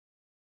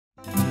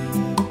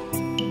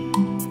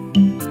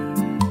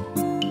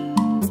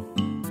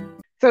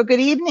So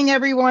good evening,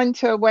 everyone,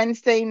 to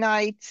Wednesday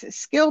night's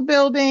skill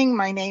building.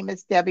 My name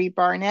is Debbie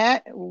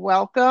Barnett.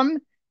 Welcome.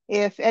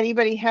 If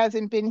anybody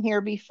hasn't been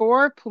here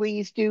before,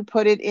 please do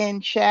put it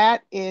in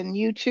chat in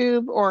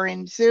YouTube or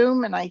in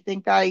Zoom. And I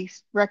think I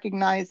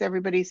recognize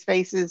everybody's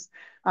faces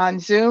on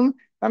Zoom.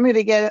 I'm going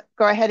to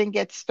go ahead and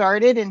get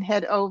started and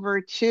head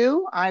over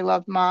to I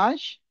Love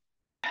Maj.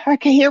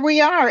 Okay, here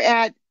we are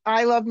at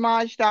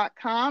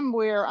ilovemaj.com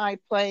where I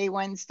play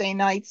Wednesday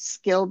night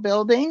skill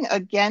building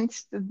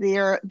against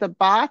the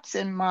bots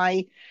and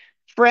my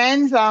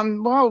friends.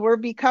 Well, we're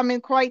becoming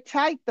quite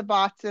tight, the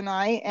bots and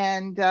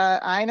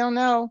I don't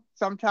know.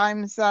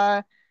 Sometimes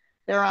they're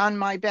on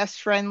my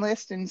best friend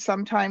list and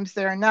sometimes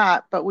they're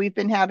not, but we've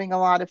been having a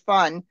lot of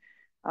fun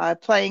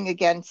playing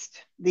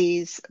against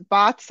these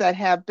bots that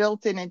have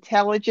built-in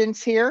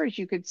intelligence here. As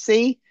you could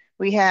see,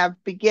 we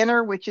have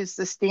beginner, which is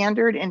the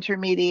standard,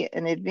 intermediate,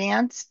 and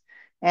advanced.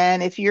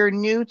 And if you're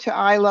new to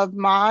I Love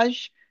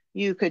Maj,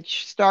 you could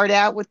start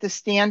out with the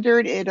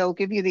standard. It'll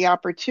give you the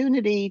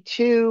opportunity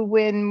to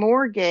win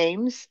more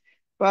games,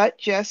 but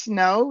just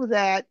know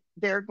that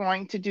they're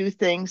going to do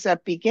things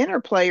that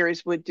beginner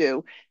players would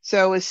do.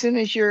 So as soon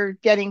as you're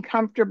getting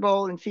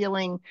comfortable and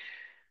feeling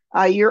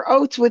your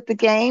oats with the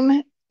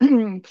game,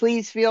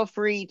 please feel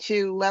free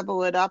to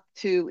level it up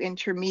to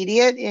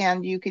intermediate,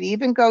 and you could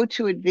even go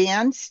to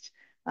advanced.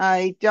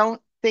 I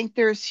don't think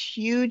there's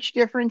huge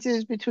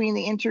differences between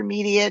the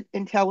intermediate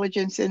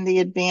intelligence and the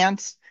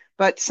advanced,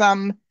 but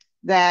some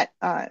that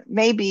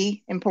may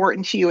be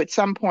important to you at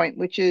some point,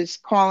 which is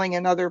calling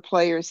another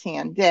player's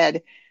hand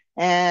dead.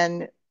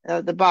 And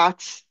the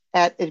bots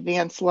at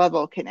advanced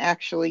level can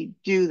actually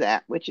do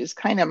that, which is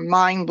kind of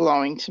mind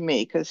blowing to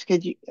me. Because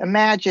could you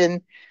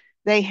imagine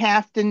they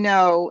have to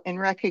know and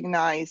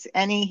recognize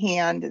any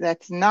hand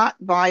that's not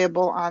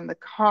viable on the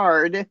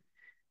card,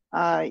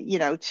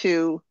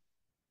 to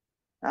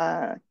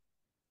uh,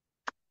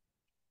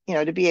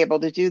 to be able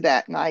to do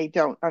that. And I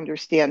don't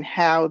understand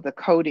how the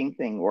coding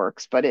thing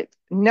works, but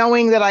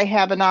knowing that I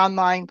have an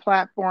online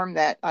platform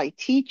that I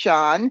teach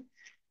on,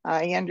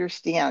 I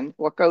understand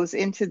what goes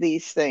into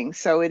these things.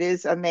 So it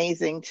is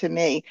amazing to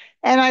me.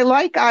 And I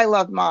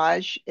Love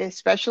Maj,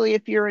 especially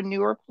if you're a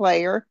newer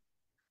player.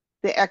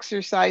 The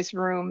exercise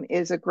room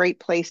is a great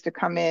place to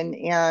come in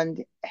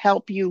and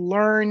help you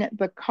learn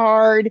the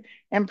card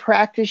and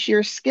practice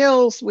your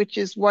skills, which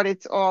is what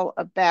it's all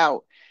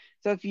about.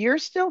 So if you're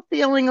still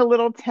feeling a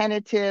little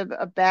tentative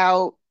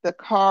about the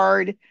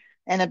card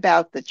and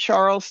about the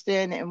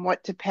Charleston and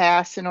what to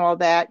pass and all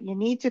that, you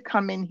need to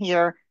come in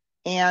here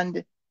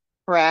and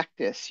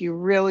practice. You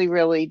really,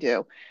 really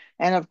do.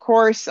 And of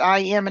course, I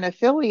am an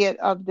affiliate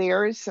of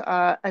theirs,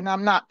 and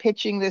I'm not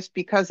pitching this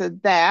because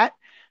of that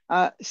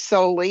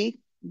solely,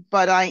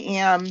 but I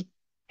am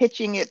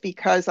pitching it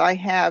because I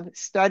have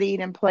studied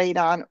and played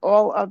on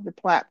all of the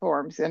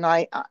platforms. And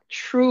I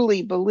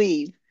truly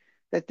believe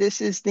that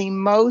this is the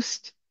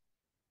most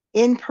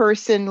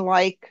in-person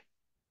like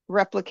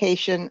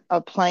replication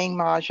of playing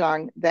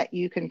Mahjong that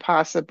you can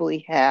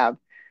possibly have.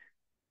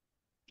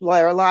 There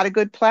are a lot of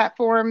good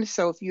platforms.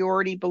 So if you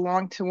already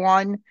belong to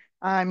one,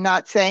 I'm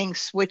not saying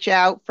switch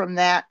out from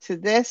that to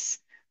this,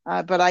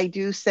 but I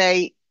do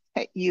say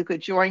you could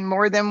join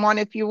more than one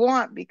if you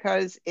want,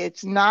 because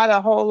it's not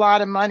a whole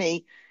lot of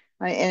money,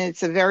 and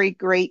it's a very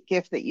great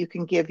gift that you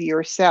can give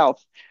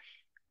yourself.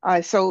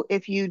 So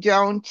if you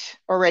don't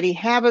already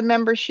have a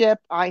membership,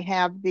 I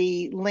have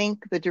the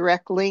link, the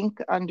direct link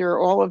under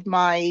all of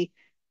my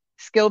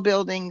skill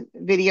building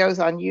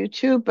videos on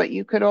YouTube, but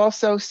you could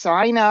also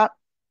sign up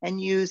and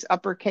use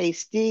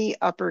uppercase D,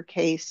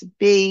 uppercase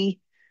B,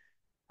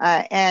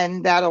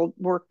 and that'll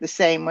work the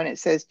same when it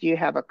says, do you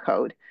have a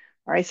code?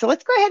 All right, so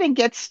let's go ahead and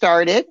get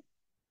started.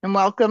 And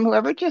welcome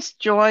whoever just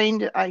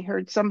joined. I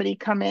heard somebody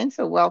come in,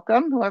 so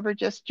welcome whoever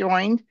just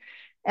joined.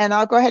 And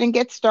I'll go ahead and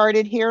get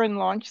started here and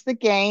launch the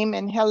game.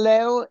 And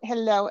hello,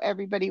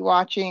 everybody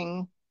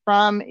watching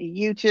from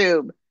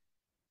YouTube.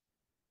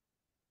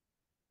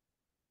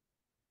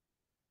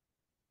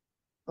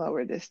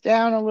 Lower this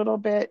down a little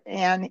bit.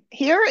 And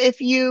here,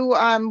 if you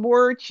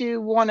were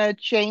to want to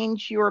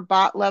change your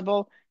bot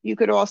level, you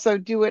could also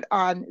do it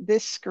on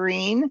this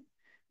screen.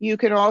 You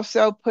can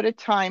also put a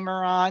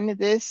timer on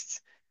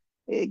this.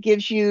 It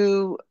gives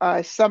you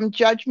some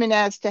judgment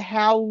as to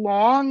how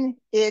long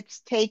it's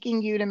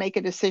taking you to make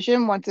a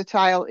decision once a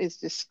tile is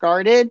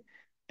discarded.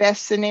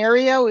 Best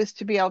scenario is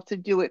to be able to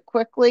do it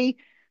quickly.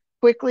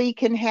 Quickly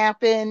can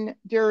happen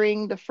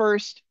during the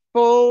first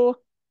full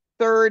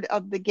third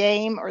of the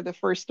game, or the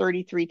first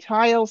 33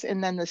 tiles,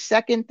 and then the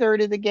second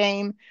third of the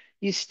game.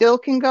 You still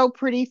can go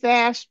pretty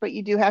fast, but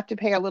you do have to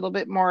pay a little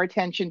bit more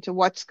attention to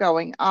what's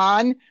going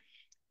on.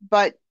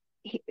 But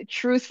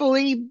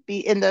truthfully,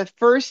 be in the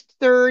first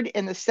third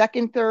and the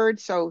second third,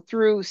 so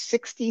through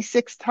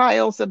 66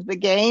 tiles of the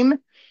game,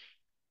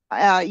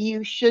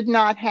 you should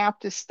not have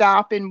to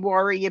stop and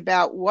worry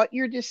about what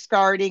you're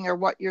discarding or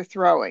what you're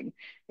throwing.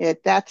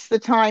 That's the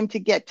time to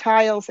get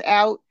tiles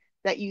out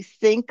that you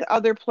think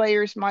other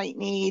players might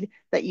need,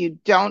 that you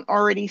don't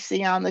already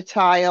see on the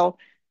tile.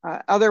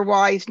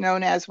 otherwise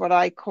known as what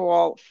I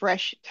call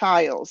fresh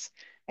tiles.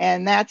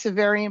 And that's a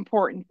very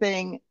important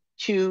thing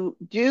to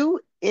do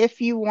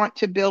if you want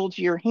to build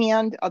your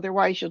hand.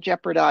 Otherwise, you'll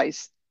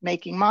jeopardize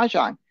making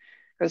Mahjong.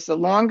 Because the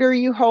longer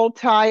you hold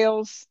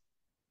tiles,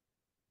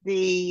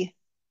 the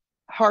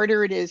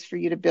harder it is for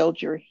you to build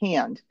your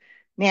hand.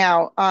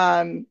 Now,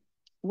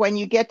 when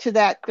you get to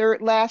that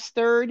last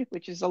third,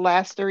 which is the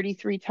last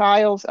 33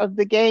 tiles of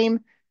the game,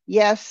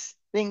 yes,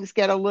 things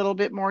get a little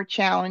bit more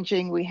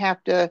challenging. We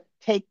have to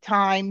take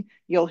time.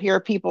 You'll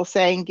hear people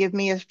saying, "Give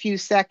me a few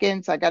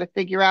seconds. I got to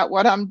figure out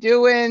what I'm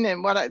doing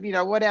and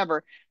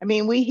whatever." I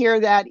mean, we hear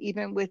that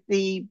even with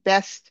the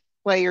best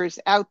players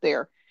out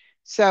there.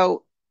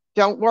 So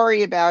don't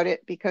worry about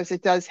it because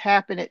it does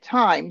happen at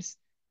times,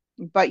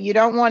 but you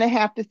don't want to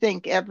have to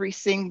think every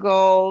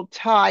single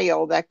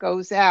tile that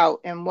goes out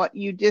and what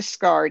you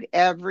discard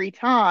every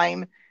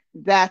time.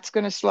 That's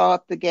going to slow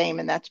up the game.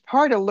 And that's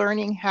part of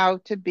learning how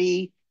to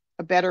be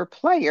a better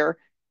player,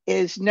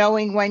 is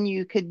knowing when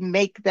you could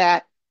make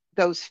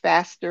those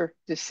faster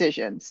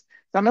decisions.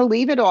 So I'm going to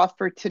leave it off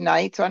for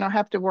tonight so I don't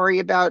have to worry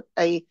about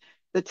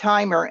the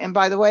timer. And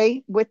by the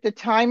way, with the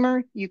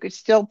timer, you could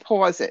still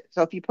pause it.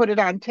 So if you put it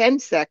on 10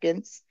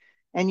 seconds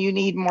and you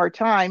need more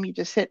time, you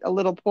just hit a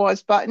little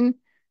pause button,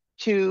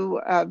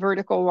 to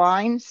vertical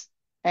lines,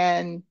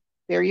 and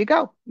there you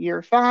go.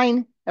 You're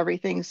fine.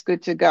 Everything's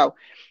good to go.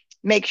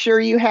 Make sure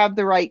you have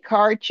the right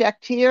card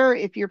checked here.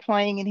 If you're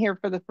playing in here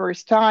for the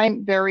first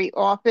time, very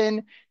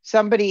often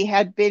somebody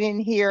had been in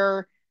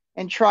here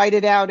and tried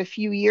it out a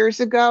few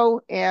years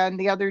ago. And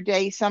the other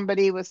day,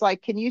 somebody was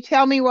like, "Can you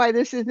tell me why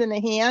this isn't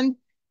a hand?"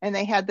 And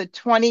they had the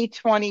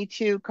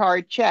 2022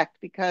 card checked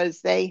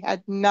because they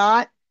had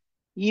not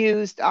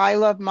used I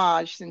Love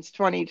Maj since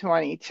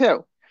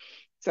 2022.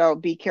 So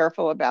be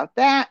careful about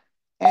that.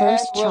 And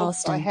First, we'll go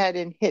Charleston. ahead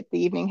and hit the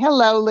evening.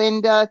 Hello,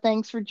 Linda.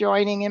 Thanks for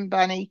joining in,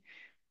 Bunny.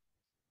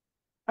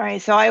 All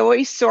right, so I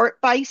always sort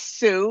by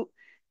suit,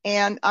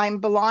 and I'm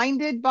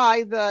blinded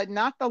by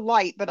not the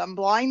light, but I'm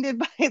blinded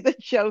by the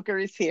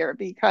jokers here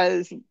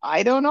because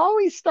I don't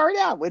always start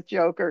out with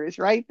jokers,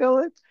 right,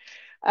 Phyllis?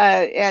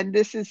 And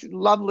this is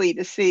lovely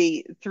to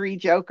see three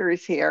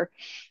jokers here.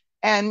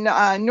 And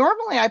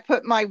normally I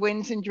put my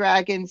Winds and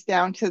Dragons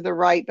down to the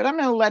right, but I'm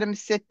going to let them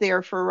sit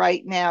there for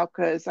right now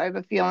because I have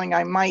a feeling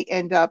I might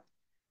end up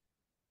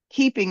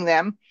keeping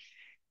them.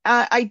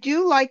 I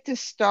do like to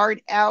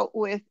start out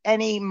with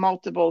any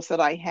multiples that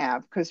I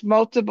have because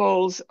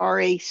multiples are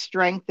a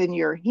strength in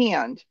your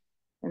hand.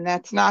 And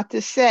that's not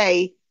to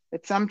say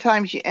that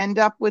sometimes you end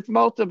up with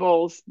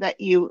multiples that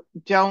you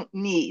don't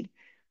need.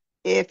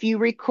 If you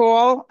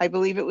recall, I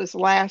believe it was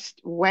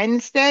last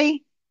Wednesday,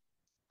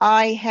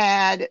 I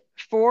had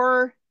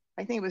four,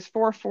 I think it was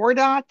four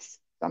dots,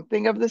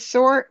 something of the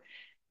sort.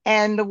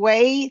 And the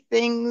way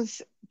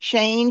things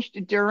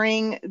changed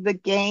during the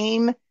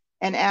game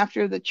and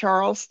after the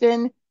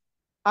Charleston,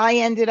 I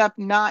ended up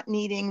not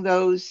needing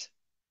those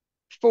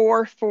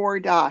four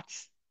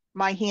dots.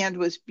 My hand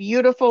was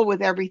beautiful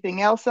with everything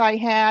else I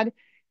had.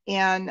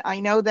 And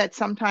I know that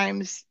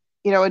sometimes,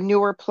 a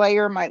newer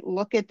player might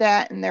look at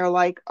that and they're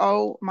like,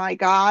 "Oh my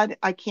God,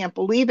 I can't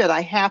believe it.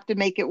 I have to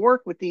make it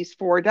work with these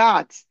four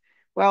dots."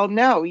 Well,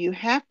 no, you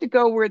have to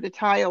go where the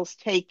tiles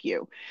take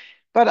you.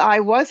 But I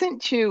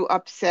wasn't too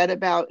upset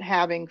about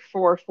having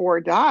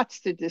four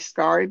dots to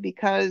discard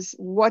because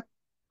what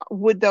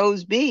would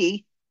those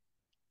be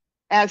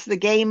as the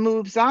game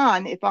moves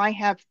on if I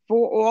have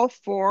all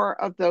four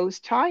of those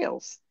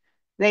tiles?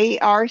 They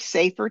are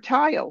safer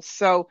tiles.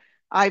 So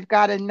I've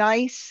got a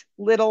nice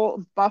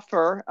little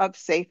buffer of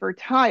safer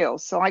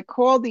tiles. So I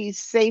call these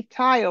safe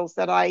tiles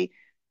that I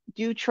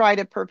do try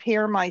to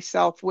prepare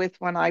myself with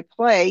when I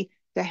play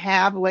to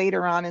have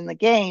later on in the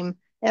game.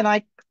 And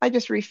I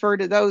just refer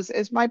to those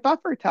as my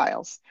buffer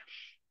tiles.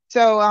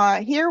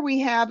 So here we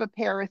have a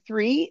pair of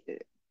three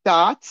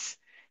dots,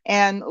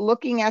 and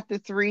looking at the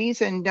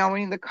threes and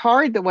knowing the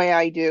card the way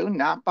I do,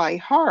 not by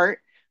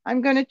heart,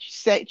 I'm going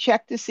to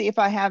check to see if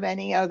I have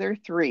any other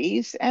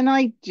threes, and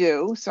I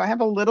do. So I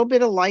have a little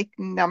bit of like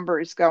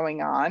numbers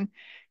going on.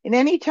 And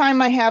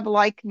anytime I have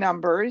like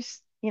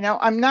numbers,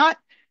 I'm not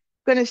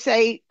going to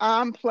say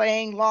I'm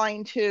playing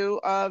line two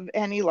of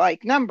any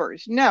like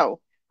numbers. No,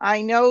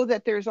 I know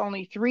that there's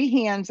only three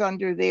hands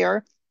under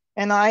there,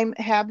 and I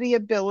have the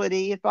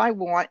ability, if I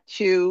want,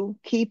 to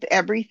keep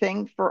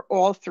everything for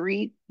all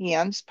three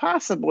hands,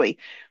 possibly,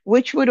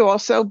 which would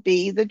also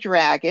be the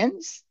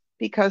dragons,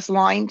 because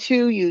line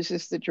two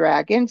uses the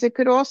dragons. It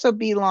could also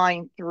be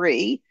line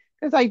three,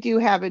 because I do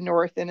have a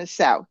north and a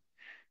south.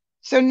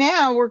 So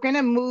now we're going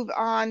to move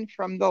on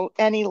from the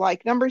any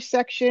like number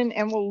section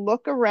and we'll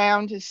look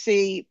around to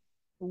see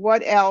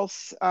what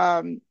else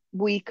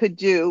we could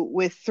do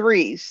with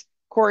threes.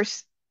 Of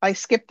course, I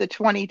skipped the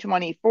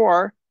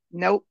 2024.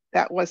 Nope,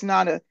 that was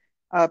not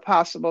a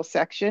possible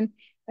section.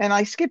 And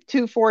I skipped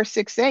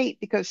 2468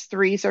 because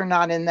threes are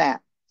not in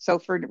that. So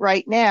for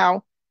right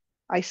now,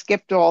 I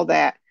skipped all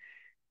that.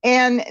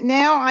 And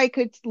now I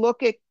could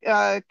look at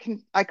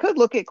I could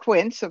look at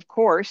quints, of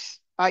course.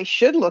 I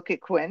should look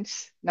at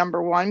quints,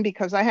 number one,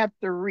 because I have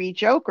three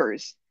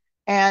jokers.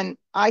 And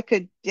I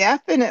could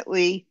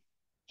definitely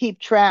keep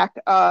track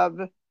of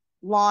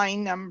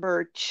line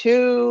number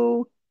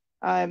two,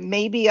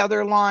 maybe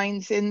other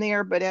lines in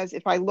there. But as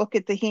if I look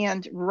at the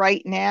hand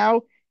right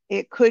now,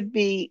 it could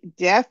be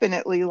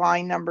definitely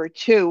line number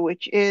two,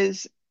 which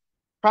is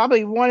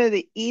probably one of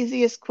the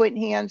easiest quint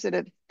hands that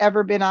have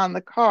ever been on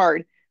the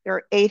card. There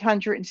are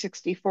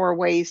 864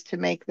 ways to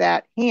make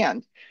that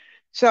hand.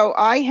 So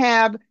I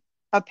have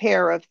a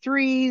pair of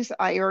threes.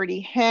 I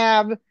already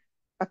have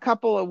a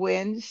couple of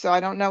wins, so I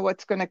don't know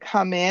what's going to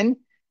come in.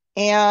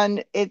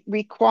 And it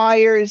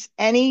requires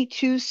any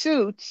two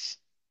suits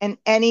and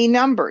any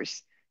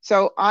numbers.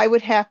 So I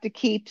would have to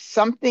keep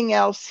something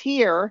else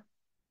here.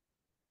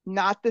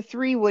 Not the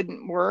three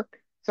wouldn't work.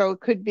 So it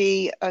could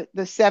be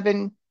the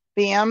seven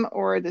bam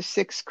or the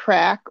six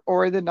crack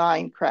or the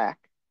nine crack.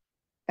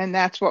 And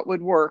that's what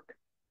would work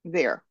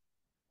there.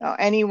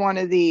 Any one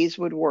of these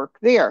would work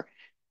there.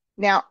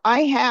 Now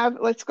I have,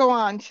 let's go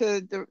on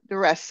to the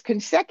rest.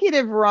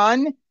 Consecutive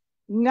run,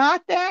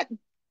 not that,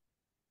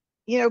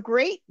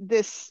 great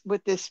this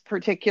with this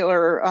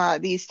particular,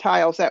 these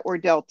tiles that were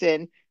dealt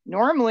in.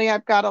 Normally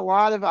I've got a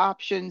lot of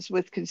options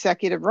with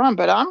consecutive run,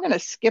 but I'm going to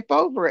skip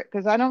over it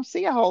because I don't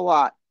see a whole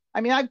lot.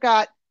 I mean, I've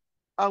got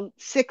a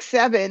 6,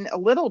 7, a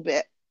little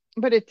bit,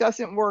 but it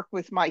doesn't work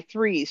with my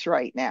threes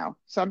right now.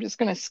 So I'm just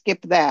going to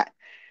skip that.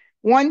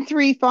 1,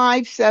 3,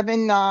 5,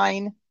 7,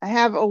 9. I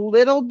have a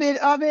little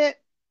bit of it,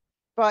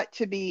 but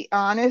to be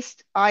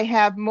honest, I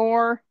have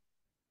more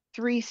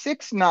 3,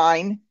 6,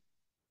 9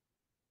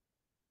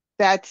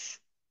 that's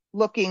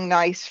looking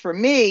nice for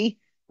me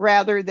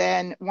rather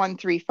than 1,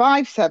 3,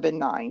 5, 7,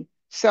 9.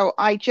 So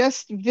I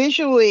just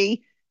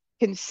visually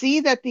can see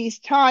that these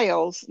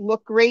tiles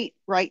look great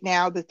right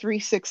now, the 3,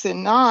 6,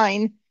 and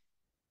 9,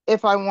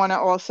 if I want to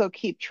also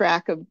keep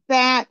track of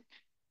that.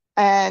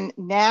 And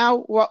now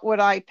what would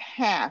I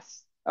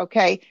pass?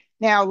 Okay.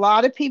 Now, a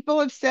lot of people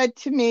have said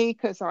to me,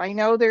 because I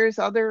know there's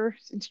other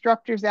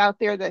instructors out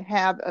there that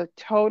have a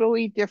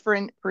totally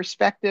different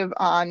perspective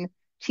on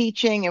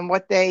teaching and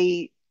what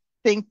they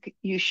think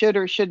you should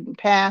or shouldn't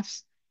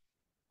pass.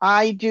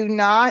 I do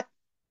not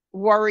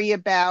worry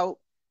about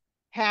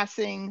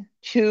passing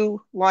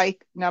two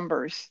like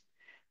numbers.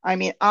 I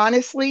mean,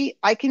 honestly,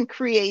 I can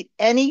create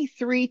any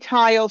three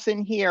tiles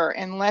in here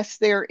unless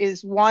there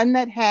is one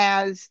that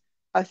has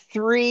a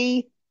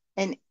 3,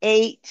 an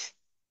 8,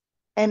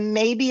 and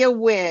maybe a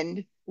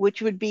wind,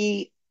 which would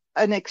be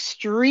an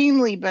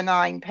extremely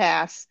benign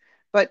pass.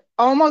 But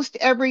almost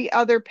every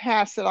other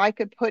pass that I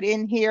could put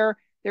in here,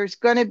 there's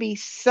going to be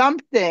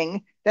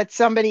something that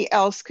somebody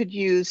else could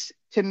use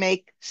to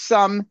make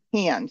some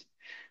hand.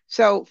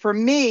 So for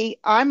me,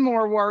 I'm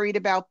more worried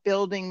about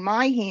building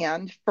my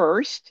hand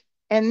first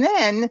and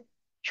then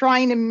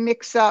trying to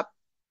mix up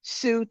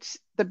suits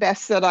the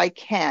best that I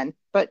can.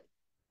 But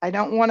I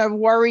don't want to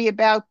worry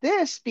about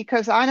this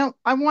because I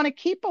want to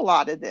keep a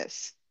lot of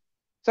this.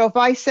 So if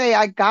I say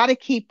I got to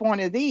keep one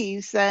of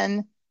these,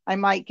 then I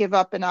might give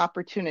up an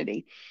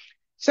opportunity.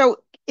 So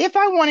if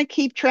I want to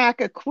keep track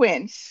of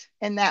quints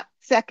in that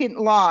second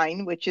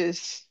line, which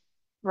is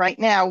right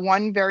now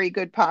one very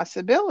good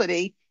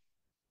possibility,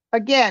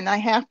 again, I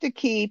have to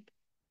keep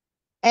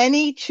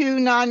any two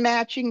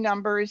non-matching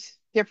numbers,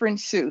 different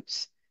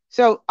suits.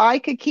 So I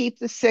could keep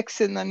the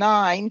 6 and the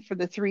 9 for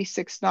the 3,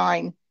 6,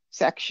 9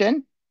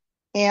 section.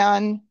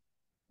 And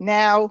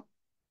now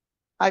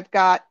I've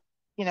got,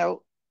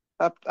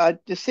 a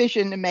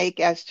decision to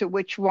make as to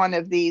which one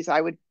of these I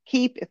would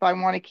keep if I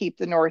want to keep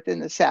the north and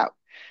the south.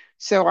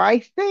 So I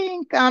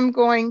think I'm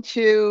going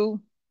to,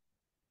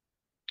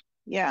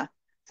 yeah.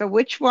 So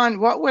which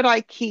one, what would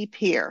I keep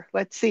here?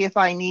 Let's see if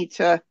I need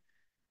to,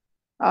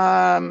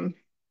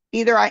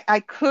 either I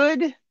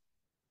could,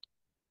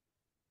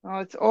 oh,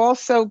 it's all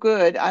so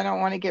good. I don't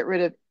want to get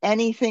rid of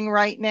anything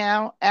right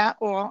now at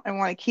all. I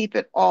want to keep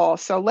it all.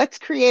 So let's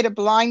create a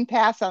blind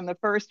pass on the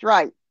first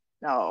right.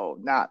 No,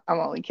 not, I'm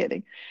only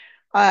kidding.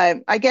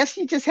 I guess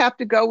you just have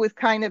to go with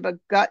kind of a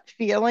gut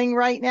feeling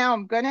right now.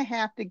 I'm going to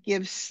have to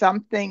give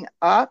something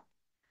up.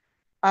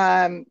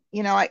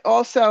 I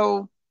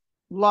also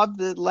love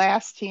the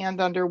last hand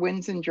under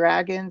Winds and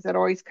Dragons. That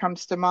always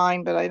comes to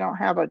mind, but I don't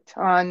have a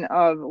ton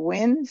of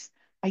wins.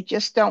 I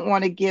just don't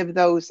want to give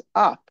those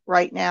up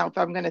right now if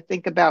I'm going to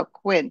think about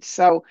quints.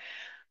 So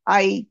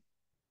I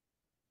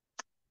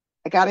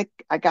gotta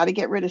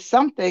get rid of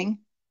something.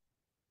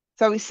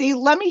 So you see,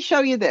 let me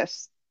show you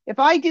this. If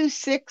I do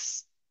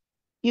 6,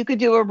 you could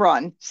do a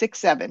run, 6,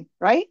 7,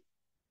 right?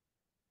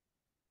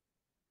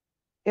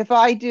 If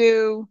I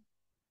do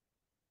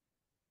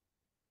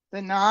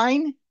the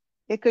 9,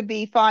 it could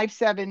be 5,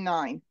 7,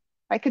 9.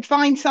 I could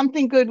find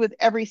something good with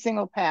every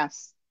single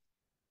pass,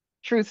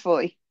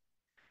 truthfully.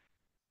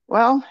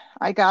 Well,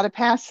 I got to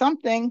pass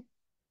something.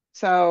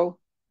 So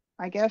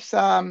I guess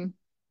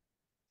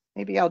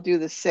maybe I'll do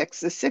the 6.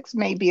 The 6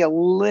 may be a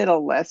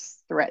little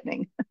less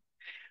threatening.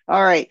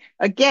 All right.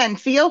 Again,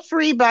 feel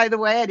free, by the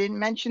way, I didn't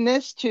mention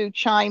this, to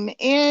chime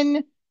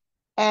in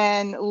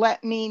and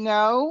let me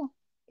know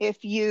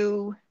if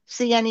you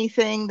see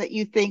anything that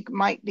you think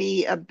might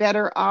be a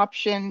better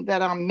option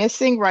that I'm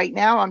missing right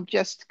now. I'm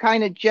just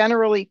kind of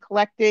generally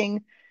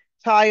collecting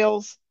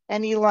tiles,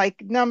 any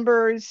like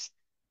numbers,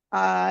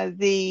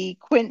 the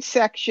quint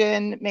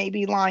section,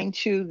 maybe line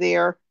 2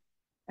 there,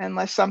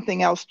 unless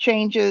something else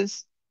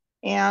changes,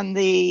 and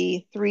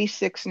the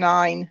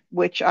 369,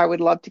 which I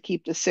would love to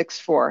keep the 6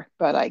 for,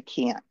 but I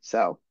can't.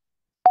 So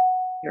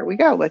here we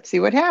go. Let's see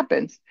what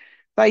happens.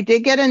 So I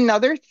did get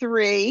another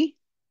 3,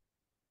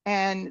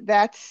 and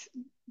that's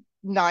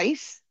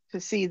nice to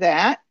see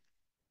that.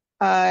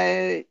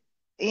 And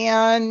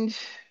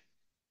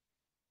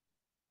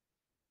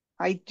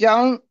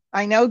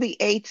I know the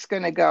 8's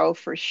going to go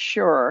for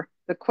sure.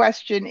 The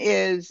question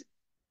is,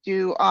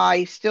 do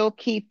I still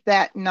keep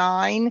that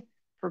 9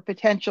 for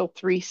potential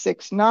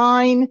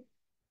 369?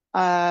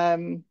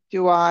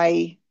 Do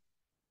I,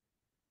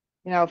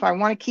 if I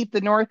want to keep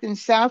the north and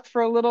south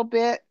for a little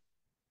bit,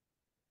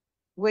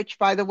 which,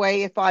 by the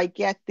way, if I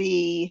get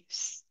the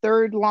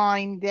third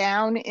line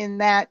down in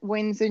that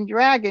Winds and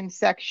Dragons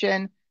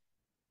section,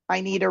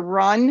 I need a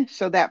run.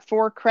 So that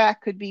 4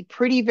 crack could be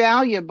pretty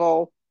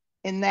valuable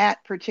in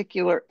that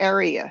particular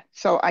area.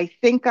 So I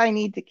think I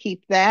need to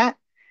keep that.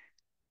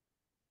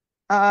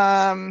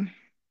 Well,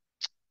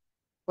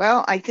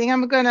 I think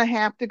I'm going to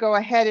have to go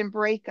ahead and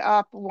break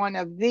up one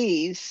of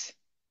these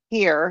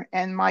here,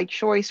 and my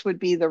choice would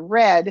be the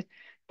red.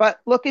 But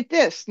look at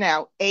this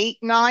now, 8,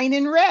 9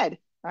 in red.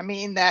 I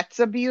mean, that's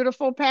a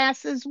beautiful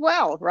pass as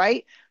well,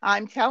 right?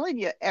 I'm telling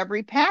you,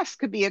 every pass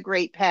could be a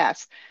great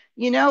pass.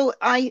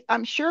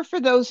 I'm sure for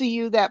those of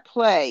you that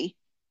play,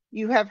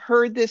 you have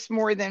heard this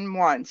more than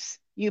once.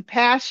 You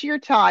pass your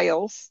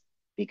tiles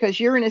because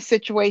you're in a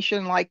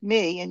situation like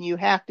me and you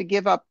have to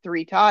give up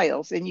 3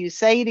 tiles, and you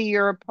say to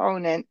your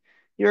opponent,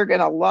 you're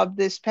going to love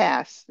this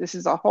pass. This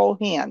is a whole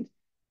hand.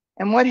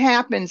 And what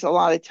happens a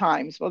lot of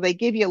times? Well, they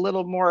give you a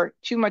little more,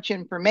 too much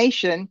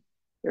information.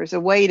 There's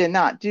a way to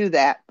not do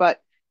that.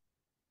 But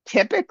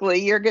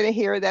typically, you're going to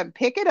hear them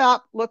pick it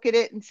up, look at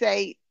it, and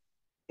say,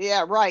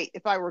 yeah, right,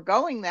 if I were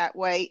going that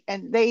way.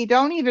 And they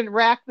don't even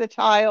rack the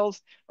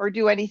tiles or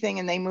do anything,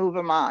 and they move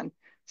them on.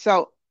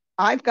 So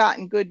I've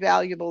gotten good,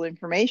 valuable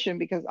information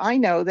because I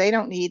know they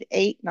don't need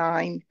 8,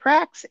 9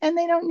 cracks, and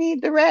they don't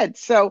need the red.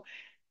 So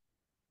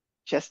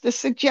just a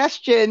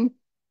suggestion,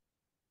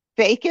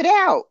 fake it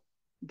out.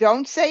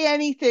 Don't say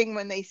anything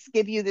when they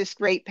give you this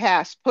great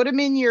pass. Put them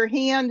in your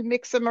hand,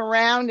 mix them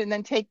around, and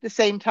then take the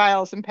same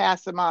tiles and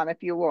pass them on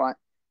if you want.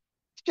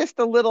 It's just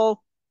a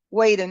little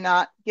way to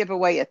not give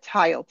away a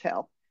tile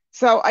tell.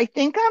 So I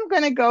think I'm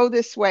going to go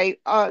this way.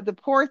 The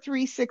poor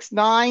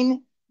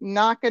 369,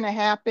 not going to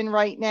happen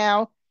right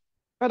now,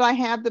 but I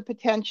have the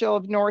potential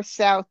of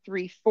north-south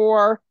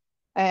 3-4,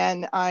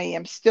 and I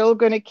am still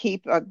going to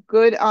keep a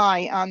good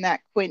eye on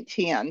that quint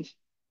hand,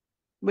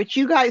 which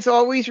you guys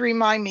always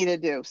remind me to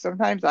do.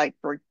 Sometimes I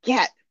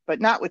forget,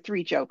 but not with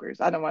 3 jokers.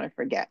 I don't want to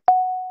forget.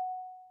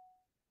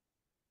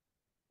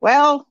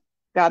 Well,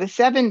 got a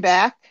 7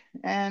 back,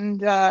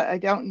 and I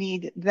don't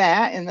need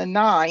that in the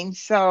 9.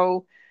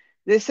 So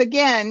this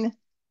again,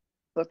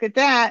 look at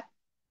that.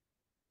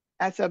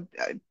 That's a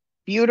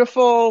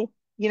beautiful,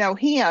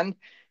 hand.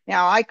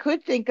 Now I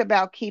could think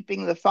about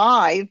keeping the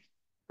 5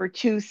 for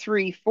 2,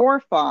 3, 4,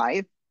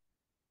 5.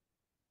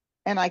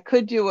 And I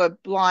could do a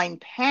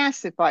blind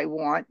pass if I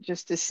want,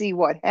 just to see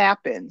what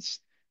happens.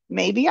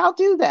 Maybe I'll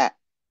do that.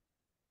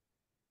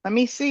 Let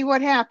me see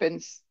what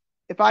happens.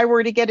 If I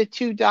were to get a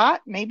 2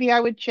 dot, maybe I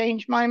would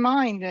change my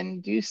mind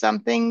and do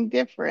something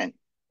different.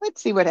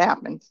 Let's see what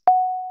happens.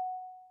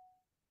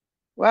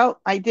 Well,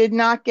 I did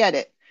not get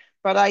it,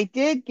 but I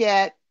did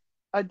get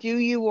a do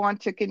you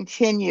want to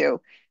continue?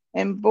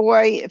 And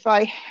boy, if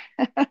I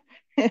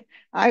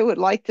I would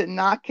like to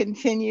not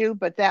continue,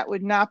 but that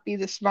would not be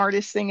the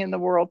smartest thing in the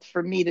world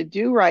for me to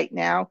do right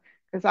now,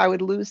 because I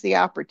would lose the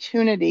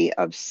opportunity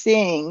of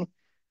seeing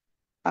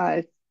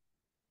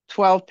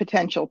 12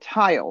 potential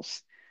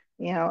tiles.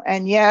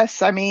 And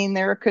yes, I mean,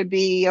 there could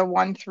be a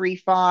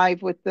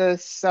 1-3-5 with the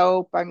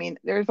soap. I mean,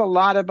 there's a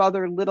lot of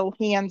other little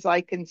hands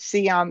I can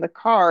see on the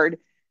card,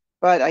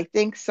 but I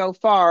think so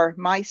far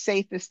my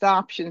safest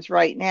options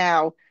right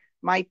now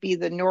might be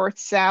the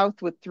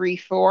north-south with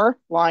 3-4,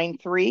 line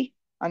 3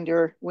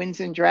 under Winds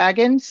and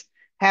Dragons.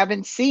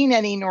 Haven't seen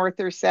any north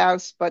or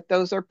south, but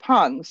those are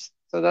pungs.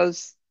 So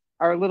those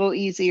are a little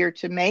easier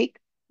to make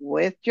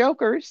with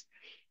jokers.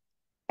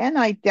 And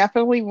I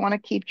definitely want to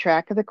keep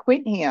track of the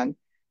quint hand.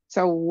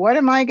 So what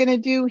am I going to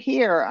do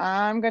here?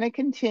 I'm going to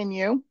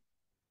continue.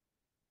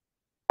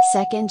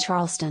 Second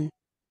Charleston.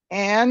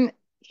 And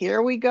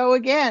here we go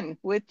again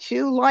with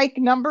 2 like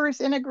numbers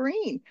and a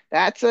green.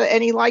 That's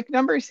any like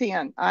numbers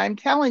hand. I'm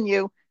telling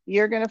you,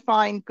 you're going to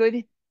find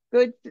good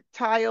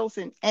tiles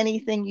in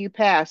anything you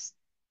pass.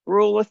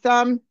 Rule of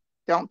thumb,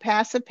 don't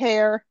pass a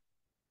pair,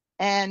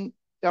 and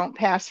don't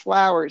pass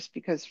flowers,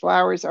 because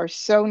flowers are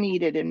so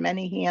needed in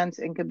many hands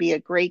and can be a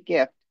great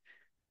gift.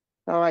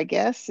 So I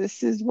guess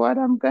this is what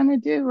I'm going to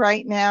do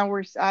right now.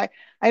 I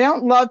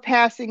don't love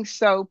passing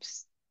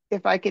soaps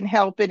if I can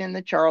help it in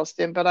the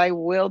Charleston, but I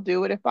will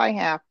do it if I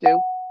have to.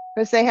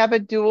 because they have a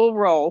dual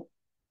role.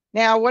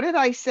 Now, what did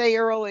I say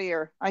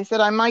earlier? I said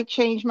I might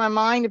change my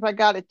mind if I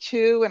got a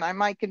two and I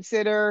might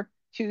consider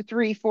two,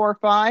 three, four,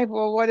 five.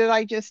 Well, what did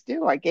I just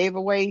do? I gave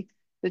away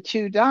the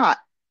two dot.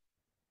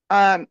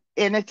 And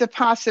it's a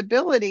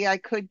possibility I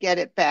could get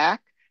it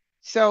back.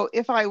 So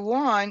if I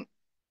want,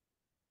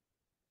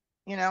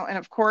 and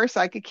of course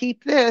I could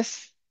keep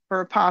this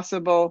for a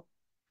possible,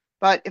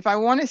 but if I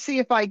want to see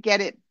if I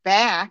get it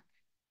back,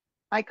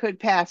 I could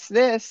pass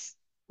this.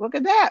 Look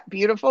at that.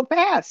 Beautiful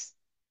pass.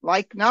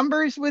 Like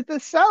numbers with the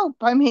soap.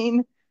 I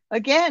mean,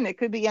 again, it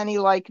could be any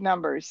like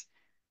numbers.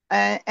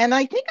 And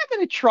I think I'm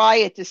going to try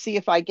it to see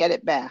if I get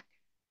it back.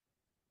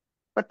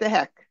 What the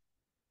heck?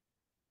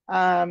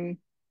 Um,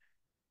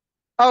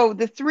 oh,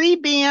 the three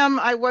BAM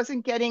I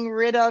wasn't getting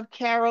rid of,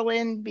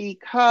 Carolyn,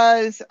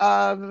 because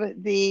of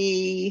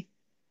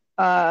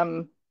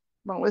um,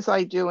 what was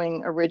I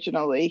doing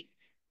originally?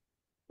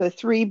 The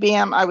three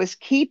BAM I was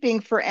keeping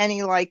for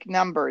any like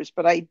numbers,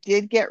 but I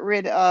did get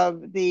rid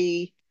of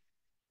the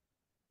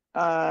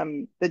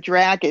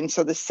dragon,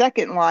 so the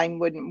second line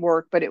wouldn't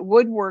work, but it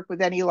would work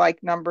with any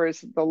like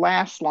numbers, the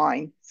last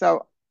line.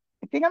 So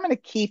I think I'm going to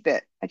keep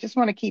it. I just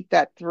want to keep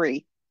that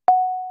three.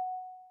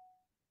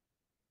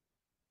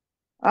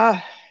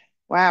 Ah,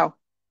 wow.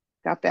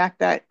 Got back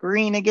that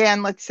green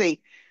again. Let's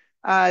see.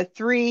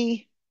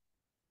 3,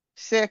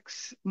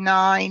 6,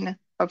 9.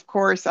 Of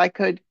course, I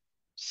could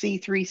see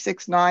 3,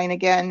 6, 9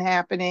 again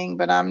happening,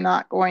 but I'm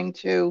not going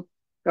to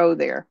go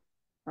there.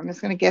 I'm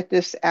just going to get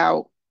this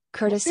out.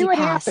 We'll see Courtesy what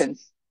pass.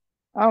 happens.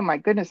 Oh my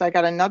goodness, I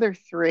got another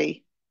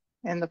three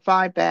and the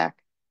five back.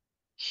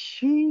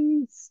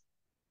 Jeez,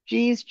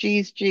 jeez,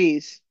 jeez,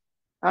 jeez.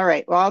 All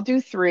right, well, I'll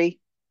do three.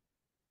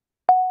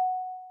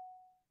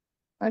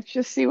 Let's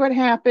just see what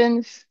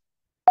happens.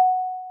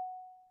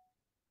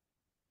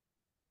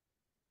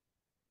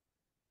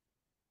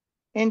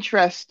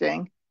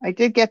 Interesting. I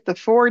did get the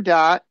four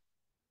dot,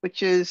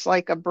 which is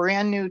like a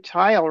brand new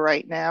tile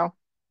right now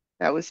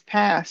that was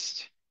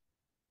passed.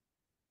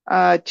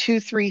 2,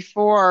 3,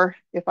 4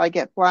 if I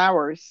get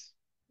flowers.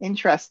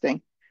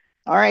 Interesting.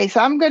 All right,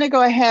 so I'm going to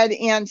go ahead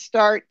and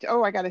start.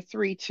 Oh, I got a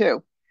 3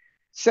 too.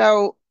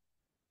 So,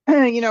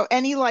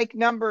 any like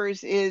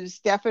numbers is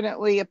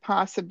definitely a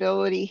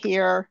possibility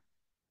here.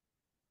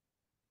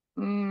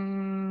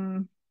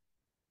 If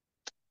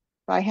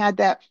I had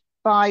that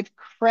five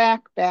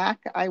crack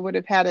back, I would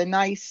have had a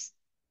nice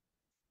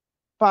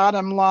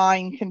bottom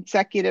line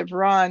consecutive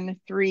run,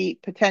 three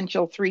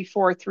potential 3,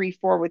 4, 3,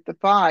 4 with the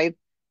five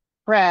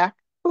crack.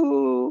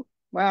 Ooh,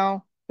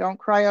 well, don't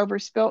cry over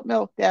spilt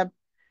milk, Deb.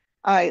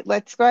 All right,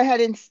 let's go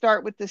ahead and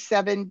start with the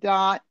seven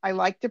dot. I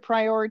like to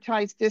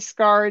prioritize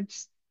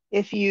discards.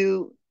 If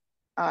you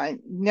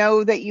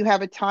know that you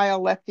have a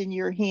tile left in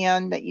your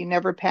hand that you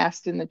never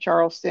passed in the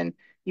Charleston,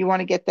 you want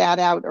to get that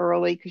out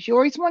early because you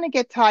always want to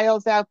get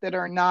tiles out that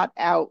are not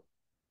out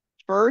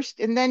first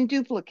and then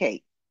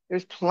duplicate.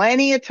 There's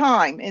plenty of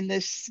time in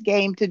this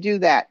game to do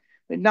that.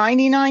 With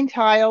 99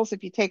 tiles,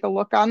 if you take a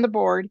look on the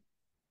board,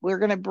 we're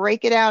going to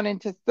break it out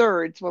into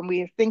thirds when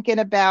we are thinking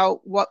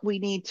about what we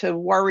need to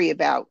worry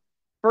about.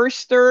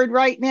 First third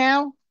right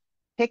now,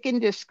 pick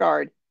and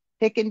discard,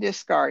 pick and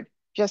discard.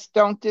 Just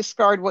don't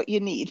discard what you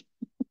need,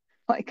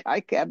 like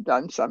I have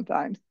done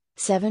sometimes.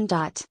 7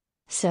 dot.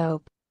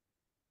 Soap.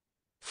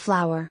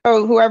 Flower.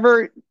 Oh,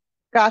 whoever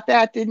got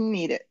that didn't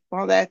need it.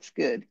 Well, that's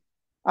good.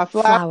 A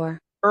flower Flower.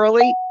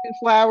 early, two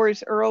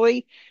flowers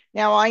early.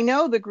 Now I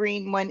know the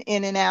green went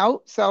in and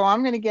out, so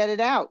I'm going to get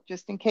it out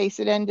just in case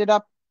it ended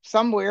up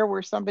somewhere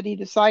where somebody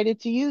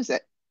decided to use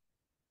it.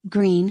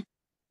 Green.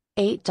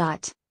 8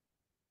 dot.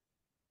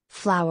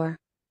 Flower.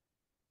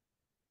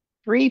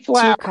 Three 2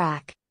 flowers.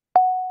 crack.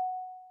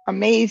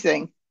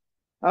 Amazing.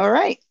 All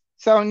right.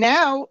 So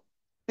now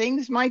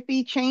things might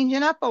be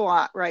changing up a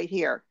lot right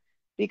here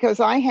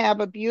because I have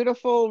a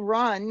beautiful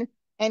run,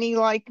 any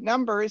like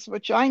numbers,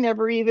 which I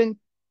never even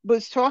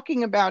was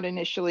talking about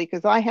initially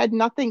because I had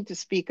nothing to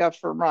speak of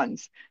for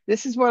runs.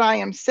 This is what I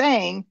am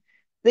saying.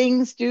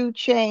 Things do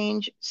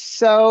change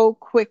so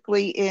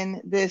quickly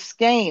in this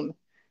game.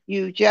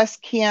 You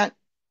just can't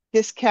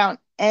discount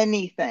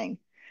anything.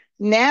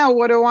 Now,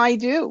 what do I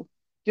do?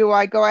 Do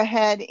I go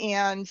ahead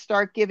and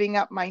start giving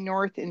up my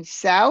north and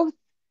south?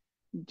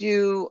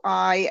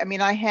 I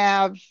mean, I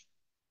have,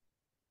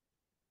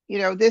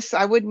 this,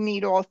 I wouldn't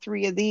need all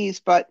three of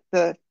these, but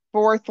the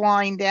fourth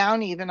line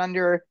down, even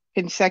under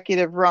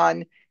consecutive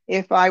run,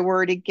 if I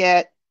were to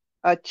get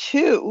a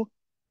two,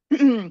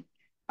 bam,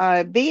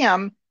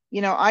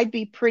 I'd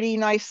be pretty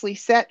nicely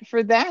set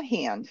for that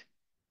hand.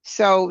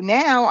 So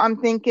now I'm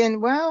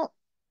thinking, well,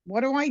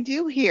 what do I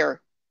do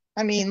here?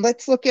 I mean,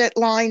 let's look at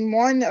line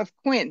one of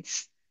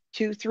quince,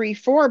 2, 3,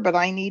 4, but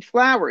I need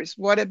flowers.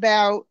 What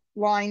about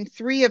line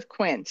three of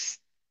quince?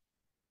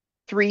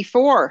 3,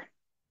 4.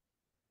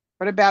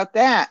 What about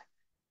that?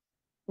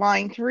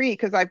 Line three,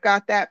 because I've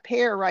got that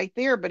pair right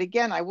there. But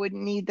again, I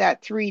wouldn't need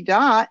that three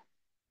dot,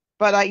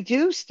 but I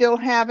do still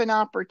have an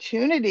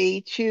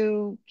opportunity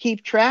to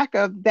keep track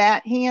of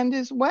that hand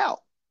as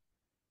well.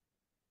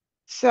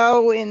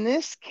 So in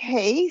this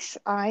case,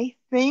 I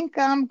think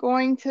I'm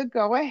going to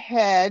go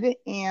ahead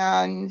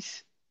and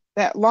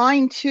that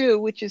line two,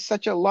 which is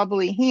such a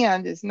lovely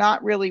hand, is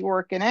not really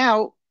working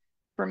out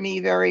for me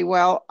very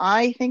well.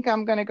 I think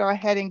I'm going to go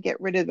ahead and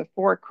get rid of the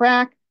four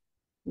crack.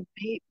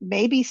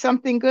 Maybe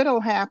something good will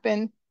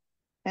happen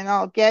and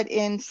I'll get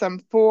in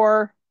some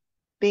four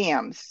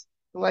bams.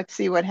 Let's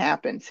see what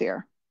happens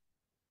here.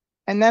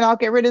 And then I'll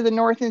get rid of the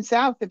north and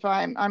south if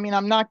I mean,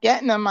 I'm not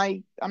getting them.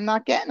 I'm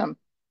not getting them,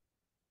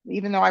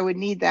 even though I would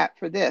need that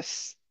for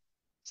this.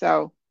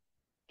 So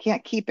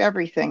can't keep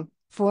everything.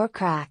 4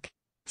 crack.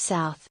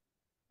 South.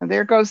 And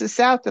there goes the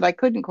south that I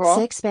couldn't call.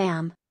 6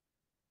 bam.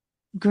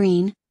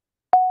 Green.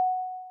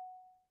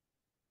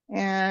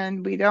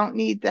 And we don't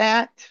need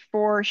that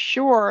for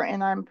sure.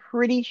 And I'm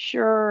pretty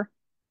sure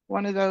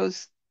one of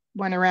those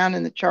went around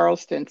in the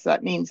Charleston. So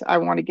that means I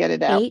want to get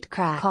it out. 8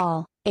 crack.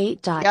 Call. 8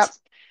 Yep. dot.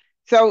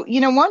 So,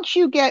 once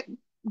you get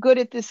good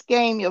at this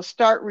game, you'll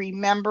start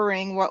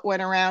remembering what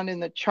went around in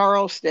the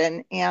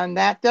Charleston. And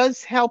that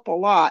does help a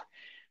lot.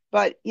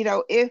 But,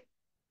 if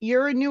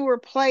you're a newer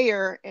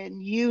player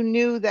and you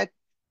knew that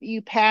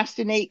you passed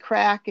an eight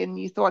crack and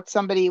you thought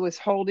somebody was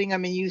holding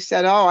them and you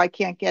said, oh, I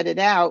can't get it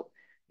out,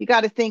 you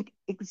got to think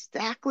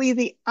exactly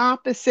the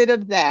opposite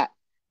of that.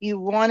 You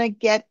want to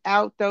get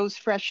out those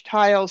fresh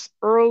tiles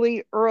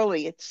early,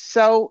 early. It's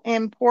so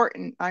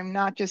important. I'm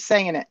not just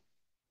saying it.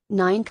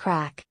 9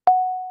 crack.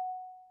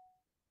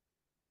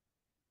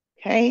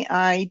 Okay,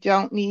 I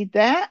don't need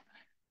that.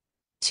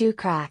 2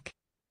 crack.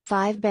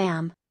 5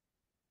 bam.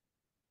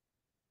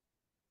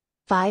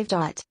 5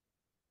 dot.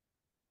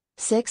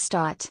 6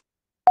 dot.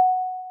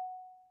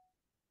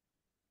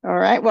 All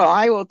right, well,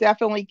 I will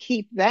definitely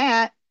keep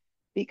that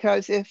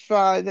because if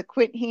the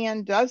quit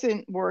hand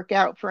doesn't work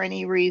out for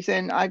any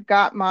reason, I've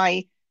got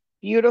my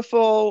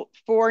beautiful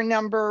four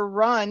number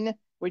run,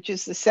 which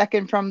is the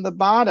second from the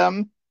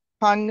bottom,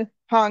 hung,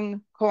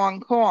 hung,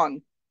 kong,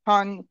 kong,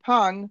 hung,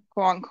 hung,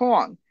 kong,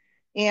 kong.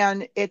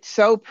 And it's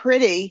so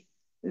pretty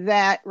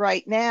that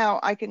right now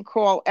I can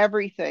call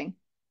everything.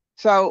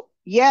 So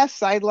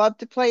yes, I'd love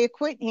to play a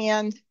quit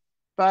hand,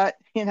 but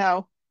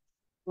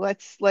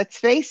let's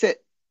face it,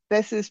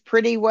 this is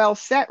pretty well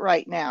set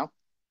right now.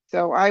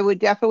 So I would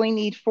definitely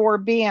need four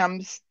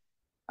BMs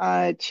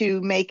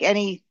to make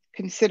any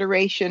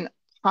consideration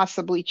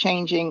possibly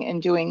changing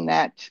and doing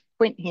that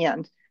quint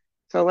hand.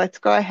 So let's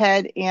go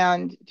ahead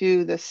and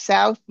do the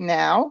south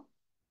now.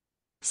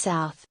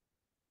 South.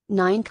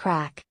 9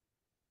 crack.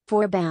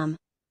 4 bam.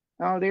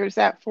 Oh, there's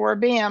that four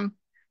BM.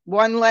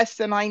 One less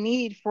than I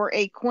need for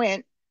a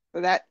quint.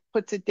 So that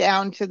puts it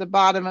down to the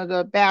bottom of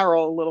the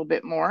barrel a little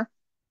bit more.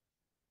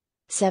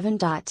 7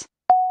 dot.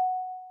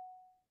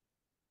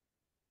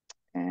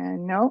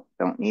 And no,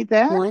 don't need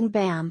that. 1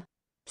 bam.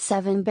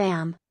 7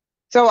 bam.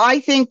 So I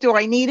think, do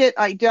I need it?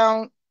 I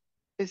don't.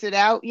 Is it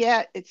out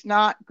yet? It's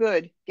not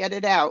good. Get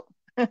it out.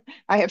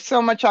 I have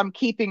so much I'm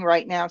keeping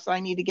right now, so I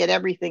need to get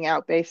everything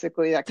out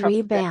basically. That 3 comes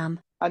down. bam.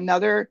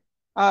 Another,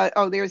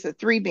 oh, there's a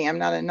three bam,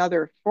 not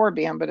another four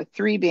bam, but a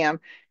three bam.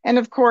 And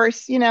of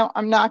course,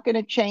 I'm not going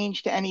to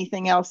change to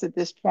anything else at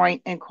this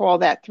point and call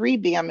that three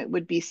bam. It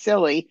would be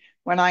silly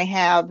when I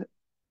have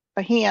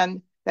a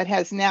hand that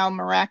has now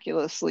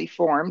miraculously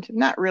formed.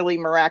 Not really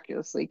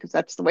miraculously, because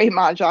that's the way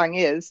Mahjong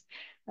is.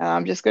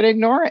 I'm just going to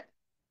ignore it.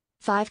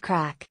 5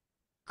 crack.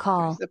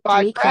 Call. There's the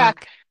five 3 crack.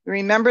 crack.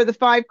 Remember the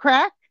five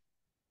crack?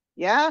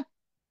 Yeah,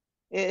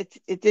 it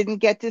didn't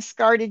get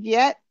discarded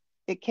yet.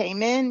 It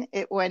came in,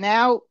 it went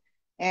out,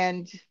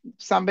 and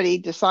somebody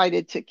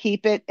decided to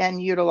keep it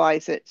and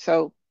utilize it.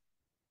 So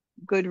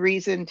good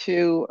reason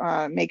to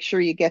make sure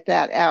you get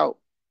that out.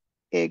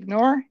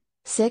 Ignore.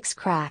 6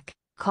 crack.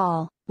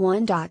 Call.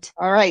 1 dot.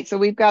 All right, so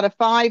we've got a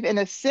five and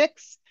a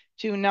six,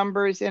 two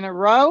numbers in a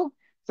row.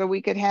 So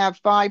we could have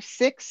 5,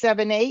 6,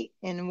 7, 8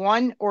 in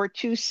one or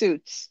two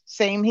suits.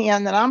 Same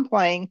hand that I'm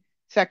playing,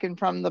 second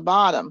from the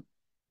bottom.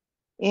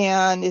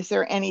 And is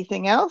there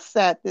anything else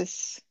that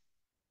this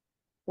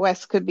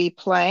West could be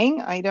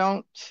playing? I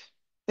don't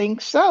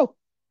think so.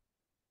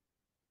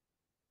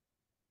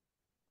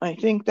 I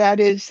think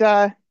that is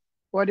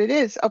what it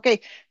is.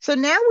 Okay, so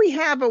now we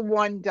have a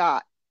one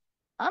dot.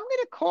 I'm going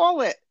to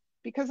call it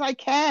because I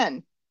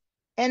can.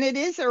 And it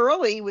is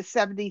early with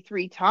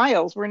 73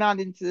 tiles. We're not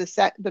into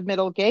the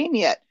middle game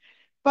yet.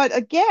 But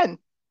again,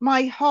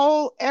 my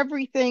whole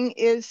everything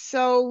is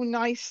so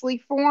nicely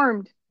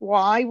formed.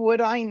 Why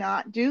would I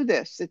not do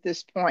this at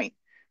this point?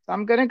 So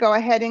I'm going to go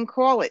ahead and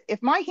call it.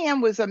 If my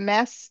hand was a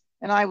mess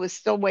and I was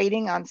still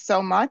waiting on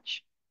so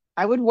much,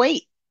 I would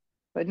wait,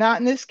 but not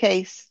in this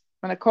case.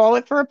 I'm going to call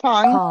it for a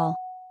pung. Call.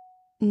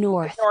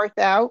 North. North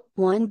out.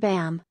 1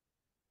 bam.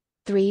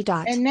 3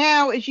 dot. And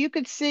now, as you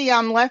could see,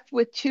 I'm left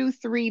with 2,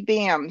 3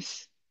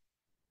 bams.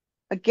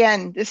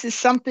 Again, this is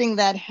something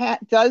that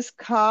does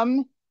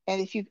come,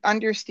 and if you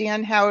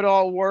understand how it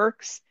all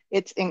works,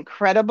 it's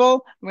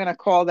incredible. I'm going to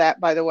call that,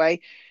 by the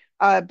way.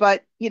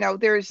 But,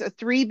 there's a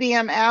 3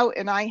 bam out,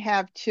 and I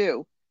have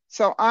 2.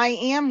 So I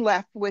am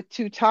left with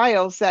 2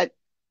 tiles that,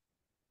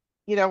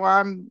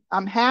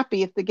 I'm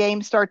happy if the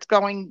game starts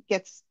going,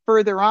 gets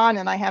further on,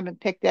 and I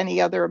haven't picked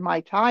any other of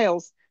my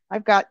tiles.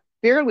 I've got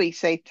fairly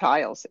safe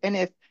tiles. And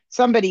if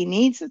somebody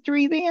needs a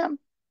 3 bam,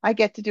 I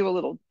get to do a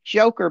little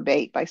joker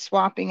bait by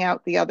swapping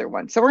out the other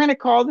one. So we're going to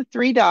call the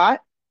 3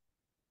 dot.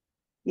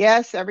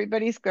 Yes,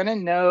 everybody's going to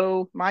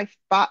know. My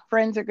bot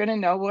friends are going to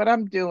know what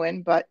I'm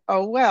doing, but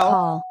oh well.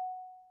 Call.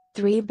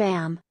 3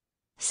 bam.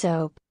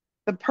 Soap.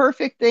 The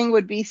perfect thing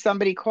would be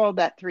somebody called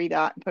that 3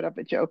 dot and put up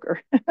a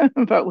joker,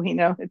 but we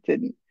know it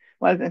didn't,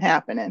 wasn't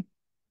happening.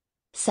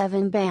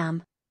 7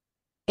 bam.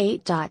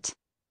 8 dot.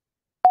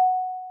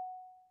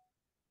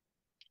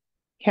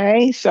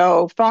 Okay,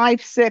 so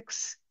 5,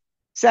 6,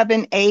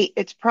 7, 8.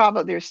 It's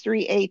probably there's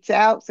 3 8s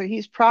out, so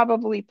he's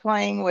probably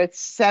playing with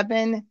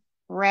 7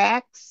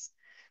 racks,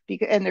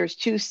 because and there's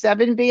 2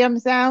 7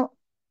 bams out.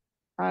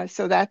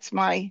 So that's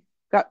my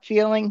gut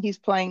feeling. He's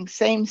playing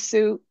same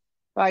suit,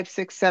 5,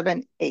 6,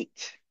 7,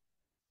 8.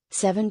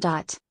 7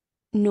 dot.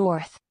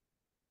 North.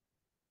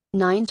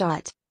 9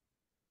 dot.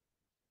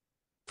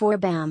 4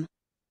 bam.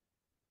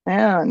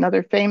 Yeah,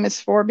 another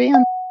famous 4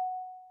 bam.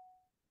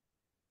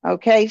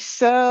 Okay,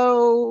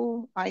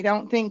 so I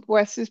don't think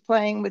Wes is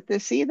playing with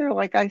this either,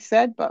 like I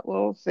said, but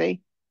we'll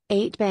see.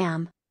 8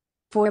 bam.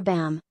 4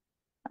 bam.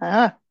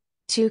 Ah,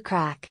 2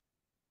 crack.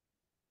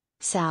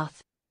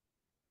 South.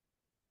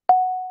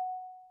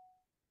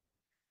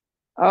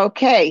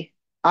 okay.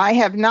 I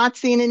have not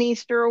seen an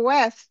East or a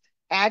West.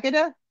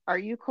 Agatha, are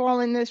you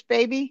calling this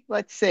baby?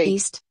 Let's see.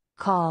 East.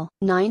 Call.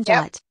 9 Yep.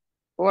 dot.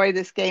 Boy,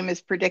 this game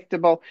is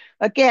predictable.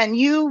 Again,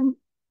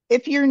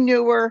 if you're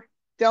newer,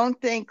 don't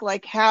think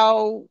like,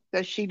 how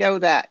does she know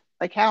that?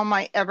 Like, how am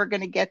I ever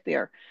going to get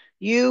there?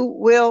 You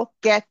will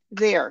get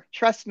there.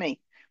 Trust me.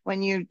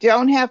 When you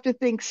don't have to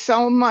think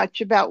so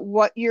much about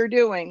what you're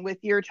doing with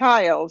your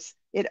tiles,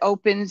 it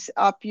opens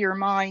up your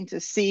mind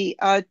to see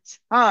a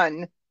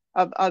ton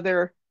of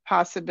other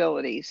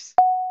possibilities.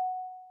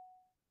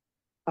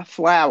 A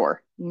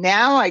flower.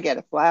 Now I get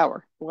a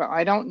flower. Well,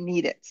 I don't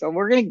need it. So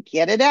we're going to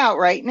get it out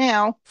right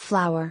now.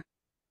 Flower.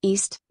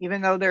 East.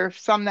 Even though there are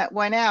some that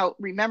went out.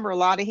 Remember, a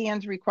lot of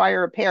hands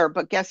require a pair,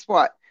 but guess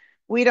what?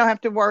 We don't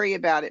have to worry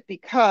about it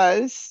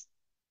because,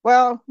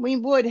 well, we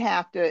would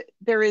have to.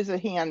 There is a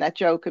hand that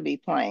Joe could be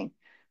playing,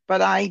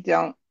 but I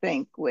don't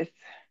think with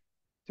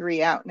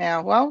 3 out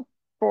now. Well,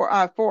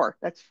 four.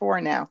 That's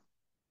 4 now.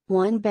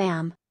 1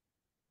 bam.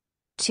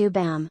 2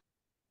 bam.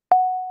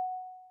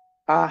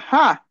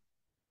 Aha.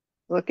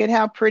 Look at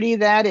how pretty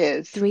that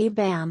is. 3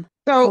 bam.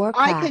 So 4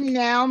 I crack. can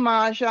now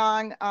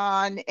mahjong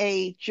on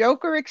a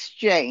Joker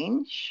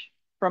exchange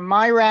from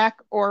my rack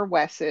or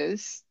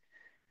Wes's.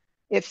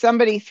 If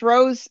somebody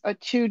throws a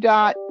 2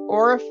 dot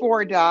or a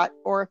 4 dot,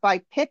 or if I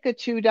pick a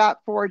 2 dot,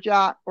 4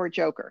 dot, or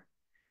Joker.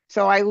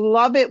 So I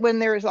love it when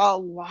there's a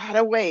lot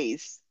of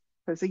ways,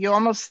 because you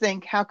almost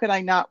think, how could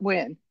I not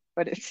win?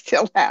 But it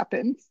still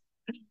happens.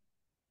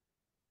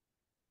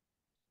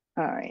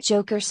 All right.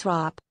 Joker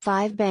swap.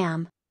 5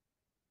 bam.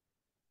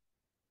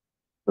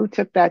 Who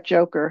took that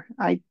Joker?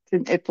 I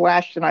didn't, it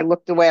flashed and I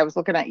looked away. I was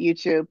looking at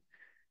YouTube.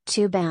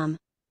 2 bam.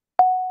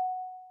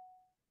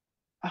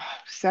 Oh,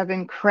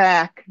 7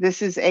 crack.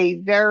 This is a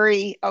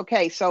very,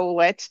 okay, so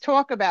let's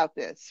talk about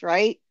this,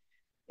 right?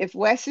 If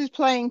Wes is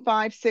playing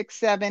 5, 6,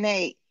 7,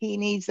 8, he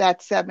needs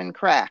that 7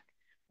 crack.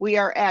 We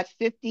are at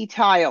 50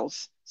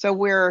 tiles. So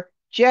we're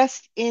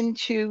just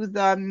into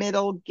the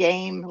middle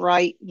game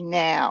right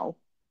now.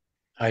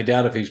 I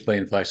doubt if he's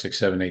playing 5, 6,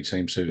 7, 8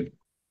 same suit.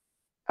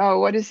 Oh,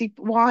 what is he?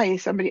 Why?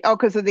 Somebody, oh,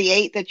 because of the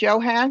 8 that Joe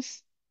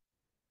has?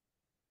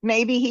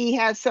 Maybe he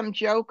has some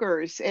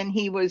jokers and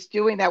he was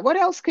doing that. What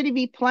else could he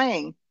be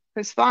playing?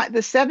 Because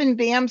the 7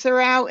 bams are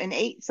out and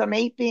some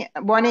 8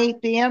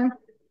 bam.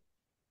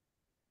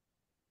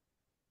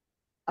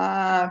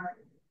 Uh,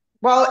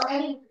 well,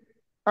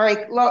 all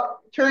right, look,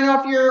 turn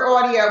off your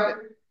audio.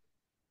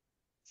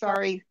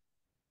 Sorry.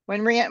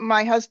 When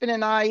my husband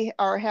and I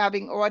are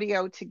having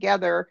audio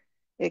together,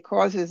 it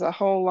causes a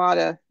whole lot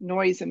of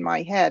noise in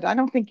my head. I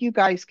don't think you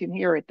guys can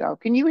hear it though.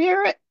 Can you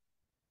hear it?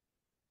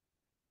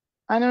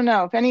 I don't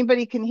know. If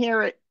anybody can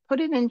hear it, put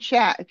it in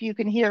chat if you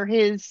can hear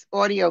his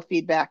audio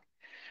feedback.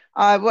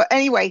 Well,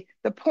 anyway,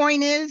 the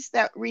point is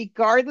that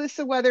regardless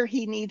of whether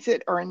he needs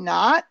it or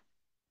not,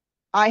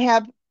 I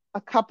have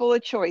a couple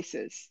of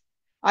choices.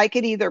 I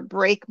could either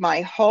break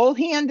my whole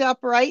hand up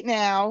right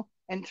now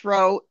and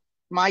throw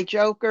my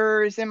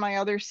jokers and my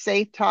other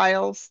safe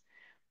tiles,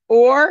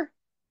 or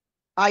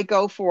I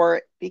go for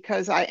it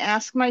because I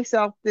ask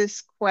myself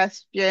this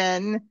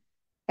question,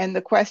 and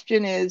the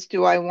question is,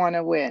 do I want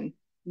to win?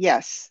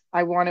 Yes,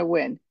 I want to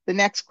win. The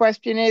next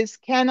question is,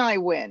 can I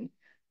win?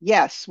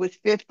 Yes, with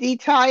 50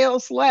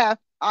 tiles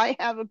left, I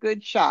have a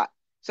good shot.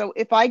 So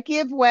if I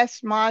give Wes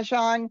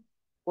Mahjong,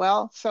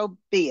 well, so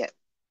be it.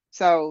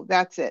 So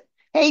that's it.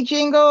 Hey,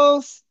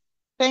 Jingles,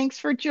 thanks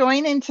for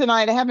joining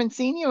tonight. I haven't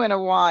seen you in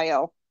a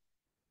while.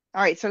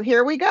 All right, so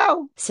here we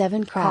go.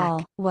 7 crack.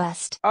 Call.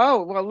 West.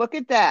 Oh, well, look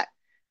at that.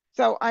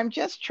 So I'm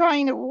just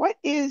trying to, what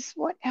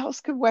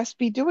else could Wes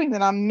be doing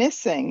that I'm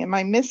missing? Am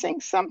I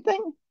missing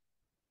something?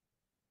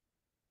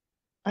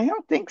 I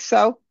don't think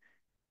so.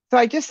 So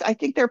I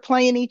think they're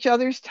playing each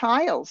other's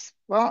tiles.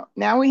 Well,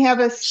 now we have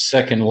a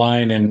Second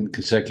line in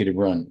consecutive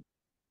run.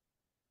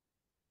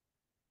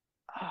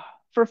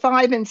 for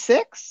 5 and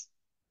 6.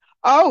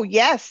 Oh,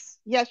 yes.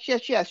 Yes,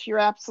 yes, yes. You're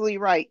absolutely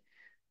right.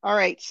 All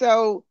right.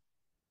 So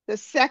the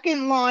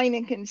second line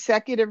in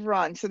consecutive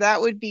run. So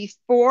that would be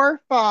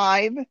 4,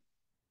 5,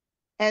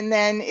 and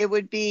then it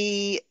would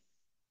be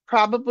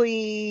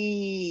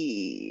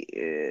probably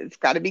it's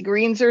got to be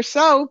greens or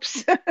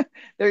soaps.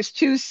 There's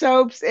two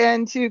soaps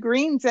and two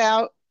greens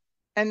out,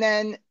 and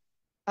then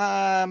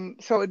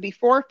so it would be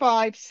 4,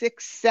 5,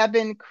 6,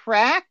 7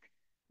 crack.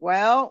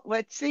 Well,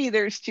 let's see.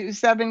 There's 2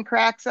 7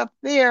 cracks up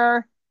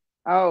there.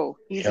 Oh,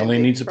 He he's in only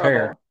big needs a trouble.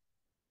 pair.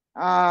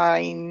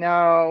 I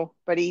know,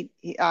 but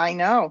I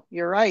know.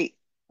 You're right.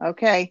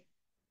 Okay.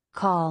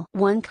 Call.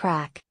 One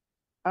crack.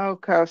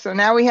 Okay. So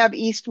now we have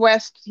east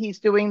west. He's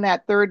doing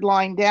that third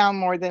line down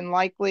more than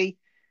likely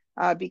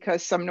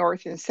because some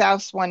north and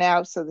south went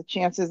out. So the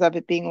chances of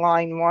it being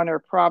line one are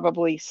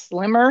probably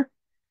slimmer.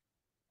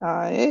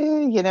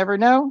 You never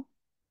know,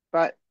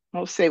 but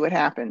we'll see what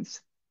happens.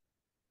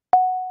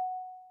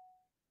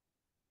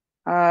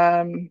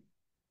 Um,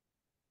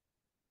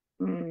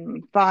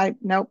 Five.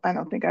 Nope. I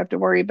don't think I have to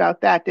worry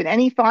about that. Did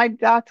any 5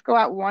 dots go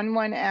out? One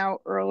went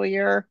out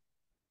earlier.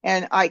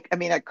 And I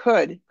mean, I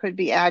could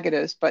be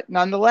Agatas, but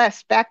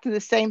nonetheless, back to the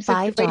same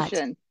 5 dot.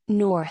 situation.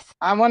 North.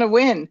 I want to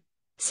win.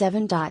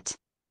 7 dot.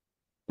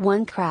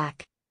 One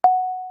crack.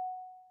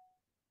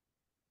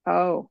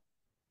 Oh,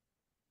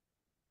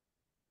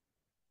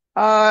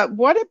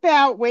 what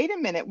about, wait a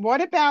minute.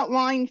 What about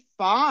line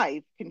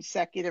 5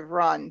 consecutive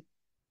run?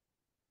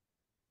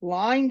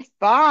 Line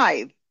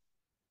 5.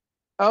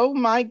 Oh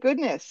my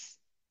goodness.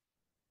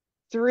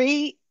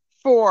 3,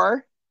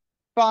 4,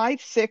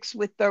 5, 6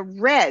 with the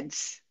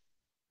reds.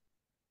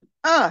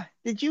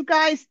 Did you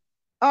guys?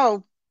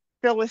 Oh,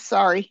 Phyllis,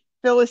 sorry.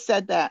 Phyllis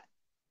said that.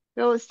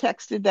 Phyllis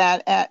texted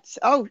that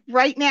oh,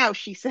 right now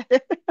she said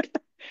it.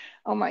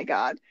 Oh my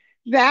God.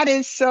 That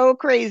is so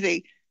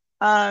crazy.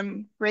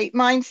 Great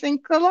minds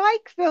think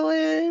alike,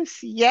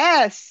 Phyllis.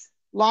 Yes.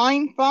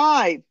 Line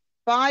 5.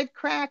 5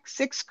 crack,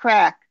 6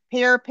 crack,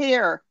 pair,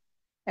 pair,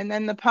 and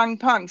then the pung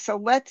pung. So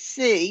let's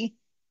see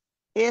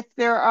if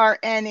there are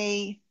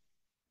any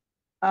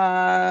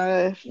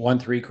 1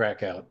 3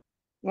 crack out.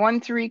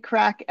 1 3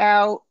 crack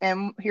out,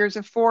 and here's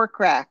a 4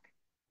 crack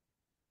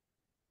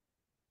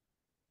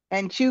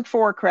and 2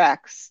 4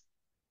 cracks.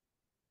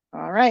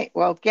 All right.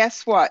 Well,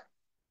 guess what?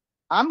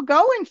 I'm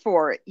going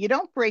for it. You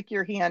don't break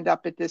your hand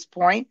up at this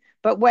point,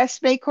 but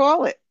Wes may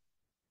call it.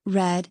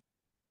 Red.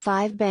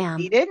 5 He bam.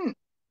 didn't,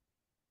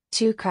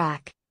 2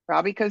 crack.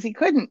 probably because he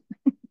couldn't.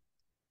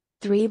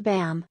 3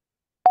 bam.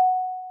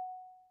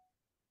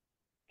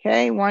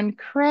 Okay, 1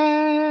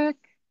 crack.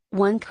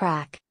 1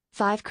 crack.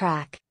 5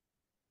 crack.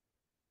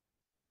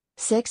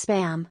 6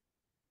 bam.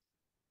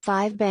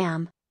 5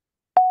 bam.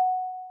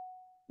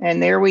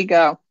 And there we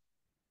go.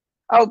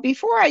 Oh,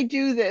 before I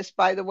do this,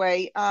 by the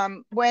way,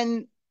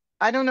 when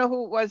I don't know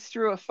who it was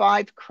threw a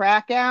 5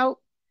 crack out.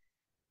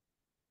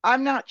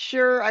 I'm not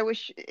sure. I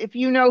wish if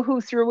you know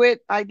who threw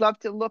it, I'd love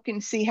to look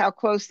and see how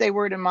close they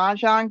were to Mah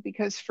Jongg,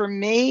 because for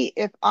me,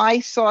 if I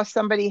saw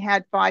somebody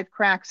had 5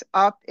 cracks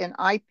up and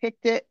I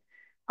picked it,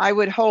 I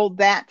would hold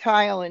that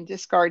tile and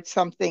discard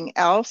something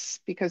else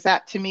because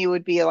that to me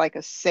would be like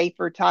a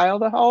safer tile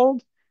to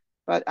hold,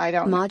 but I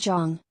don't know. Mah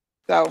Jongg.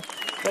 So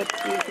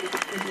let's see if we can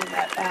figure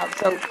that out.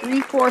 So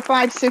 3, 4,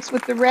 5, 6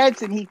 with the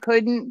reds, and he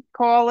couldn't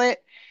call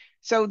it.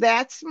 So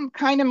that's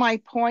kind of my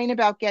point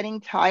about getting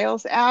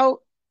tiles out.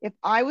 If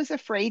I was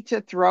afraid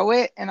to throw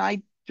it and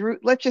I threw,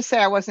 let's just say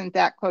I wasn't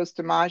that close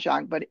to Mah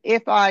Jongg, but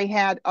if I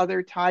had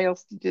other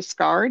tiles to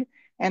discard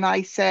and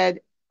I said,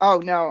 oh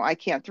no, I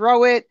can't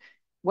throw it,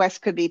 Wes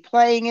could be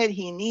playing it,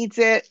 he needs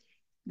it.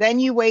 Then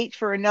you wait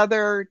for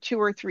another 2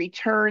 or 3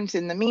 turns.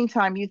 In the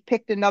meantime, you've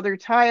picked another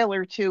tile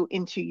or two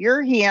into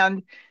your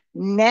hand.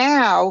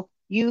 Now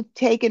you've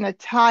taken a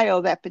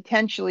tile that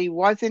potentially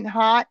wasn't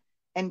hot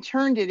and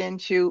turned it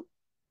into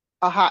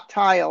a hot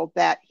tile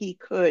that he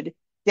could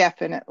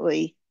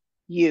definitely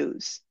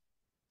use.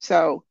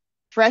 So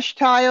fresh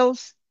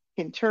tiles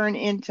can turn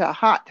into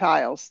hot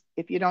tiles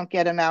if you don't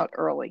get them out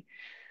early.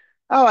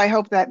 Oh, I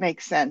hope that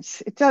makes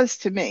sense. It does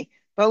to me.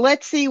 But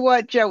let's see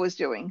what Joe was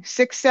doing.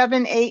 6,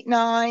 7, 8,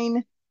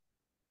 9.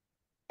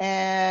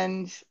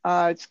 And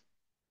let's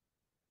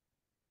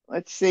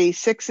see,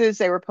 sixes.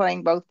 They were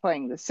both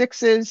playing the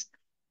sixes.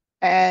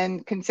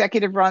 And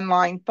consecutive run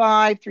line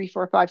 5, 3,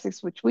 4, 5,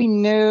 6, which we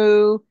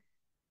knew.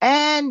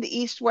 And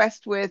east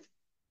west with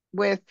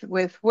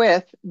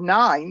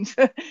nines.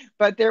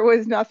 But there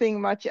was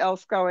nothing much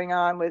else going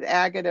on with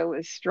Agatha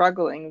was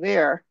struggling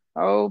there.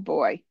 Oh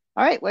boy.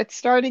 All right, let's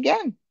start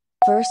again.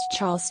 First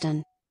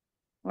Charleston.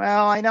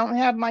 Well, I don't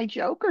have my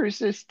jokers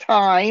this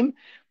time.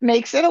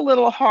 Makes it a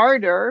little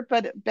harder,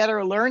 but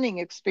better learning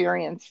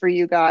experience for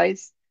you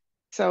guys.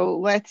 So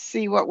let's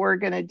see what we're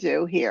going to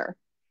do here.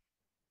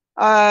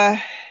 Uh,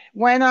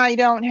 when I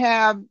don't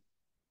have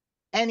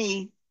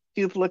any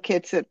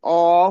duplicates at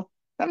all,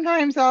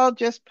 Sometimes I'll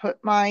just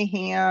put my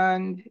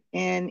hand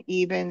in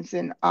evens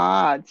and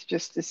odds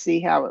just to see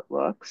how it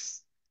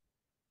looks.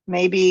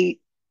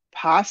 Maybe,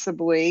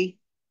 possibly,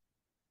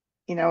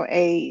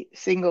 a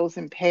singles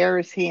and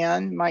pairs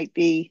hand might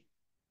be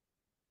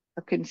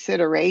a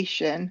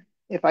consideration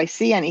if I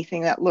see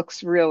anything that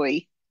looks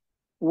really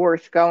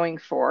worth going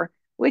for,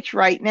 which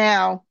right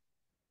now,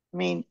 I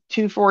mean,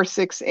 2, 4,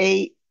 6,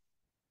 8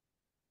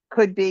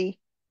 could be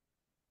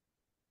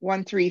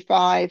 1, 3,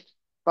 5,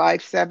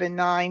 5, 7,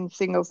 9,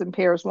 singles and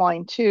pairs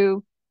line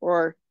two,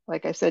 or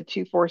like I said,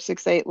 2, 4,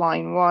 6, 8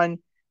 line one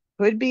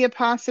could be a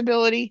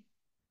possibility.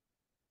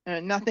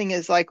 Nothing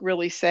is like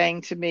really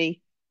saying to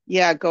me,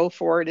 yeah, go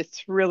for it.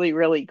 It's really,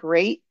 really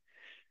great.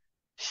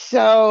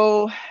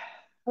 So,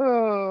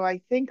 oh,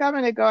 I think I'm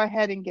going to go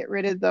ahead and get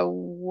rid of the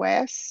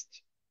West.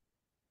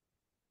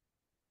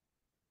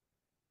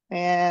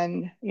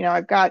 And,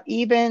 I've got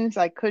evens.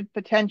 I could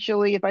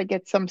potentially, if I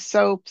get some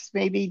soaps,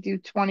 maybe do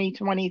 20,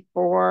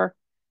 24.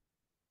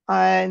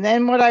 And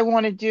then what I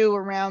want to do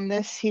around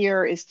this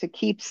here is to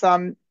keep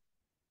some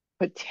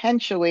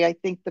potentially, I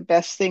think the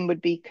best thing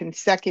would be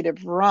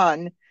consecutive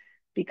run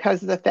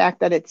because of the fact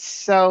that it's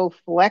so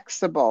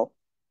flexible.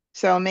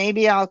 So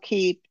maybe I'll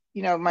keep,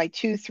 my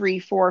 2, 3,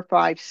 4,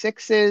 5,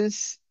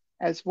 6s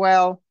as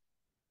well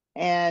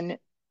and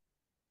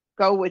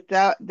go with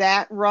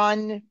that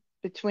run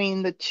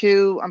between the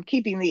two. I'm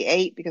keeping the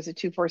 8 because of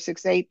 2, 4,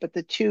 6, 8, but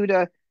the 2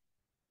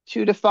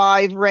 to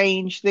 5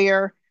 range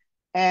there,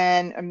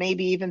 and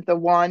maybe even the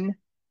 1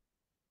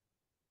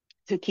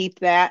 to keep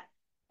that.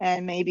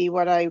 And maybe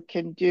what I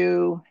can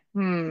do,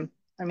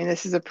 I mean,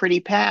 this is a pretty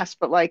pass,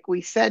 but like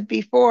we said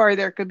before,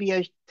 there could be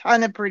a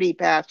ton of pretty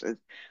passes.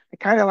 I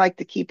kind of like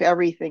to keep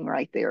everything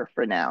right there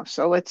for now.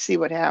 So let's see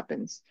what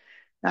happens.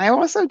 Now, I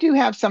also do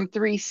have some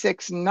 3,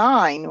 6,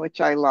 9,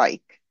 which I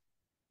like.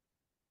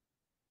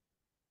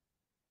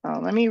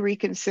 Let me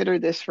reconsider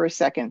this for a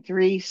second.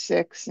 3,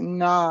 6,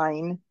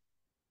 9,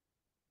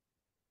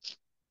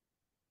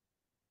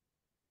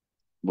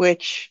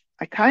 which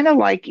I kind of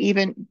like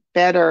even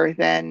better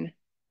than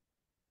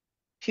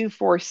 2,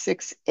 4,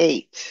 6,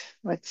 8.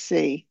 Let's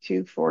see,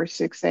 2, 4,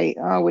 6, 8.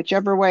 Oh,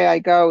 whichever way I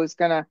go is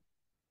gonna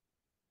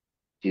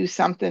do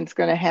something's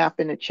gonna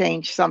happen to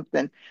change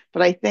something.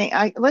 But I think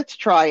let's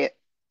try it.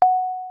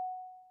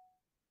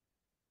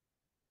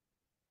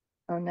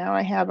 Oh, now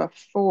I have a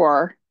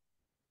 4.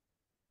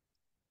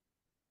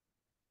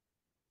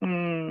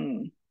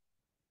 Hmm.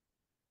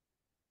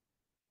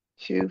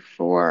 2,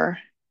 4,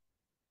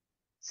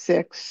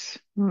 6.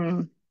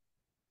 Well,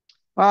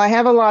 I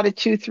have a lot of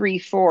 2, 3,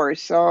 4s,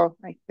 so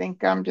I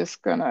think I'm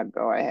just gonna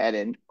go ahead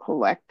and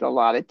collect a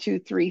lot of 2,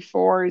 3,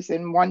 4s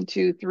and 1,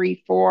 2,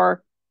 3,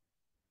 4.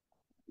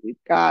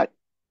 We've got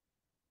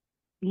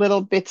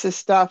little bits of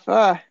stuff.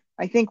 I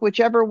think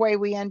whichever way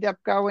we end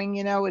up going,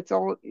 it's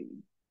all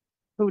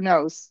who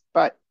knows,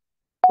 but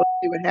let's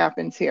see what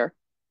happens here.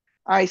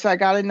 All right, so I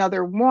got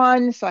another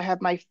 1. So I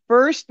have my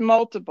first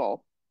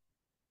multiple.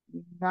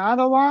 Not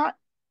a lot,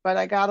 but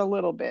I got a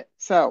little bit.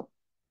 So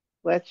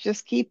let's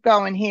just keep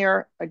going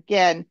here.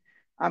 Again,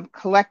 I'm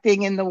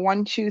collecting in the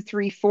 1, 2,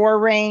 3, 4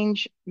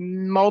 range,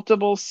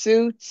 multiple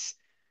suits,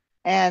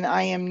 and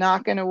I am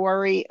not going to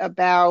worry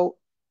about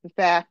the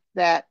fact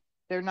that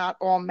they're not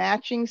all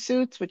matching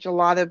suits, which a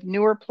lot of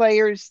newer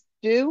players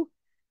do.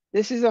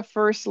 This is a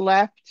first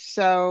left,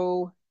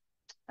 so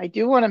I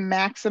do want to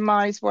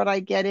maximize what I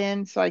get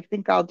in, so I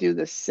think I'll do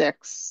the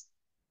 6.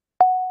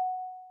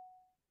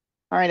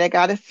 All right, I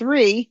got a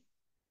 3.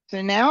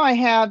 So now I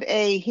have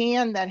a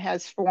hand that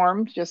has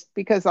formed just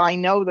because I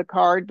know the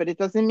card, but it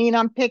doesn't mean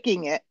I'm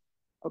picking it.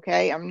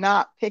 Okay, I'm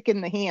not picking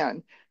the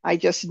hand. I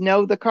just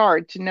know the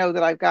card to know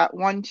that I've got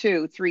 1,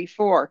 2, 3,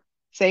 4.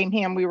 Same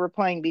hand we were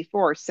playing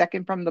before,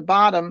 second from the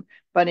bottom,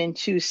 but in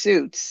 2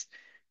 suits.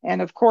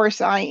 And of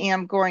course, I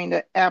am going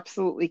to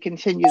absolutely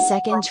continue the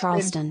Second Charleston.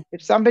 Charleston.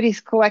 If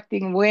somebody's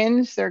collecting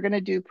wins, they're going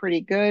to do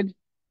pretty good.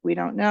 We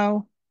don't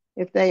know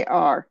if they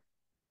are.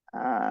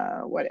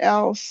 What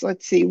else?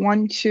 Let's see.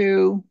 1,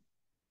 2,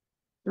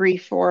 3,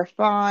 4,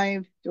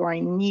 5. Do I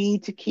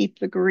need to keep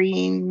the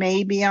green?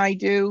 Maybe I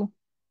do.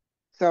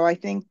 So I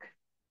think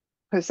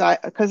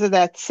because of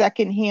that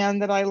second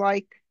hand that I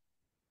like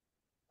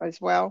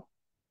as well,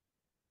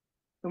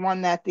 the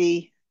one that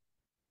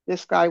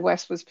this guy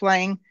West was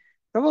playing.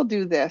 So we'll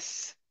do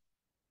this.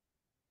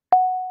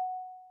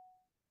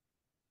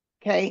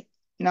 Okay,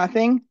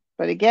 nothing.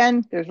 But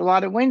again, there's a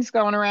lot of winds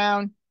going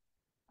around.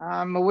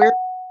 We're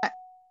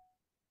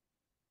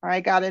I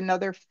got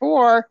another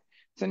 4.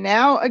 So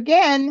now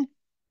again,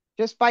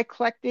 just by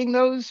collecting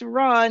those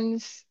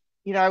runs,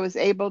 I was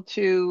able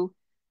to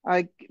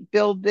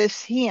build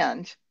this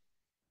hand.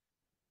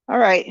 All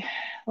right,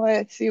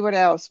 let's see what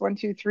else. 1,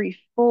 2, 3,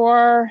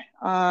 4.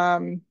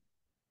 1,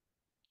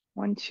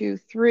 2,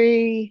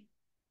 3,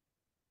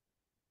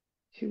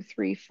 2,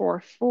 3,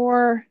 4,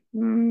 4.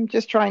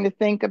 Just trying to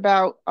think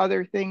about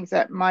other things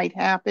that might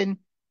happen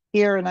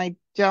here, and I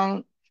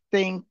don't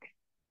think,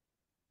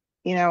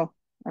 I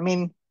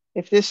mean,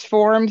 if this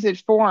forms,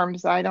 it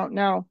forms. I don't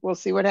know. We'll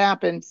see what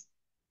happens.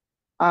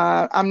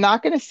 I'm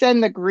not going to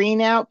send the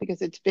green out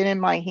because it's been in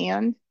my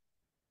hand,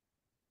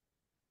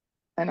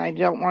 and I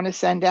don't want to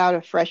send out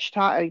a fresh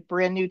tile, a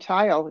brand new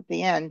tile at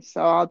the end.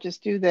 So I'll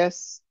just do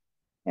this.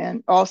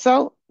 And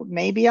also,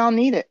 maybe I'll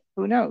need it.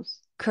 Who knows?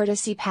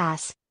 Courtesy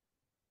pass.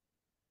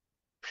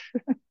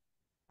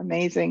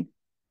 Amazing.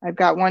 I've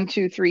got 1,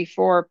 2, 3,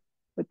 4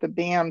 with the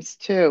BAMs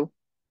too.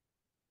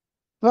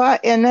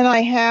 But, and then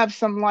I have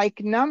some like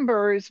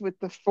numbers with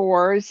the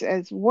fours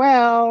as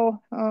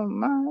well. Oh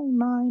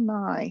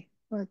my.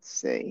 Let's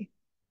see.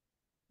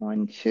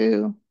 1,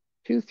 2,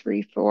 2,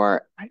 3,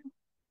 4. I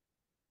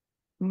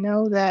don't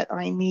know that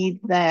I need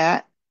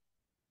that.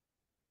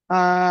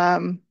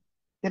 Um,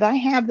 did I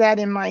have that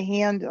in my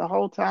hand the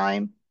whole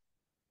time?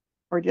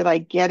 Or did I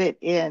get it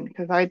in?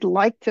 Because I'd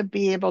like to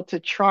be able to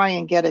try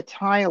and get a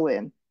tile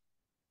in.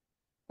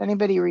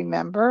 Anybody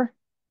remember?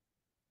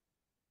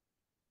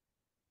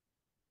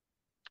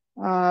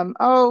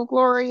 Oh,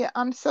 Gloria,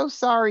 I'm so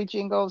sorry,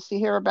 Jingles, to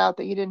hear about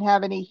that you didn't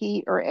have any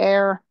heat or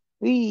air.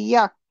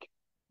 Yuck,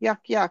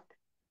 yuck.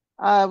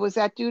 Was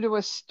that due to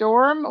a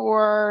storm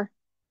or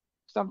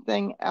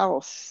something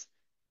else?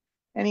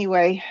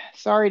 Anyway,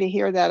 sorry to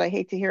hear that. I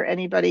hate to hear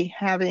anybody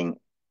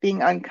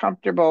being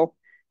uncomfortable.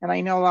 And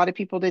I know a lot of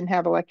people didn't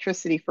have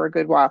electricity for a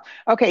good while.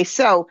 Okay,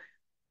 so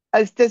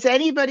does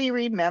anybody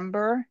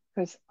remember?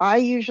 Because I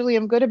usually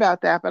am good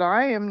about that, but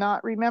I am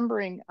not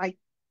remembering.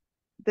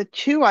 The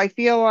two, I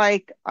feel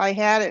like I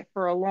had it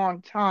for a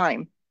long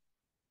time,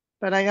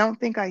 but I don't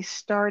think I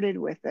started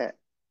with it.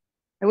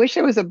 I wish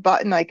there was a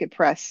button I could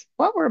press.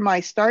 What were my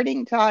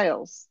starting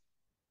tiles?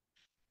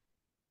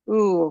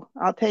 Ooh,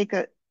 I'll take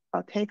a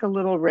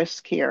little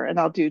risk here and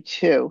I'll do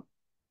two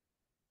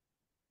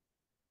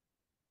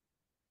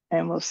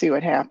and we'll see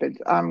what happens.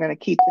 I'm going to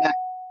keep that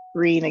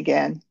green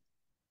again.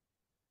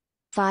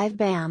 5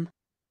 BAM.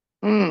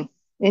 Hmm,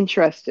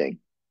 interesting.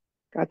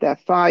 Got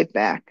that 5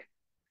 back.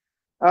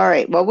 All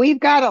right. Well, we've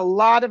got a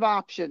lot of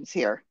options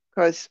here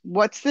because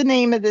what's the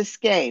name of this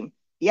game?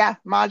 Yeah,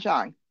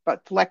 Mahjong,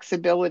 but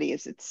flexibility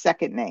is its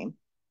second name.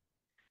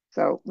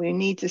 So we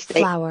need to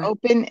stay Flower.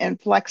 open and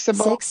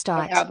flexible. 6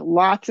 I dot. have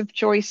lots of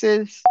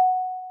choices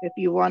if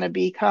you want to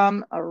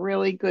become a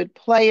really good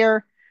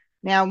player.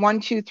 Now, 1,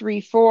 2,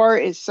 3, 4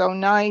 is so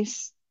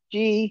nice.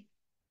 Gee,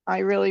 I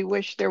really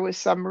wish there was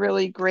some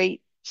really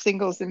great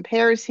singles and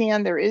pairs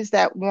hand. There is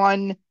that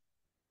one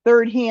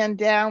third hand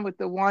down with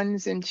the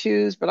ones and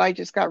twos, but I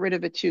just got rid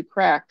of a 2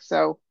 crack.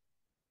 So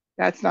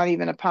that's not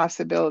even a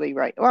possibility,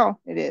 right? Well,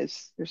 it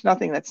is. There's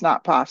nothing that's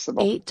not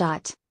possible. 8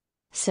 dot.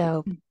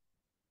 Soap.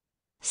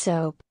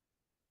 Soap.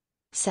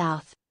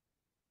 South.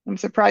 I'm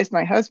surprised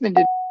my husband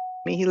did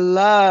me. He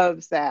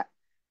loves that.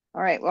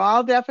 All right. Well,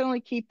 I'll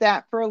definitely keep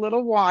that for a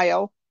little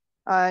while.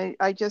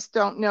 I just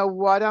don't know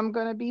what I'm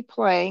going to be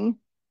playing.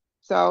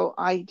 So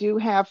I do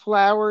have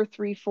flower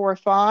 3, 4,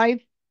 5,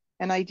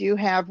 and I do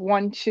have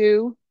 1,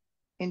 2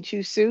 in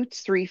 2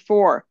 suits, 3,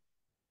 4.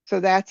 So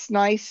that's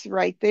nice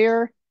right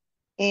there.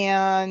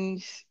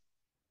 And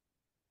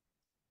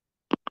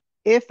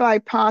if I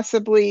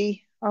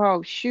possibly,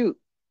 oh shoot,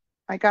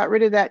 I got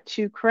rid of that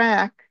 2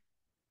 crack,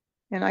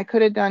 and I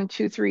could have done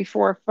 2, 3,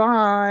 4,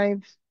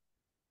 5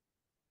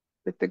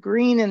 with the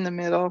green in the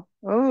middle.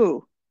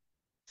 Oh,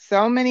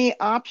 so many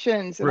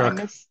options, and I Rook.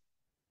 miss.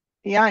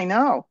 Yeah, I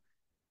know,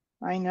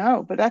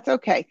 but that's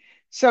okay.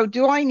 So,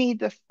 do I need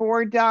the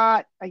 4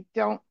 dot? I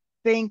don't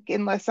think,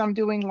 unless I'm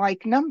doing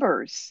like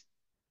numbers.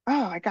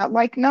 Oh, I got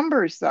like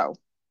numbers though.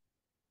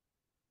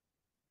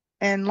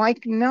 And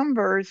like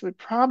numbers would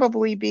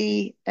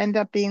probably end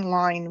up being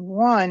line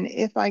 1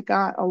 if I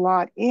got a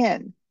lot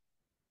in.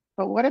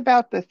 But what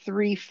about the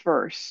 3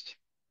 first?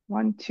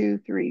 1, 2,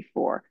 3,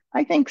 4.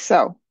 I think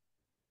so.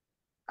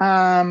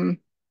 Um,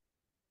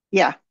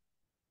 yeah.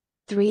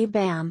 3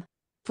 BAM.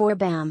 4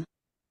 BAM.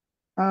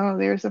 Oh,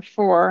 there's a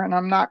 4, and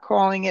I'm not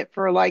calling it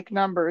for like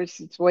numbers.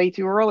 It's way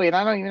too early, and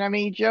I don't even have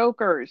any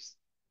jokers.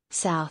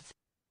 South.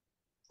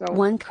 So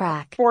 1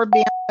 crack. 4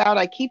 bands out.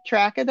 I keep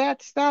track of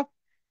that stuff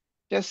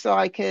just so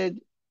I could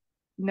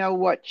know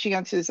what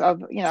chances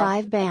of,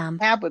 5 BAM.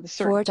 have with a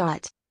 4 certain.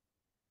 dot.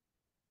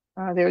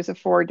 There's a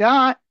 4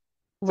 dot.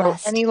 So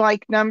West. any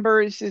like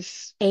numbers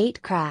is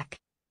 8 crack.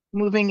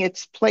 moving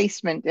its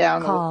placement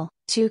down a little. Call.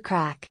 2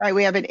 crack. All right,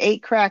 we have an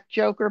 8 crack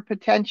joker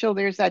potential.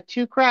 There's that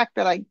 2 crack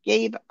that I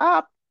gave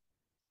up.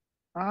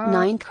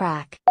 9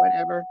 crack.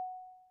 Whatever.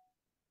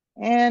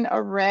 And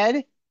a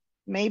red.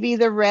 Maybe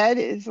the red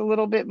is a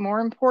little bit more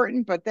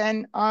important, but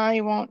then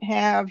I won't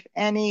have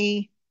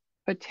any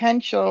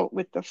potential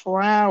with the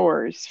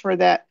flowers for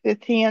that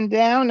 5th hand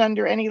down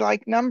under any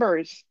like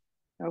numbers.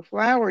 No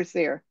flowers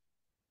there.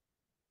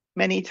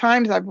 Many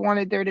times I've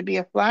wanted there to be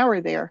a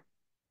flower there,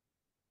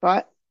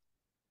 but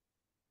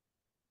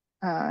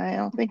I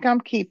don't think I'm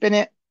keeping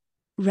it.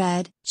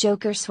 Red.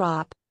 Joker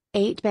swap.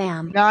 8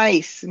 BAM.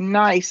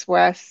 Nice,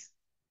 Wes.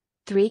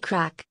 3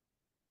 crack.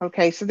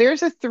 Okay, so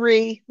there's a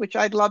 3, which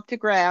I'd love to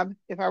grab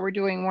if I were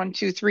doing 1,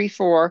 2, 3,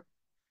 4,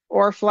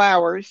 or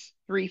flowers,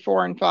 3,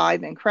 4, and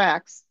 5, and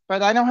cracks.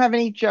 But I don't have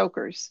any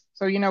jokers,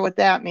 so you know what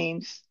that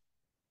means.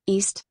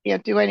 East.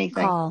 Can't do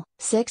anything. Call.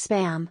 6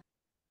 BAM.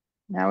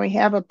 Now we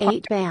have a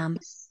 8 bam.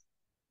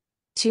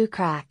 2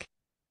 crack.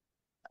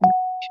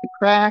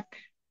 crack.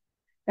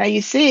 Now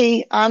you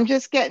see, I'm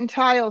just getting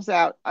tiles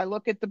out. I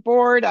look at the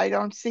board. I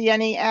don't see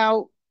any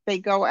out. They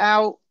go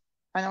out.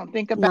 I don't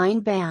think about 9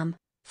 bam.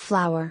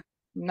 Flower.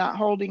 I'm not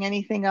holding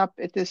anything up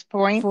at this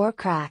point. 4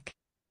 crack.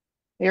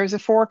 There's a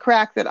 4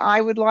 crack that I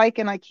would like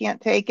and I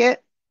can't take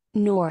it.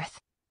 North.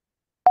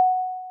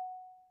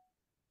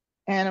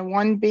 And a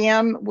 1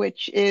 bam,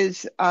 which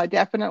is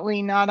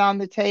definitely not on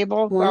the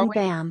table. 1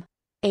 bam.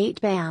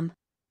 8 bam.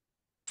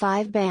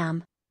 5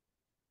 bam.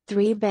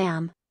 3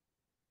 bam.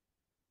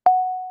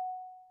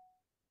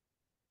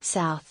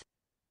 South.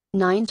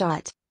 9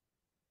 dot.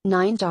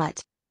 9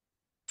 dot.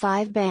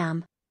 5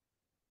 bam.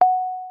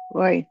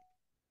 Boy.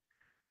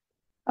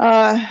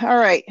 All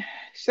right.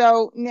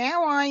 So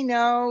now I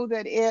know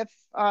that if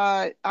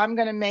I'm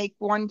going to make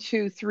 1,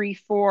 2, 3,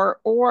 4,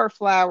 or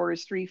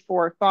flowers 3,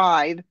 4,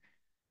 5,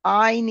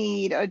 I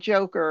need a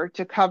joker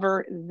to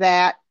cover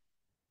that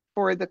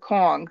for the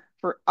Kong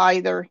for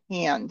either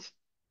hand.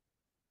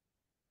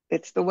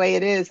 It's the way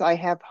it is. I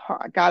have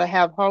got to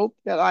have hope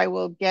that I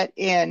will get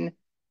in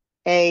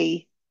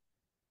a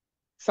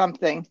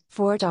something,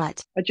 4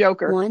 dot. a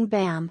joker. 1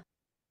 bam.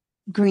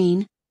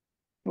 Green.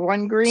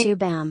 1 green. 2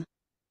 bam.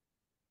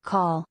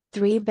 Call.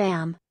 3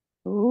 bam.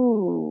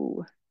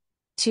 Ooh.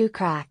 2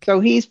 crack.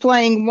 So he's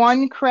playing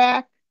 1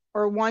 crack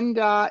or 1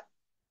 dot,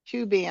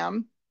 2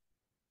 bam.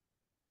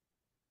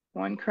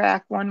 1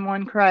 crack,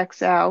 1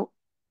 cracks out.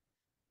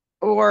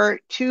 Or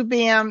 2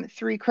 bam,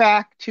 3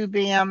 crack, 2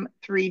 bam,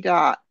 3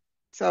 dot.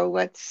 So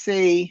let's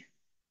see.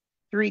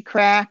 3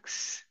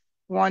 cracks,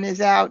 1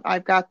 is out.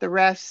 I've got the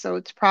rest, so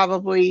it's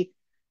probably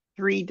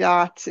 3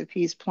 dots if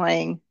he's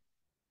playing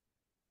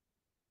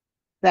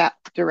that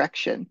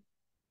direction.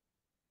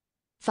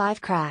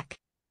 5 crack.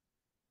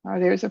 Oh,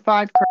 there's a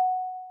 5 crack.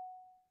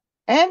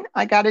 And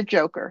I got a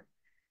joker.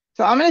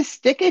 So I'm going to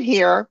stick it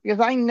here because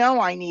I know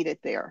I need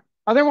it there.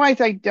 Otherwise,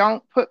 I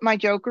don't put my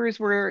jokers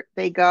where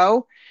they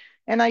go.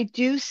 And I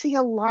do see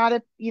a lot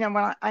of, when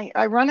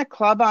I run a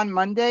club on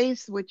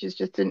Mondays, which is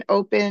just an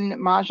open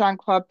Mahjong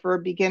club for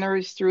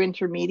beginners through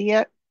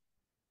intermediate.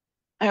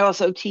 I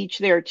also teach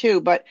there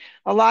too, but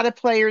a lot of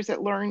players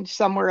that learn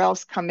somewhere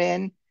else come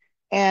in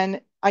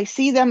and I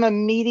see them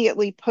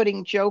immediately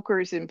putting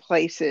jokers in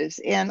places.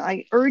 And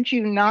I urge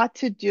you not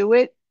to do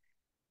it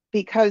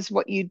because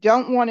what you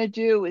don't want to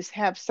do is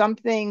have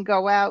something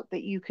go out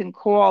that you can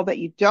call that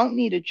you don't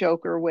need a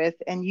joker with,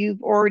 and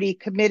you've already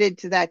committed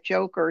to that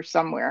joker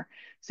somewhere.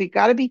 So you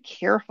got to be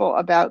careful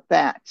about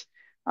that.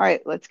 All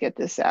right, let's get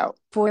this out.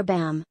 4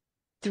 bam.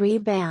 3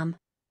 bam.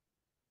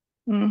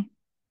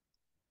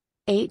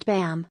 8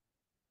 bam.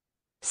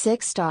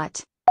 6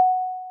 dot.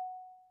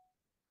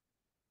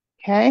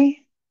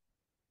 Okay.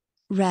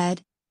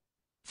 Red.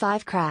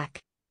 5 crack.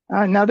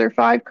 Another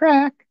 5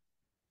 crack.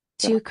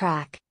 2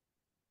 crack.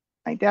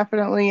 I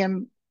definitely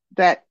am.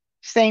 That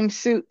same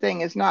suit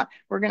thing is not,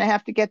 we're going to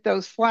have to get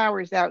those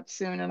flowers out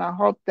soon. And I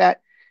hope that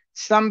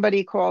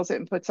somebody calls it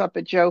and puts up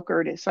a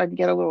joker so I can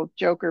get a little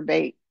joker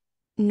bait.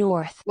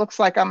 North. Looks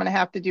like I'm going to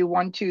have to do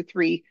 1, 2,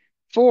 3,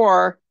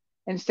 4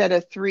 instead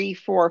of 3,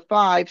 4,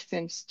 5,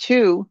 since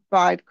 2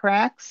 5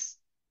 cracks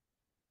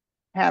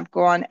have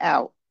gone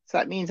out. So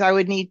that means I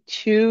would need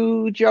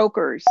 2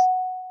 jokers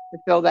to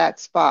fill that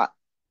spot.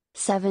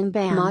 7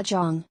 bam. Mah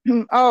Jongg.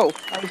 Oh,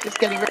 I was just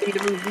getting ready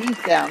to move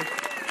these down.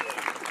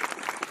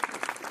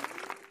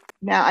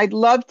 Now, I'd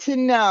love to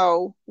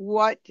know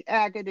what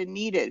Agata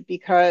needed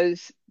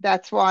because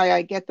that's why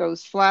I get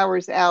those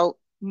flowers out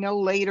no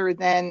later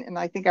than, and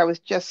I think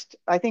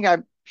I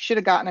should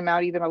have gotten them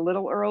out even a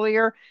little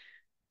earlier,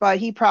 but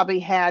he probably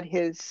had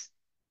his,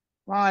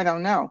 well, I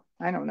don't know.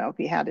 I don't know if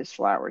he had his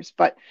flowers,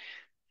 but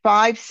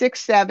 5,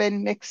 6,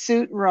 7, mixed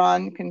suit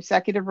run,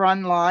 consecutive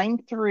run, line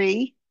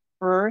 3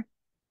 for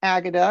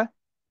Agata.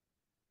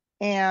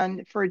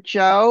 And for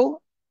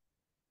Joe,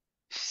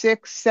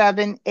 6,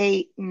 7,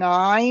 8,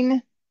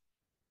 9,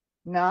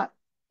 not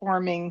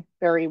forming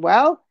very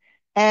well.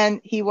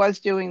 And he was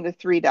doing the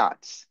 3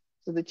 dots.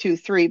 So the 2,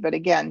 3, but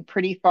again,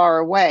 pretty far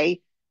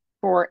away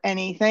for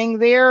anything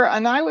there.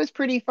 And I was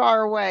pretty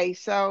far away.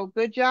 So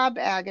good job,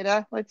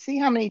 Agata. Let's see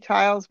how many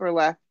tiles were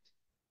left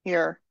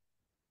here.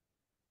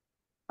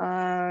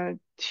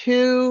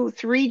 2,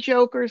 3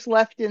 jokers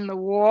left in the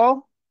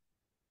wall.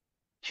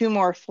 2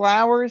 more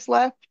flowers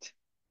left.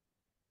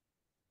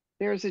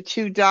 There's a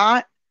 2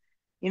 dot.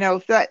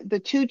 If the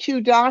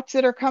 2 dots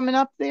that are coming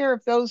up there,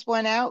 if those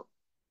went out,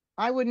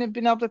 I wouldn't have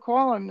been able to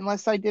call them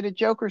unless I did a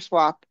joker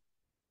swap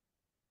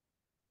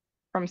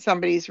from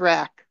somebody's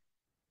rack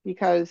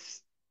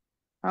because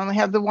I only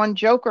have the 1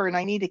 joker and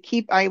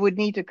I would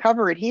need to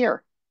cover it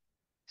here.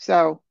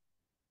 So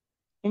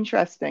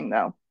interesting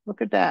though.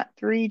 Look at that.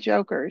 3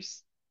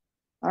 jokers.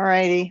 All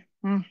righty.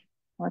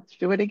 Let's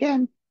do it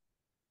again.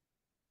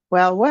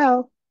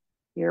 Well,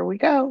 here we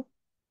go.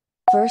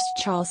 First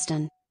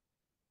Charleston.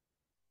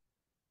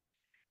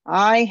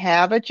 I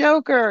have a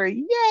joker.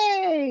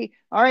 Yay!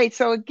 All right.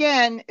 So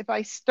again, if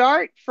I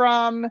start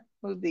from,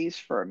 move these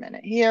for a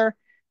minute here,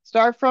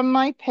 start from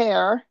my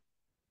pair.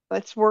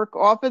 Let's work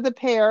off of the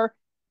pair.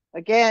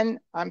 Again,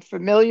 I'm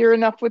familiar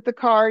enough with the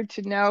card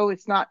to know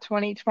it's not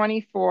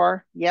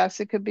 2024.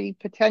 Yes, it could be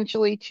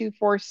potentially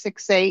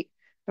 2468,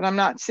 but I'm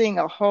not seeing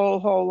a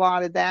whole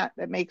lot of that.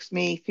 That makes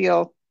me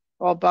feel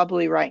all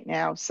bubbly right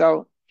now.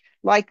 So,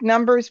 like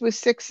numbers with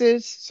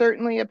sixes,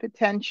 certainly a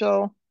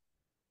potential.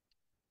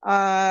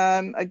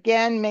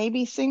 Again,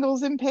 maybe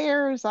singles and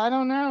pairs. I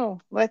don't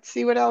know. Let's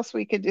see what else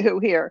we could do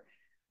here.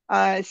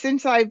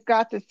 Since I've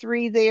got the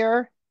three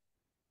there,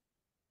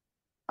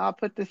 I'll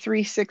put the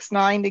 3, 6,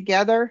 9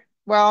 together.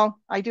 Well,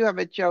 I do have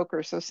a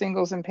joker, so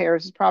singles and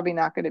pairs is probably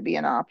not going to be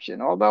an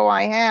option, although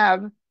I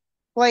have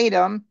played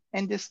them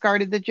and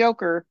discarded the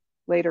joker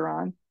later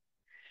on.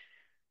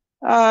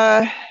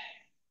 Uh,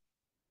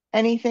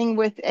 Anything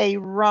with a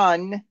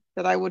run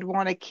that I would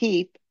want to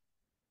keep.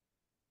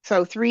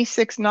 So 3,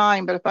 6,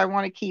 9, but if I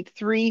want to keep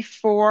 3,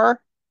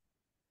 4,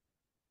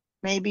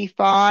 maybe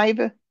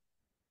 5,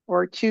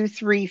 or 2,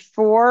 3,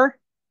 4,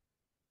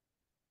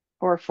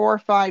 or 4,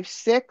 5,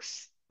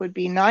 6 would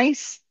be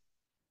nice.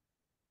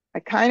 I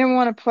kind of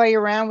want to play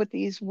around with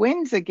these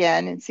wins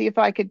again and see if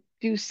I could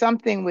do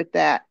something with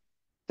that.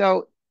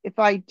 So if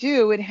I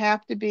do, it'd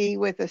have to be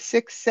with a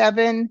 6,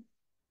 7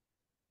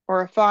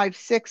 or a 5,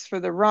 6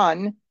 for the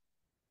run.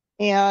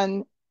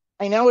 And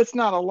I know it's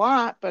not a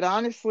lot, but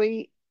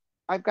honestly,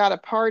 I've got a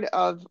part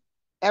of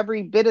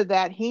every bit of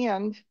that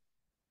hand.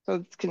 So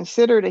it's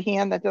considered a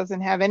hand that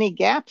doesn't have any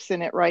gaps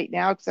in it right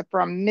now, except for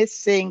I'm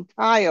missing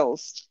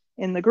tiles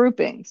in the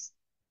groupings.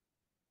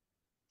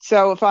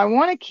 So if I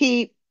want to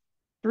keep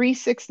 3,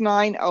 6,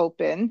 9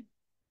 open,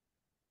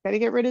 got to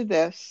get rid of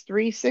this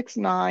 3, 6,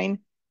 9,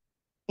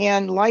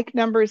 and like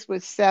numbers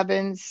with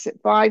sevens,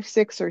 5,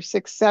 6, or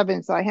 6,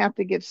 7s, I have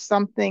to give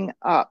something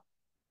up.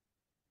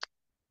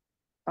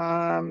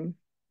 And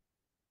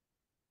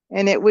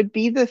it would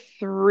be the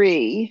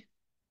 3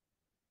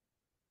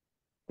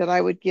 that I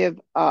would give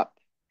up.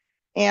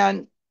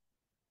 And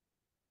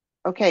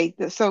okay,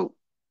 so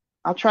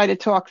I'll try to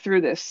talk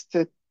through this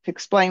to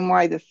explain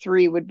why the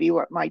 3 would be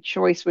what my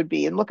choice would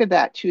be. And look at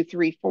that 2,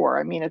 3, 4.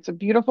 I mean, it's a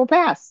beautiful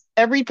pass.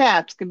 Every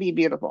pass can be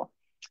beautiful.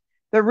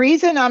 The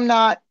reason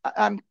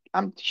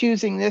I'm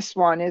choosing this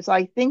one is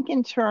I think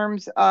in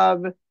terms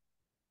of,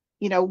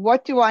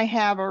 what do I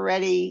have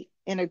already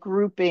in a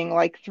grouping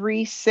like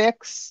 3,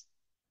 6,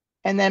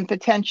 and then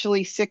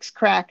potentially 6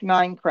 crack,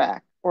 9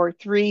 crack, or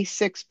 3,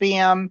 6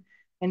 BM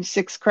and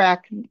 6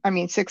 crack, I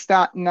mean 6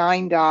 dot,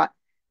 9 dot.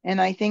 And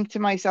I think to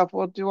myself,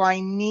 well, do I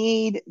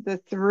need the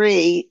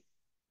 3?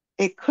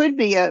 It could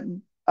be a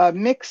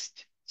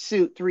mixed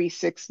suit 3,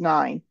 6,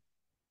 9.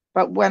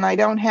 But when I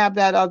don't have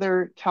that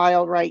other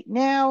tile right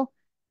now,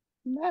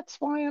 that's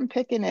why I'm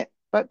picking it.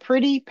 But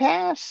pretty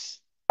pass.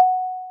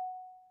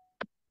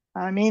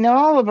 I mean,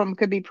 all of them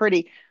could be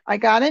pretty. I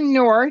got a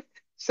north,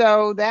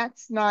 so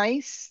that's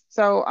nice.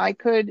 So I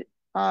could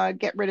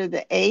get rid of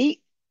the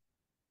 8.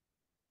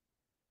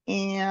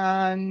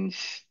 And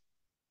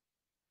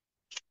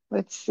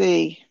let's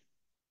see.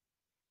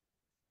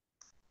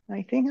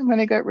 I think I'm going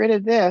to get rid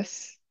of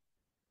this.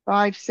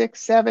 5, 6,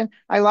 7.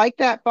 I like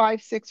that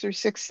 5, 6, or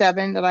 6,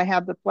 7 that I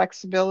have the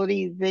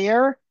flexibility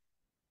there.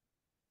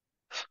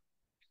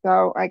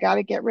 So I got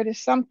to get rid of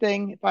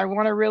something. If I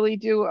want to really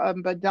do a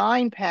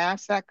Badine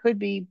pass, that could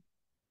be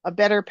a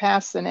better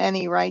pass than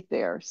any right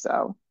there.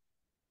 So,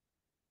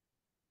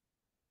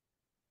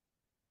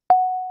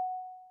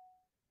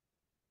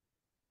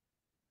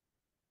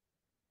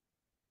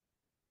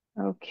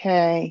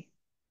 okay.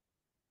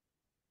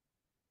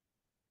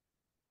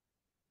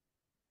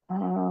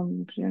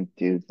 I'm going to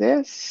do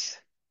this,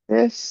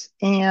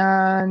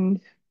 and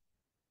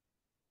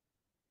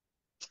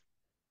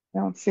I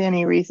don't see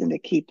any reason to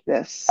keep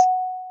this.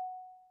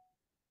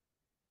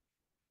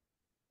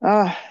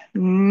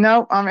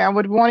 No, I mean, I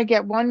would want to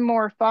get one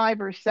more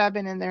 5 or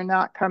 7, and they're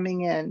not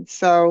coming in.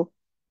 So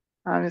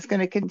I'm just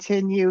going to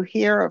continue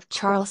here. Of course.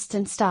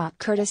 Charleston stop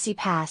courtesy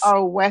pass.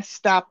 Oh, Wes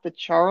stopped the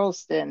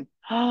Charleston.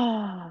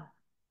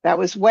 That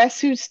was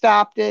Wes who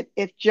stopped it.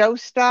 If Joe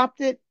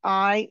stopped it,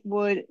 I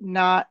would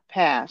not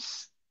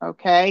pass.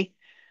 Okay.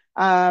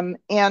 And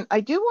I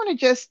do want to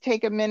just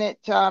take a minute.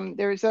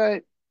 There's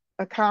a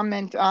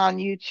comment on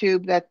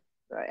YouTube that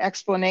my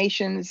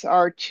explanations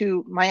are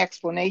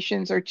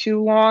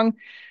too long.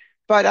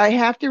 But I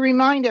have to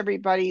remind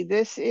everybody,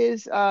 this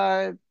is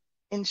a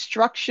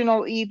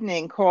instructional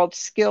evening called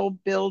Skill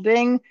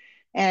Building.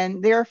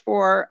 And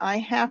therefore, I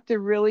have to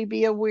really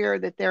be aware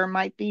that there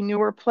might be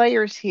newer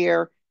players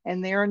here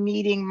and they're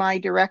needing my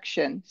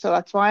direction. So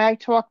that's why I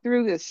talk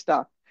through this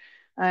stuff.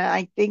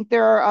 I think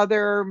there are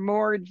other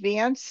more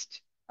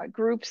advanced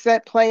groups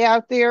that play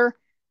out there,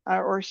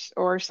 or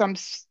some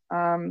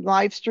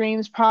live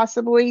streams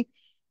possibly.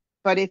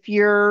 But if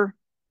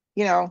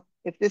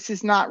this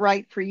is not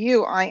right for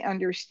you, I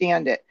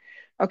understand it.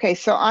 Okay,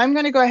 so I'm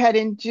going to go ahead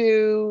and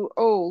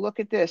look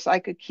at this. I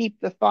could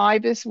keep the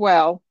 5 as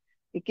well.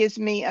 It gives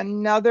me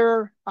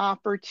another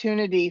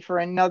opportunity for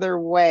another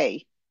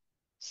way.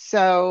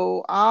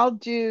 So I'll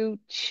do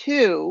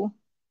 2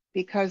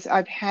 because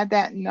I've had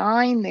that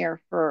 9 there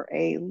for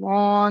a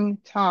long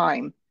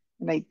time.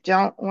 and I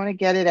don't want to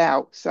get it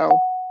out, so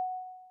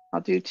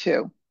I'll do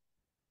 2.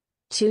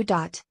 2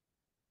 dot.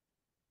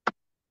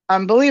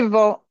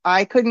 Unbelievable.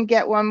 I couldn't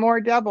get one more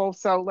double,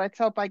 so let's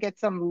hope I get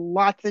some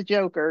lots of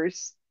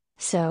jokers.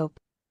 Soap.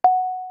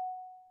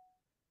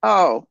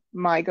 Oh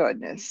my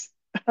goodness.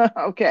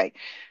 Okay.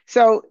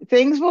 So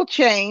things will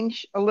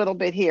change a little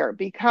bit here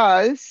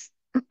because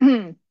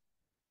I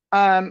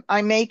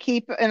may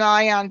keep an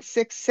eye on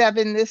 6,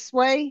 7 this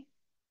way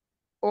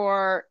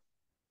or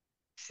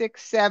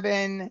 6,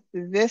 7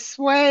 this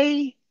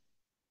way.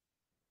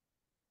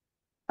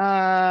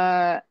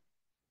 Right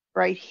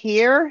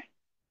here.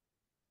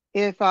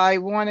 If I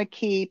want to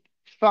keep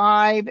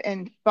 5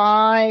 and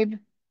 5.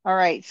 All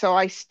right. So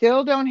I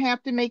still don't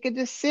have to make a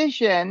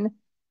decision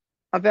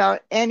about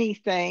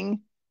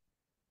anything.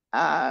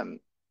 Um,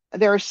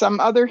 there are some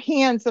other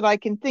hands that I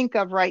can think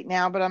of right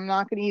now, but I'm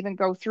not going to even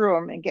go through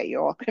them and get you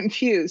all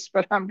confused.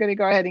 But I'm going to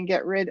go ahead and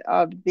get rid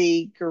of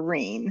the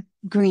green.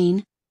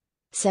 Green.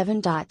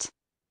 7 dot.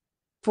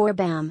 4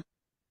 bam.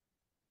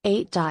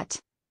 8 dot.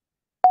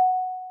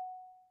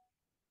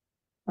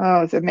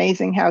 Oh, it's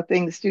amazing how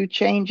things do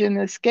change in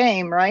this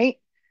game, right?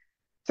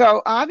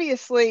 So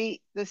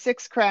obviously, the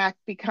 6 crack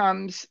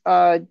becomes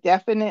a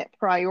definite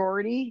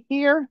priority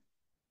here.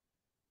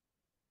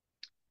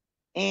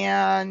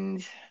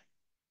 And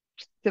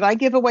did I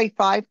give away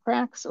 5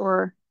 cracks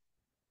or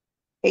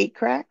 8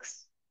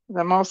 cracks?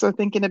 I'm also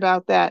thinking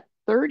about that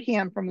third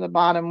hand from the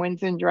bottom,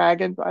 Winds and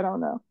Dragons. I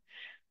don't know.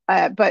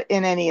 But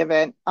in any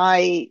event,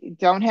 I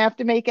don't have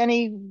to make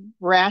any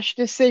rash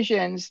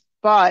decisions,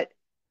 but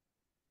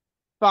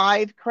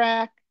 5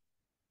 crack,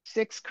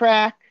 6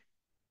 crack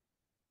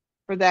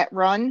for that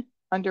run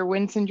under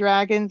Winds and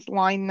Dragons,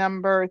 line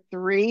number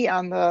 3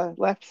 on the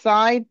left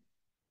side,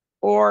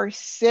 or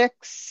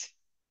 6,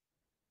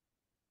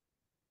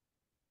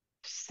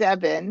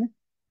 7.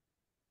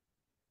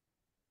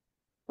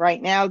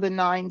 Right now, the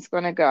 9's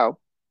going to go.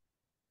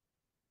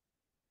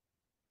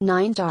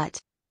 9 dot.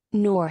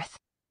 North.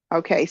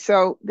 Okay,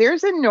 so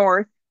there's a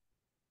north.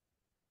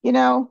 You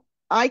know,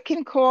 I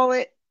can call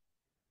it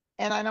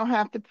and I don't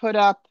have to put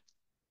up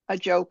a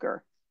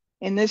joker.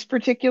 In this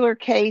particular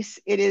case,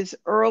 it is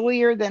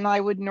earlier than I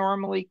would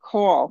normally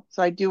call.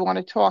 So I do want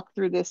to talk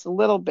through this a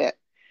little bit.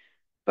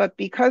 But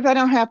because I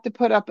don't have to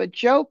put up a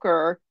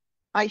joker,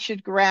 I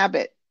should grab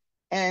it.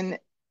 And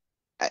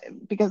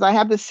because I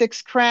have the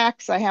 6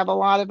 cracks, I have a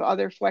lot of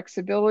other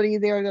flexibility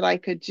there that I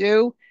could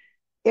do.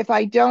 If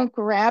I don't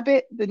grab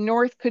it, the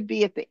north could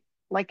be at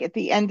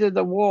the end of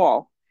the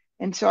wall.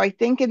 And so I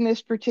think in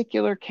this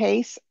particular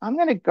case, I'm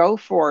going to go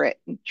for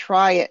it and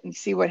try it and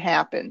see what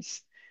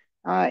happens.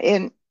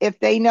 And if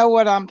they know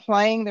what I'm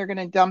playing, they're going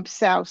to dump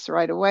Souse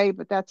right away,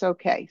 but that's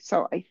okay.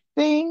 So I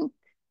think,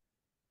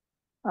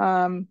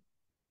 um,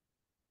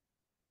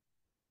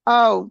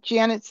 oh,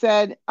 Janet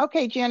said,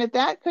 okay, Janet,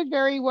 that could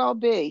very well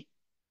be.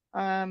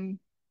 I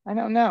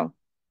don't know.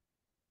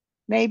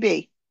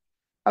 Maybe.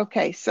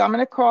 Okay, so I'm going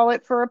to call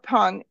it for a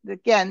pung.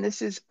 Again,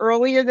 this is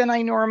earlier than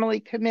I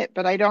normally commit,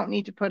 but I don't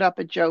need to put up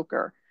a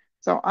joker.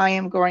 So I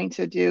am going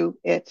to do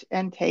it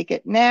and take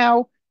it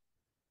now.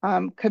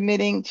 I'm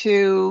committing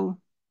to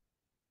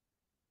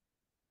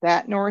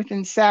that north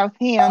and south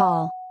hand.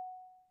 Call.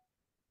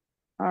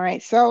 All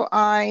right, so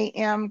I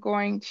am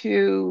going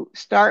to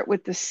start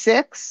with the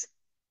 6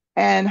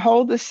 and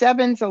hold the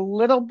 7s a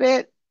little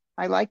bit.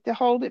 I like to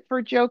hold it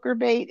for joker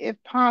bait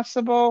if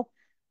possible,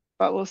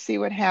 but we'll see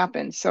what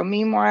happens. So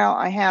meanwhile,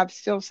 I have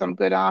still some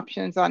good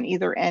options on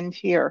either end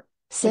here.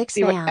 Let's 6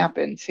 see what bam.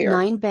 happens here.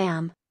 9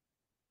 bam.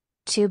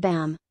 2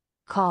 bam.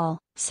 Call.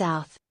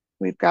 South.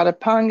 We've got a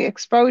pung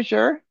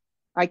exposure.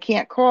 I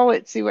can't call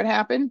it, see what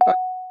happened, but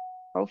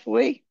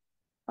hopefully.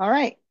 All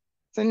right.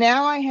 So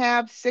now I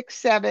have 6,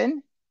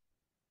 7.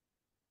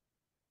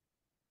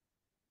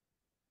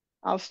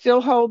 I'll still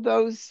hold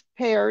those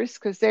pairs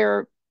because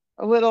they're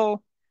a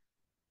little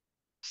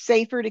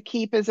safer to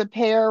keep as a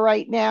pair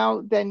right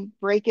now than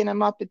breaking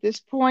them up at this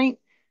point.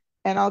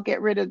 And I'll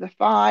get rid of the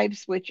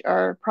 5s, which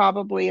are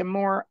probably a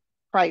more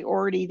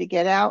priority to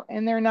get out,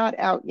 and they're not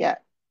out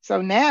yet.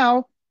 So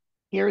now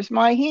here's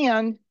my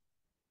hand,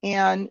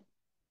 and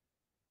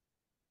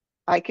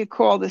I could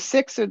call the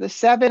 6 or the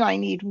 7. I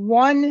need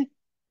one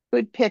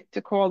good pick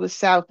to call the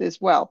south as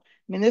well.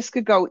 I mean, this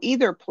could go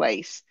either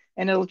place,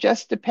 and it'll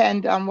just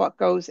depend on what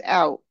goes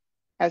out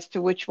as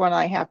to which one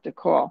I have to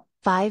call.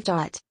 5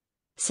 dot.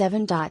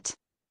 7 dot.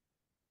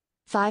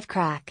 5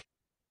 crack.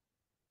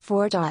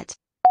 4 dot.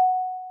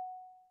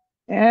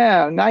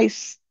 Yeah,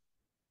 nice.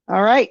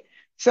 All right.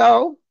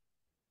 So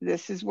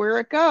this is where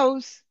it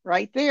goes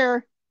right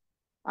there.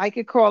 I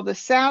could call the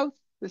south,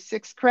 the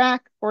 6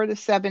 crack, or the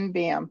 7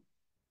 bam.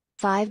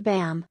 5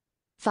 bam.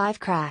 5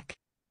 crack.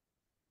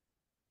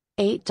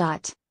 8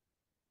 dot.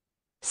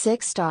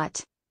 6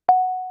 dot.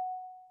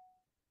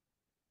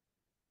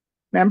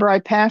 Remember, I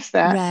passed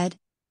that. Red.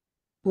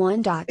 1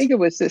 I dot. think it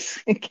was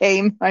this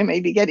game. I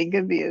may be getting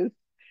confused.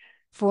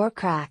 4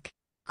 crack.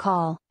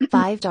 Call.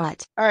 5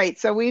 dot. All right,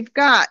 so we've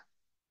got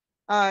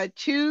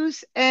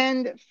 2s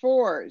and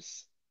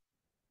 4s.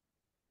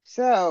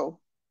 So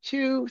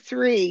 2,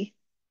 3,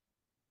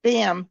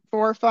 bam,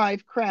 4,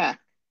 5, crack.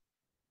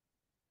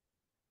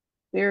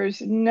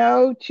 There's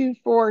no 2,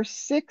 4,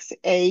 6,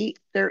 8.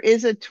 There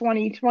is a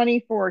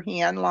 2024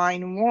 hand,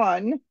 line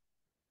 1.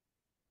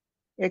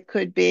 It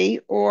could be,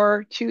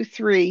 or 2,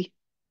 3,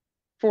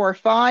 4,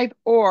 5,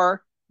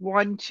 or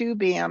 1, 2,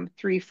 bam,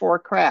 3, 4,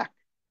 crack.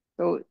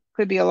 So it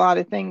could be a lot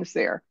of things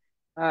there.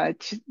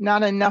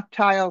 Not enough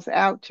tiles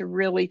out to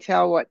really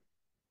tell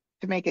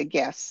to make a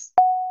guess.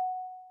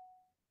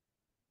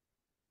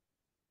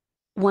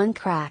 1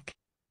 crack.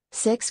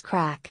 6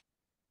 crack.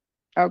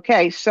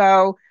 Okay,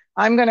 so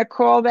I'm going to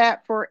call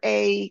that for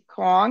a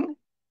Kong.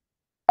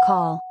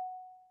 Call.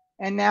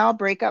 And now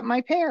break up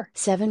my pair.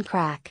 7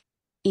 crack.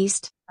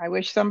 East. I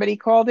wish somebody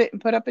called it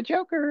and put up a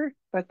joker,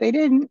 but they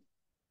didn't.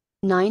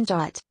 9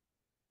 dot.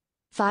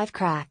 5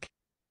 crack.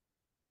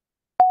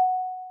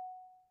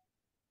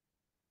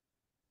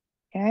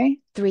 Okay.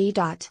 3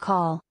 dot.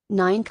 Call.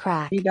 9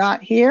 crack. 3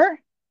 dot here.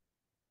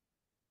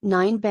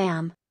 9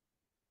 bam.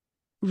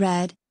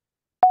 Red.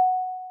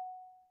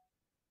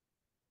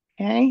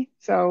 Okay.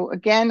 So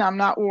again, I'm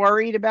not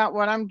worried about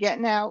what I'm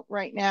getting out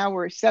right now.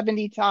 We're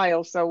 70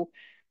 tiles, so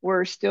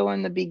we're still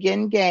in the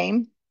begin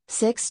game.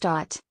 6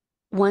 dot.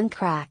 1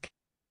 crack.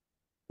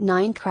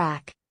 9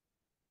 crack.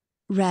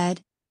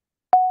 Red.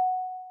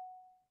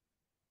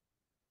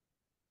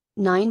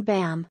 9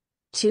 bam.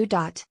 2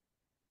 dot.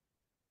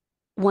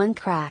 1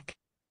 crack.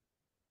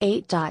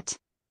 8 dot.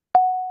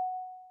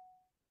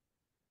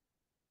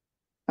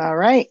 All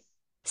right.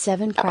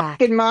 7 crack.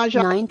 Can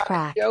Mahjong 9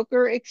 crack.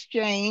 joker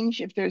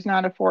exchange if there's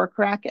not a 4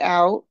 crack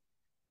out?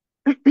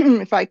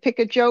 If I pick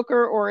a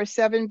joker or a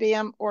 7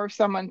 bam or if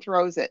someone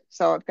throws it.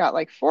 So I've got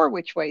like 4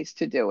 which ways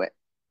to do it.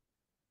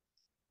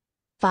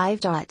 5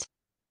 dot.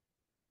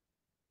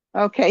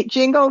 Okay,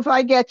 Jingles,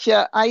 I get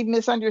you. I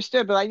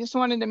misunderstood, but I just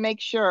wanted to make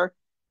sure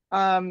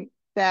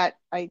that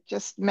I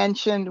just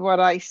mentioned what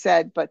I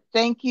said. But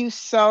thank you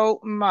so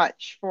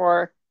much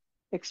for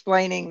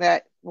explaining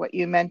that what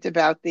you meant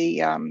about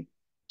the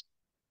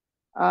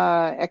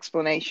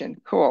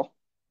explanation. Cool.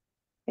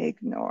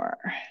 Ignore.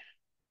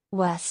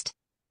 West.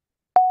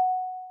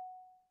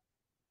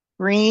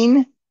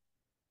 Green.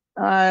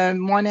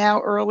 1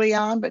 out early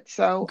on, but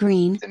so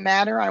Green. it doesn't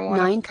matter. I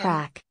want 9 to.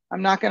 crack.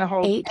 I'm not going to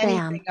hold 8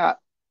 anything bam.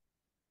 up.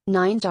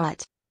 9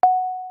 dot.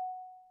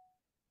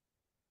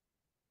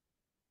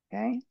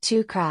 Okay.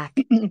 2 crack.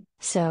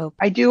 Soap.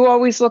 I do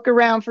always look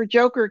around for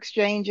joker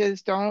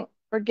exchanges. Don't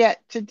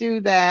forget to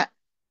do that.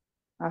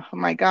 Oh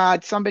my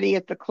God, somebody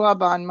at the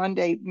club on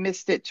Monday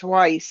missed it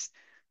twice.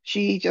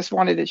 She just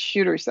wanted to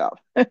shoot herself.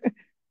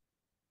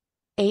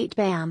 8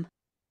 bam.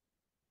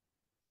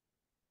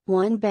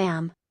 1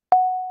 bam.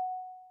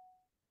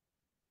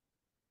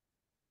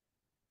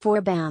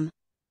 4 bam.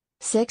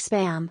 6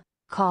 bam.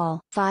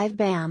 Call. 5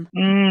 bam.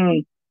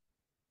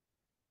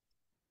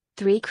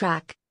 3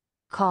 crack.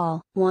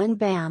 Call. 1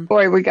 bam.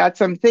 Boy, we got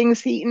some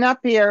things heating up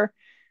here.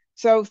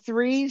 So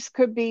threes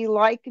could be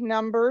like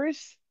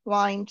numbers,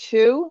 line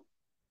 2.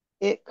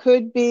 It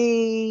could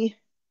be,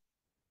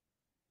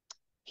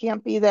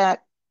 can't be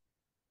that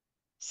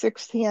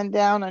 6th hand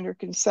down under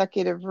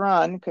consecutive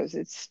run because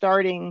it's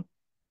starting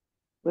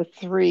with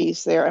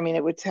threes there. I mean,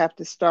 it would have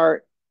to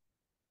start,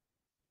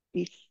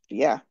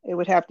 yeah, it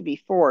would have to be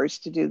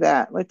 4s to do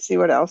that. Let's see,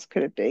 what else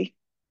could it be?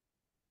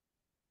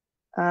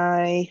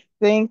 I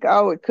think,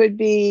 it could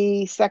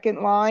be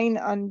second line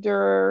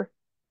under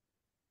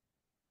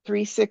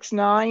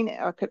 369.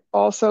 It could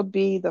also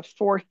be the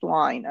 4th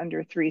line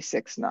under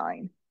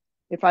 369.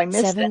 If I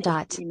missed 7 any,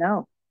 dot.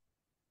 no.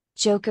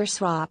 Joker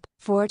swap.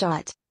 4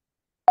 dot.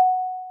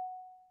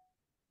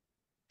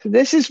 So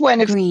this is when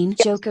if Green.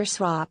 Joker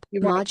swap. you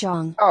want to,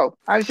 Mahjong.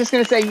 I was just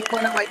going to say you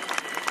want to like,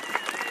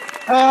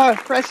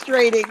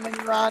 frustrating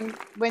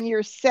when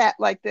you're set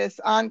like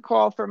this on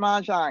call for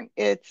Mahjong.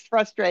 It's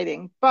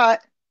frustrating,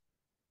 but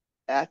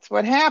that's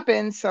what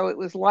happens. So it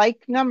was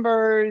like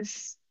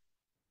numbers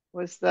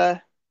was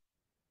the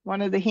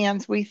one of the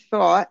hands we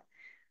thought.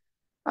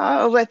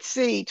 Let's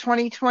see.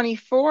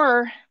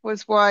 2024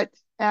 was what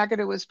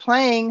Agatha was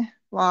playing,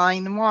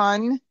 line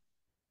 1,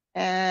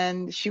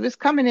 and she was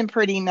coming in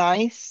pretty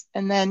nice.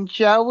 And then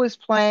Joe was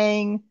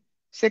playing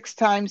 6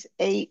 times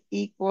 8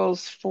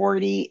 equals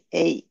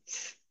 48.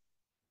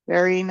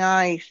 Very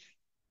nice.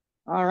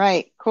 All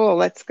right, cool.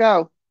 Let's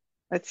go.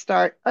 Let's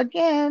start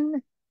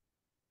again.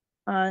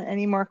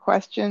 Any more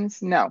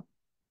questions? No.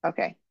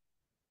 Okay.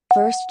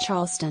 First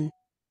Charleston.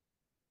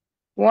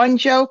 1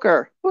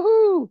 joker.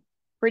 Woohoo!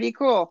 Pretty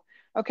cool.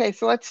 Okay,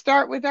 so let's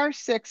start with our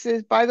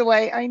 6s. By the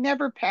way, I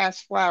never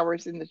pass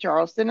flowers in the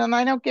Charleston and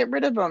I don't get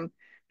rid of them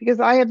because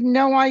I have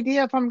no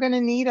idea if I'm going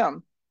to need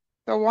them.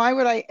 So why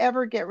would I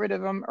ever get rid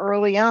of them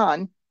early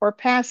on or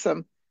pass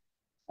them?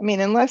 I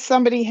mean, unless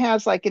somebody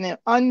has like an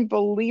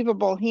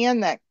unbelievable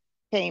hand that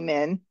came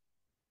in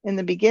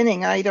the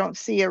beginning, I don't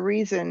see a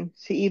reason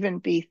to even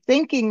be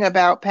thinking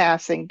about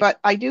passing. But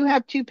I do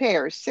have 2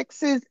 pairs,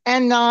 6s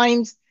and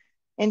 9s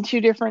in 2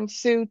 different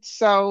suits.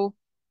 So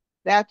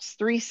that's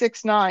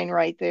 369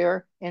 right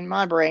there in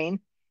my brain.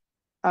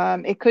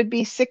 It could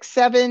be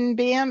 6-7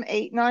 bam,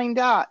 8-9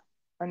 dot.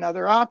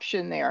 Another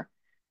option there.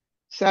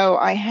 So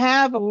I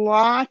have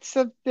lots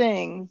of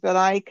things that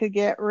I could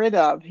get rid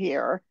of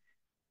here.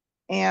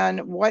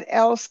 And what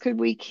else could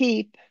we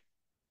keep?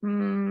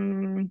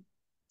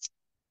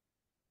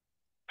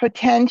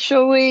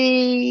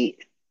 Potentially,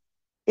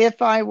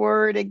 if I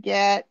were to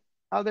get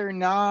other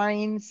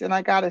nines and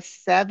I got a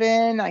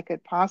 7, I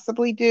could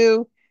possibly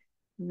do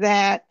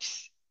that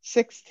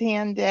 6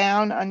 hand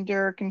down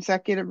under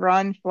consecutive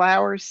run,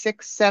 flowers,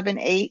 6, 7,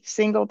 8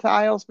 single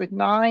tiles with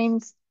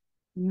nines.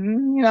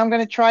 I'm going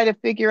to try to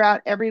figure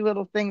out every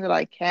little thing that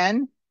I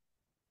can.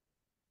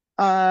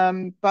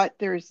 But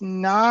there's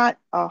not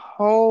a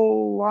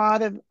whole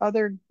lot of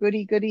other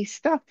goody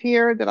stuff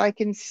here that I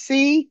can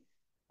see.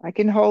 I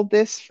can hold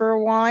this for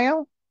a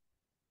while.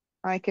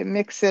 I can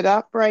mix it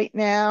up right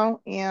now.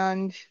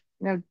 And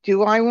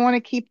do I want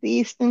to keep the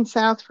East and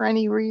South for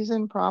any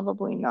reason?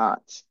 Probably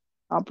not.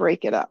 I'll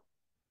break it up.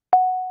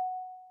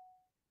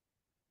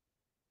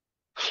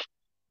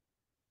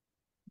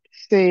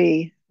 Let's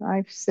see,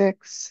 5,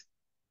 6,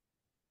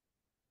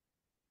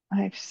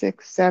 5,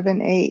 6,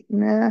 7, 8.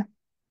 Nah,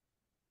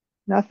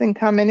 nothing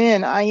coming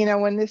in.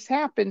 When this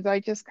happens, I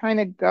just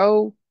kind of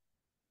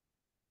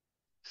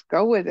just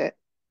go with it.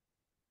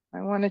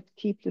 I want to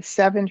keep the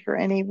 7 for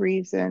any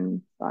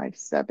reason. 5,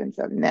 7,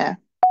 7. Nah.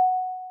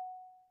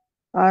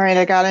 All right,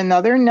 I got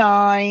another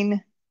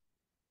 9.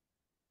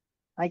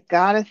 I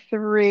got a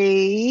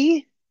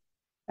 3.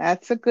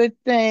 That's a good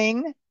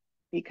thing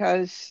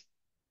because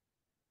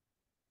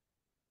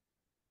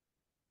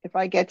if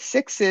I get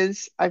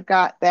 6s, I've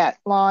got that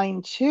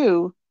line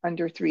 2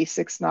 under 3,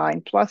 6,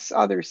 9 plus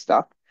other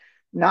stuff.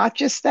 Not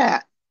just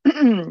that.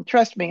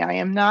 Trust me, I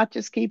am not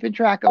just keeping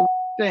track of one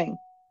thing.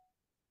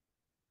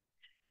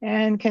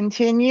 And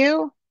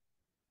continue.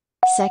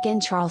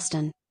 2nd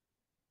Charleston.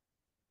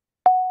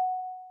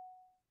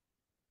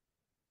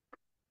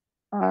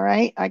 All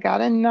right, I got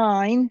a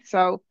 9.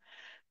 So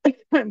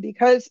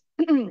because,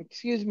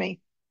 excuse me,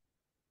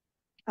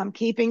 I'm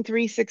keeping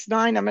 3, 6,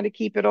 9, I'm going to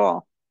keep it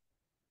all.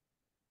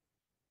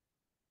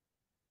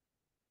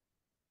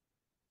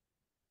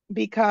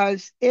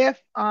 Because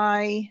if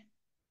I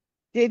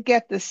did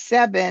get the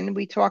 7,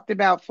 we talked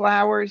about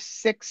flowers,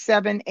 6,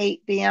 7,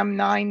 8 bam,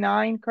 9,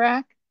 9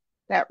 crack,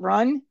 that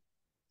run.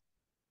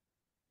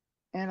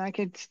 And I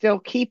could still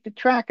keep the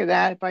track of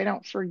that if I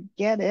don't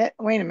forget it.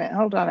 Wait a minute,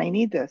 hold on, I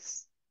need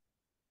this.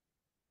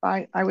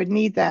 I would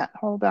need that.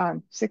 Hold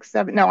on. 6,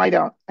 7. No, I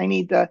don't. I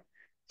need the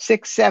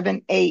 6,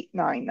 7, 8,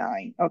 9,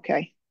 9.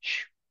 Okay.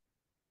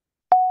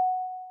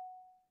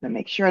 To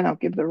make sure I don't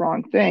give the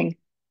wrong thing.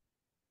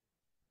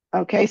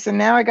 Okay, so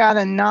now I got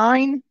a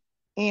 9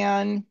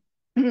 and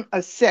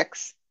a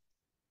 6.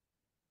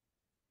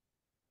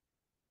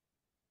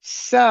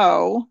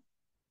 So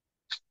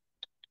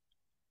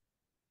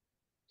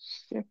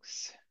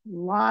 6,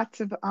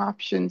 lots of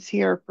options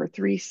here for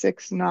 3,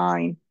 6,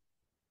 9.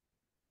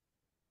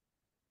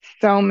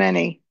 So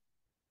many.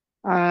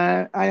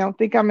 I don't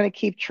think I'm going to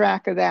keep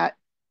track of that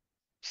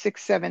 6,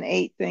 7,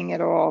 8 thing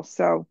at all.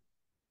 So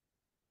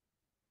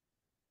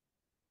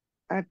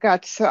I've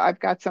got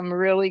some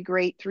really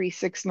great 3,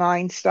 6,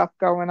 9 stuff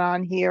going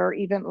on here.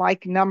 Even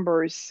like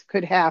numbers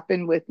could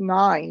happen with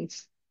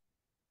nines.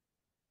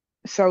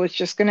 So it's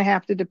just going to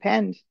have to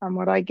depend on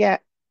what I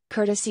get.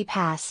 Courtesy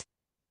pass.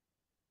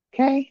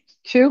 Okay,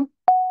 2.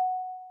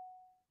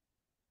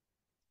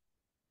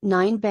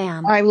 9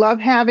 bam. I love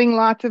having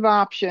lots of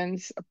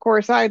options. Of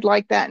course, I'd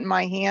like that in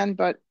my hand,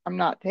 but I'm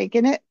not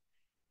taking it.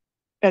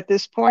 At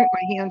this point,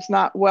 my hand's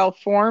not well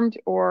formed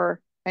or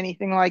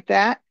anything like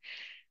that.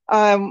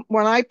 When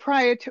I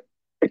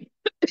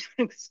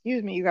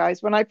excuse me, you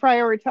guys, when I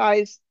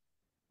prioritize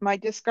my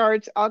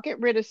discards, I'll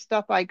get rid of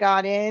stuff I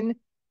got in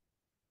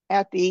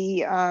at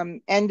the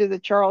end of the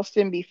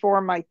Charleston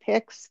before my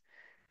picks.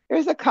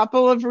 There's a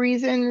couple of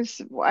reasons.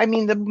 I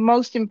mean, the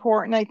most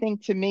important, I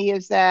think, to me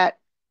is that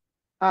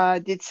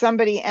did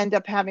somebody end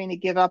up having to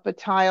give up a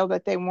tile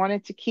that they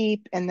wanted to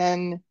keep, and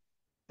then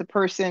the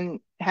person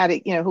had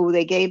it, who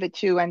they gave it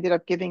to ended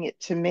up giving it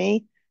to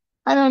me?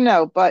 I don't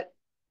know, but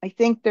I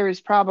think there's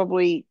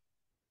probably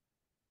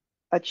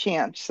a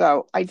chance.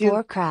 So I do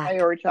 4 crack.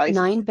 prioritize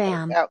 9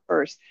 bam. out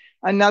first.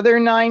 Another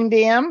 9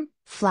 bam.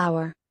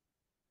 Flower.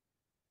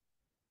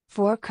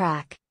 4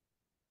 crack.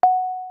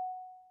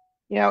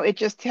 It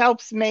just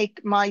helps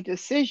make my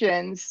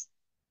decisions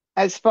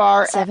as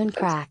far 7 as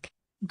crack.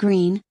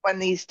 Green. when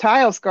these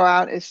tiles go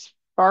out, as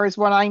far as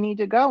what I need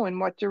to go in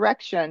what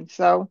direction.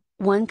 So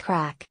 1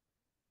 crack.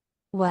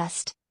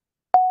 West.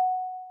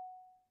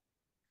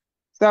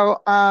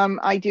 So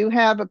I do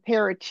have a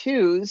pair of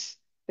 2s.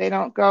 They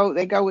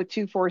go with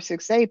 2, 4,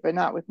 6, 8, but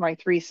not with my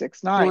 3,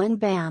 6, 9. 1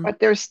 bam. But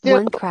there's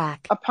still 1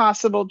 crack. a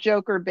possible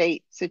joker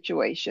bait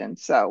situation.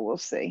 So we'll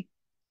see.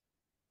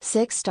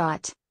 6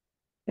 dot.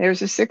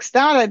 There's a 6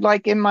 dot I'd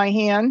like in my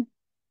hand,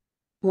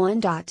 1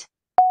 dot.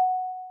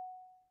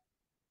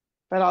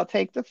 but I'll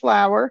take the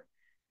flower.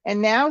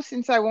 And now,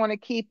 since I want to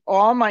keep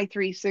all my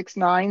 3, 6,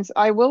 9s,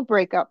 I will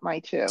break up my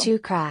 2. 2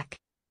 crack.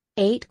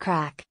 8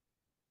 crack.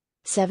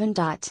 7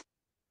 dot.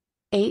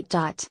 8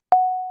 dot.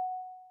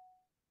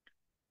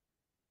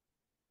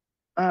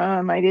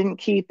 I didn't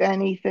keep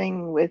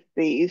anything with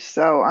these,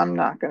 so I'm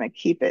not going to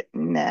keep it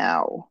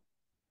now.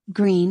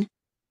 Green.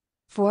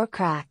 4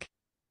 crack.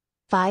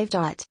 5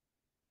 dot.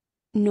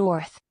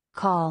 North,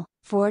 call,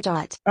 4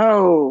 dot.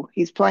 Oh,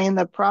 he's playing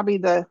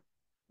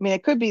I mean,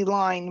 it could be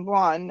line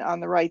one on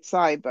the right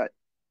side, but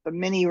the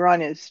mini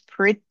run is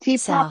pretty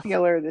South.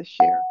 popular this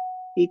year.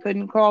 He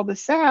couldn't call the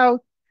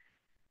South.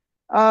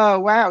 Oh,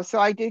 wow. So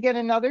I did get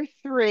another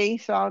three,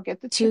 so I'll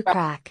get the 2 12.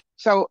 crack.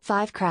 So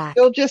 5 crack.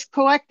 still just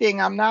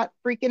collecting. I'm not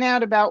freaking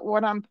out about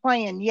what I'm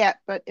playing yet,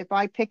 but if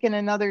I pick in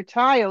another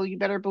tile, you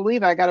better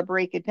believe I got to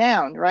break it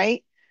down,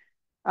 right?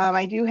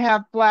 I do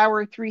have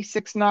flower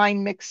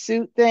 369 mixed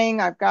suit thing.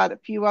 I've got a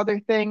few other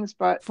things,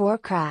 but 4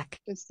 crack.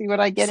 let's see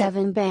what I get in.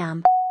 7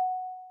 bam.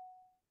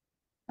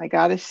 I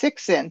got a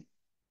six in.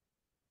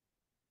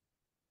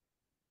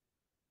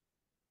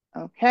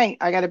 Okay,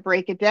 I got to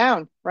break it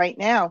down right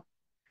now.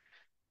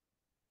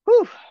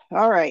 Whew.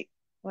 All right,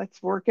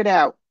 let's work it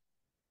out.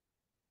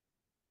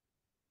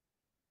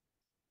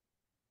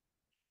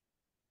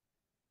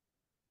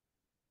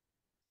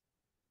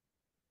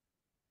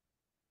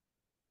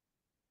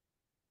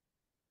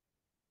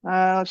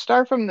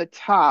 Start from the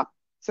top.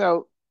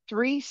 So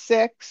 3,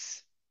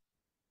 6,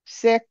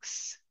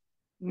 6,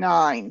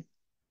 9.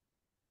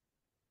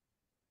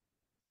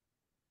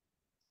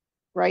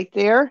 Right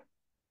there,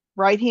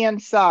 right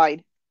hand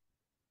side.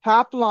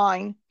 Top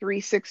line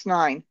 3, 6,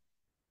 9.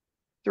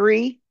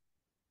 3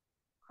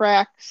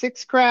 crack,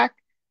 6 crack,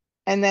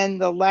 and then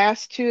the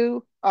last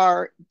two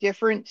are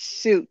different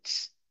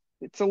suits.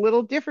 It's a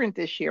little different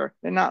this year.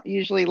 They're not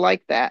usually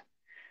like that,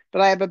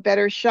 but I have a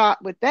better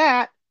shot with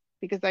that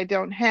because I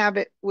don't have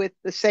it with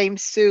the same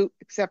suit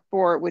except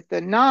for with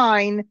the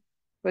 9,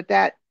 but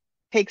that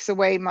takes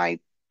away my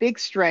big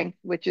strength,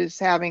 which is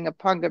having a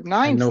pung of And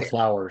nines no there.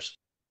 flowers.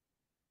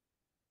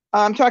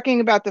 I'm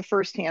talking about the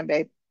first hand,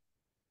 babe.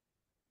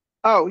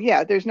 Oh,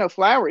 yeah, there's no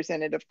flowers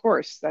in it, of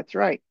course. That's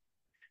right.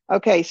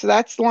 Okay, so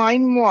that's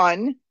line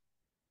one.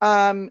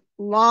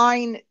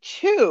 Line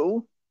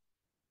two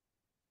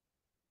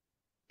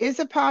is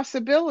a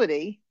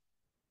possibility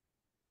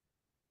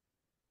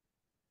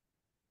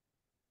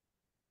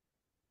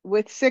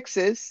with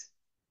sixes.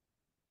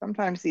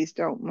 Sometimes these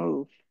don't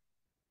move.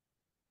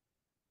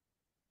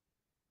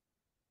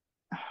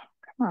 Oh,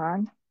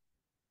 come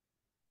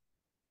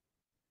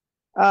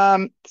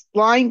on.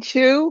 Line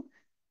two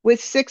with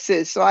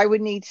sixes. So I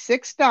would need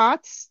 6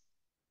 dots.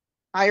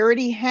 I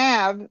already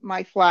have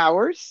my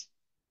flowers.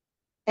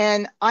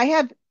 And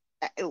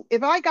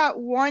if I got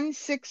 1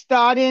 6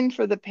 dot in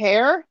for the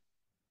pair,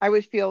 I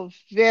would feel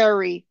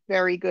very,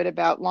 very good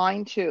about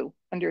line two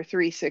under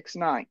 3, 6,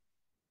 9.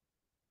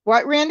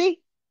 What,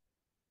 Randy?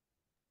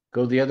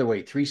 Go the other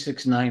way. 3,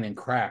 6, 9 and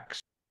cracks.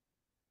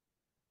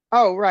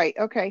 Oh, right.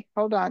 Okay.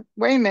 Hold on.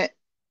 Wait a minute.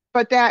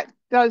 But that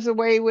does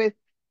away with,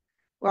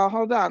 well,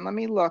 hold on. Let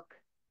me look.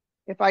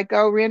 If I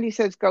go, Randy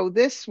says go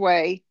this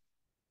way.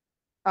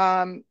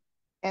 Um,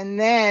 and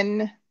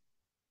then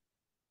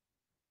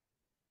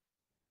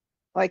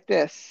like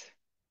this.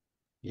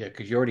 Yeah,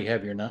 because you already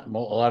have a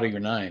lot of your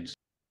nines.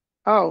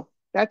 Oh,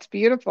 that's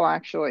beautiful,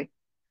 actually.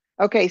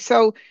 Okay.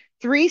 So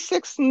 3,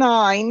 6,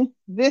 9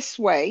 this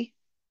way,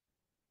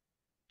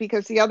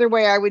 because the other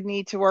way I would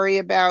need to worry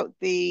about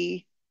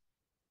the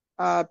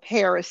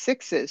pair of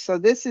sixes. So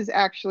this is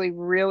actually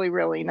really,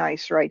 really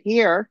nice right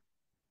here.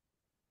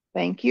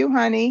 Thank you,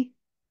 honey.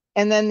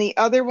 And then the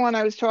other one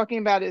I was talking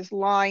about is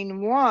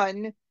line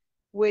one,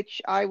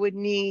 which I would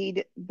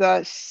need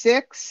the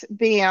 6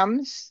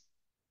 BAMs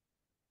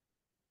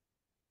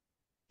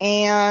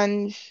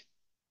and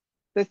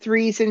the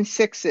 3s and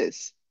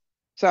 6s.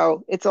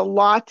 So it's a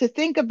lot to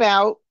think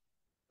about,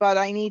 but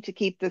I need to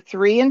keep the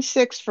 3 and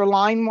 6 for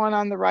line one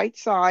on the right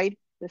side,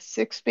 the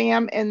 6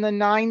 BAM and the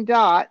 9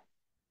 dot.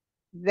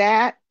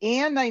 That,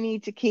 and I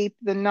need to keep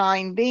the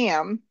 9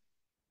 BAM.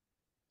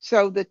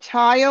 So the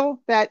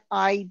tile that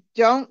I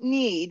don't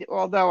need,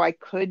 although I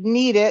could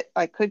need it,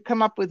 I could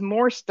come up with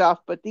more stuff,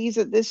 but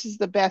this is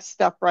the best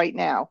stuff right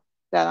now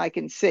that I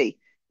can see,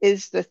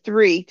 is the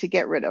 3 to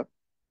get rid of.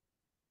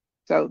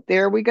 So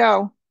there we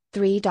go.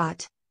 3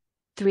 dot.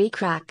 3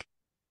 crack.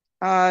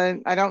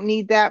 I don't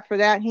need that for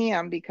that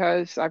hand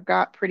because I've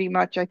got pretty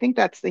much, I think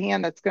that's the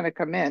hand that's going to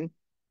come in,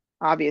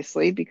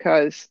 obviously,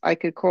 because I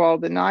could call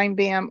the 9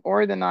 BAM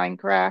or the 9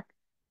 crack,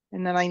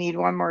 and then I need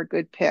one more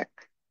good pick.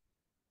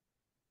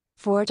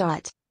 4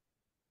 dot.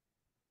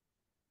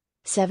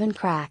 7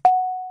 crack.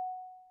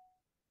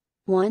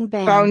 1 So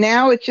bam.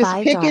 now it's just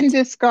 5 pick and dot.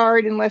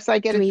 discard unless I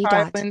get a 3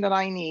 tile dot. in that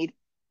I need.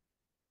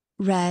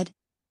 Red.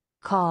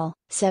 Call,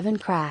 7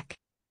 crack.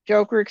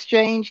 Joker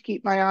exchange,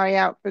 keep my eye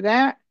out for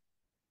that.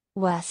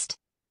 West.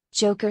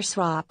 Joker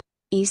swap,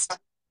 east.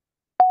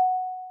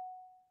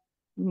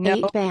 No.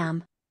 8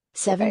 bam.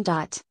 7 Okay.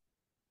 dot.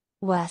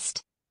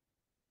 West.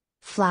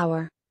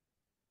 Flower.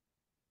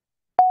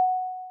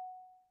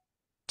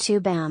 2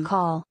 bam.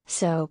 Call,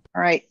 soap.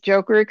 All right,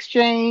 Joker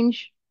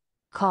exchange.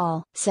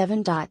 Call,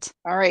 7 dot.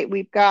 All right,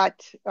 we've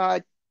got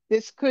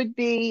This could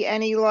be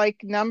any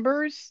like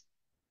numbers,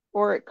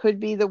 or it could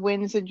be the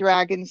Winds and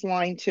Dragons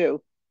line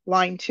two.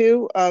 Line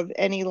two of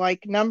any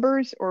like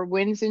numbers, or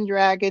Winds and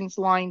Dragons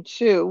line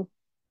two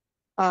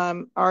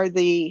are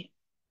the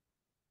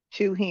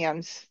two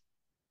hands.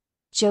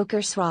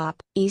 Joker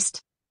swap,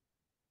 East.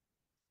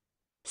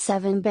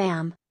 7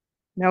 bam.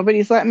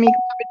 Nobody's letting me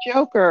grab a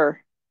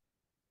joker.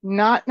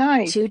 Not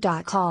nice. 2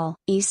 dot call,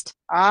 East.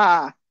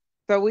 Ah,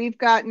 so we've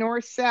got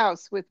north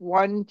south with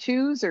 1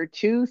 2s or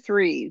 2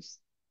 3s.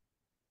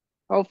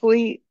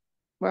 Hopefully,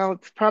 well,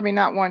 it's probably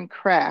not one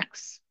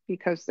cracks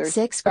because they're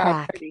 6 about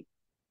crack. pretty.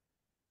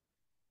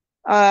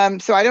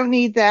 So I don't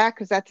need that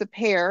because that's a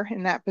pair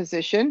in that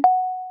position.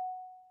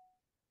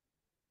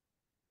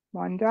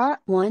 1 dot.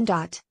 1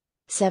 dot.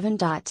 7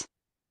 dot.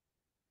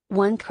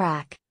 1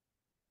 crack.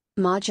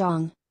 Mah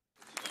Jongg.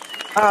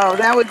 Oh,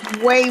 that was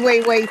way,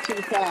 way, way too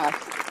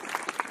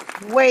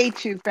fast. Way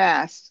too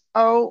fast.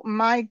 Oh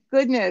my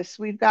goodness.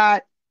 We've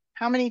got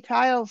how many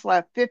tiles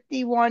left?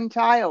 51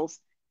 tiles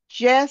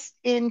just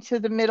into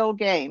the middle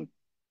game.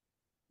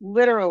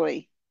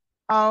 Literally.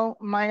 Oh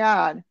my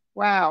God.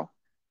 Wow.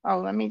 Oh,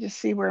 let me just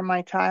see where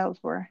my tiles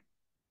were.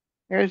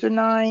 There's a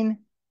 9,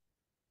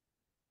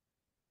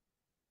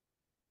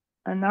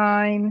 a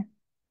 9,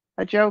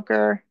 a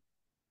joker,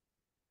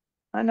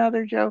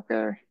 another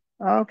joker.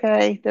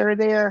 Okay, they're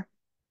there.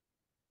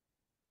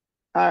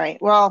 All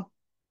right. Well,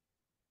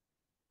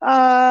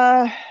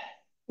 uh,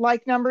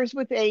 like numbers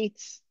with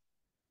 8s,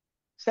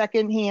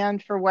 second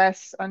hand for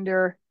Wes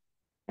under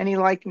any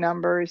like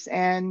numbers.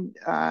 And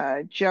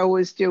Joe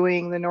was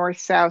doing the north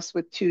south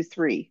with 2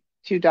 3,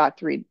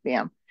 2.3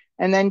 bam.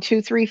 And then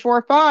 2 3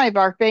 4 5,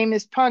 our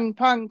famous pun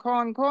pun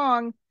kong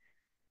kong.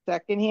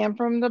 Second hand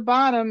from the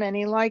bottom,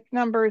 any like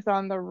numbers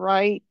on the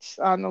right,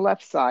 on the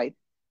left side.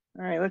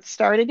 All right, let's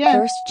start again.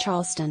 First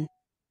Charleston.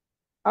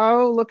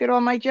 Oh, look at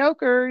all my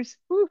jokers.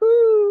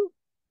 Woohoo!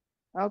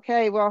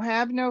 Okay, well,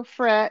 have no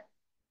fret.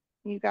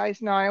 You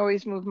guys know I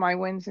always move my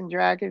Winds and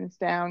Dragons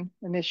down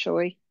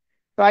initially.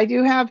 So I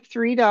do have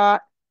 3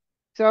 dot.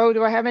 So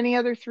do I have any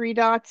other 3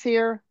 dots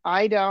here?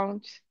 I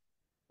don't.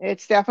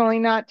 It's definitely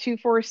not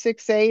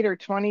 2468 or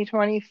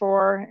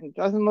 2024. It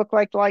doesn't look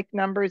like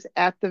numbers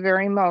at the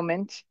very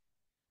moment.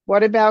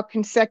 What about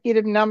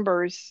consecutive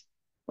numbers?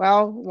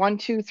 Well, 1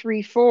 2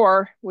 3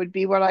 4 would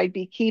be what I'd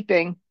be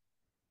keeping.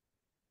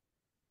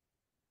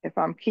 If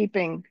I'm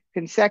keeping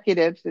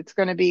consecutives, it's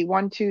going to be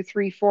 1 2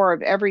 3 4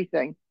 of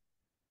everything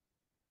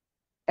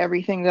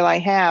that I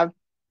have.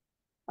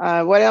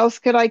 What else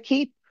could I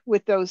keep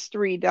with those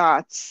 3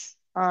 dots?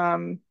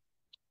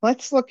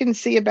 Let's look and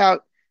see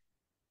about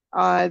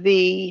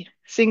the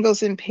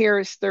singles and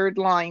pairs third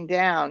line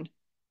down.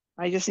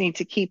 I just need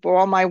to keep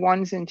all my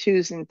 1s and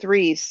 2s and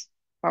 3s if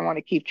I want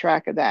to keep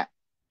track of that.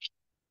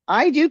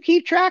 I do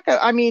keep track of,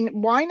 I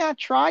mean, why not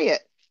try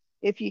it?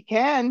 If you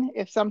can,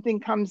 if something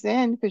comes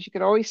in, because you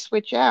could always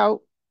switch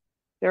out.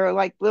 There are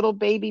like little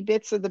baby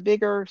bits of the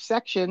bigger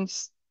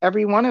sections,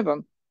 every one of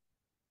them.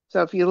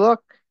 So if you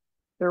look,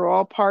 they're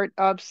all part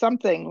of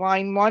something.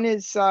 Line 1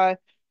 is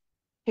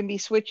can be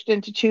switched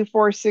into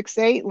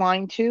 2468.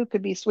 Line 2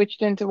 could be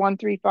switched into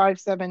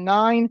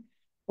 13579.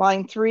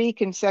 Line 3,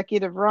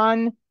 consecutive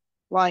run.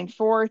 Line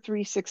 4,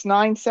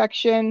 369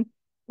 section.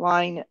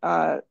 Line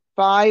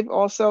 5,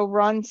 also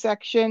run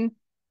section.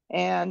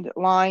 And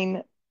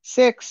line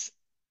 6,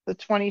 the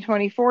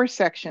 2024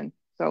 section.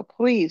 So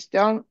please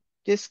don't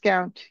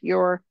discount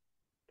your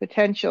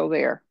potential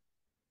there.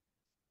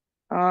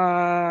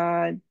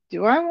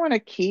 Do I want to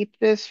keep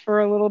this for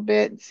a little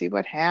bit and see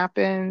what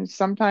happens?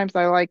 Sometimes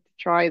I like to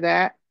try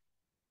that.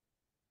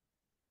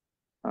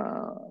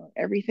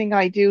 Everything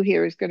I do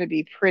here is going to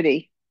be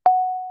pretty.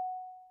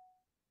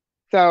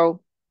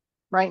 So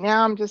right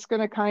now I'm just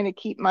going to kind of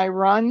keep my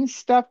run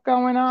stuff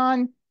going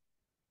on.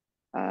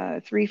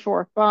 3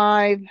 4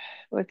 5.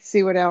 Let's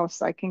see what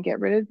else. I can get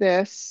rid of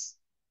this.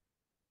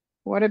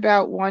 What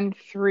about 1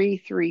 3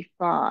 3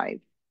 5?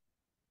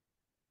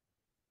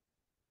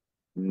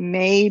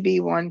 Maybe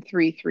 1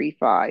 3 3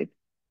 5.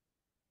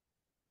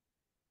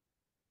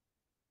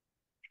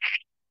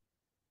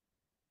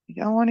 I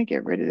don't want to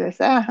get rid of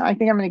this. I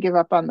think I'm going to give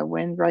up on the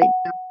wind right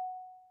now.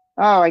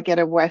 Oh, I get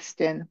a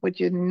Weston. Would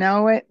you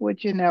know it?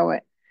 Would you know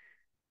it?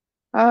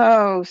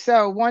 Oh,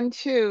 so 1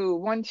 2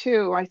 1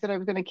 2. I said I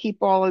was going to keep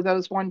all of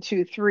those 1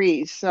 2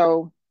 3s.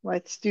 So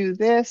let's do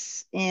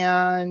this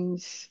and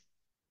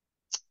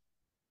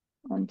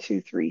 1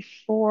 2 3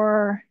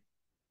 4.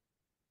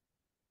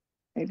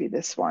 Maybe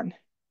this one.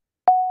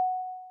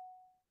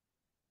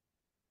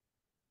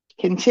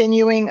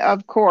 Continuing,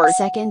 of course.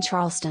 Second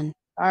Charleston.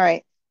 All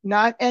right.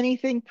 Not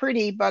anything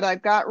pretty, but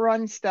I've got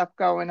run stuff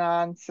going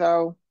on.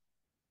 So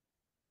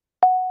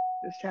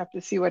just have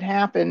to see what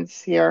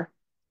happens here.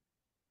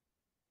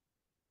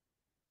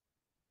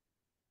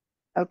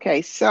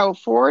 Okay, so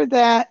for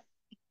that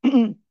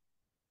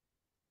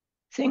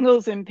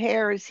singles and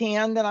pairs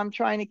hand that I'm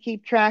trying to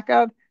keep track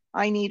of,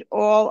 I need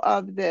all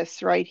of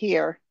this right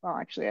here. Well,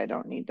 actually, I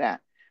don't need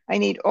that. I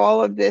need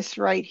all of this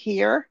right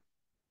here.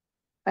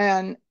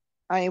 And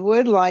I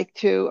would like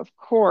to, of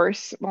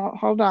course, well,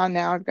 hold on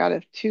now. I've got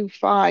a 2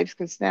 5s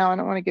because now I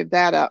don't want to give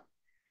that up.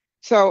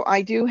 So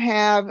I do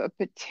have a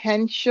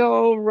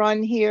potential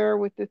run here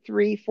with the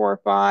 3 4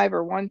 5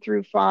 or 1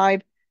 through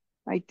 5.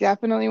 I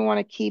definitely want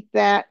to keep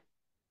that.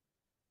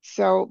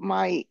 So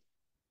my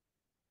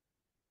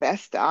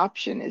best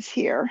option is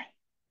here.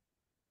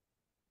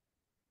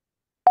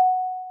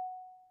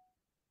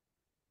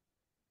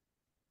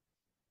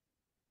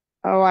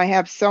 Oh, I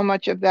have so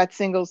much of that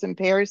singles and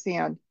pairs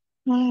hand.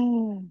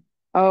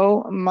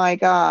 Oh my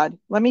God.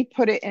 Let me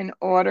put it in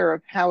order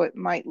of how it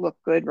might look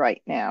good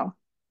right now.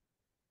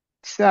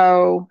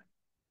 So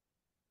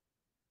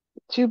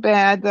too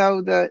bad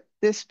though,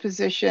 this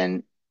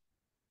position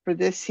for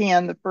this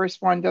hand, the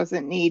first one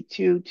doesn't need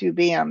two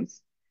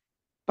BMs,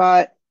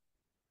 but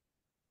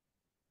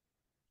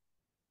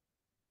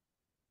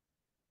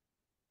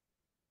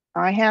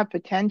I have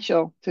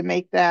potential to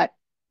make that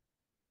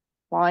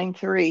line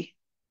 3.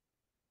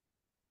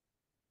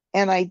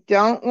 And I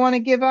don't want to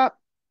give up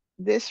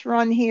this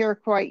run here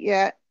quite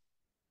yet.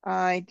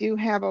 I do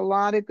have a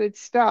lot of good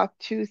stuff.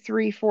 2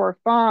 3 4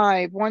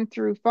 5, 1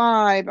 through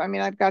 5. I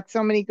mean, I've got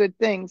so many good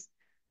things.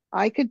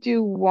 I could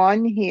do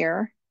 1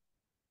 here.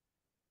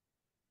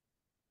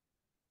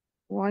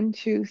 1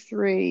 2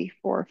 3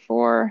 4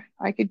 4.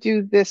 I could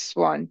do this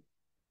one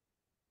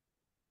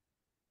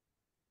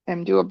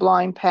and do a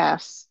blind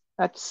pass.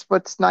 That's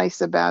what's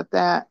nice about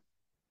that.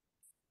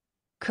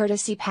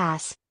 Courtesy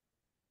pass.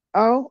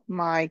 Oh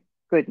my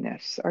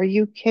goodness. Are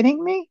you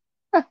kidding me?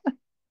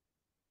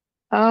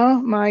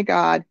 Oh my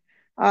God.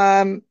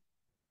 Um,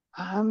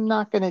 I'm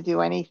not going to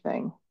do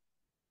anything.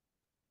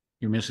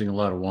 You're missing a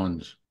lot of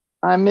ones.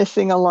 I'm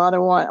missing a lot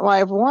of one. Well, I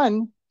have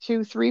 1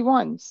 2 3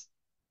 1s.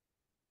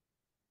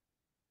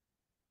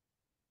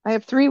 I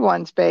have 3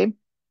 1s, babe.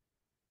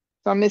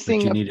 So I'm But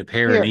missing you a need a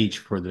pair in here. each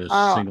for the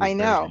Oh, singles I pairs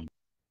know. game.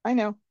 I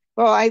know.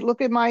 Well, I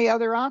look at my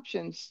other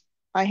options.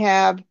 I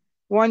have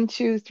 1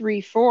 2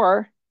 3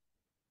 4.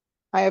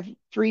 I have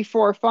 3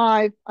 4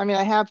 5. I mean,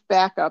 I have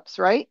backups,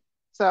 right?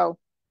 So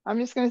I'm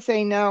just going to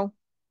say no,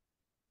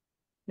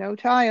 no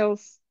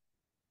tiles.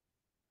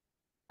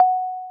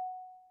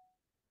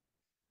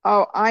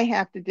 Oh, I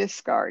have to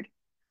discard.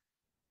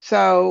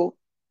 So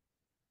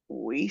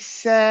we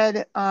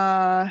said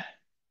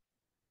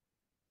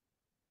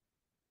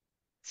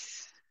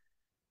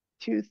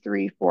 2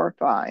 3 4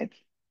 5.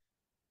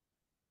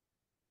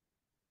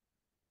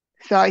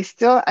 So I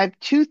have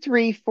 2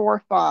 3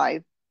 4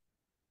 5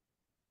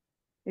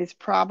 is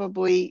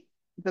probably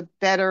the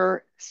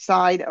better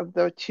side of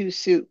the 2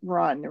 suit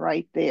run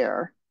right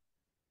there.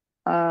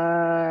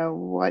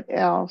 What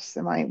else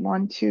am I?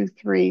 1 2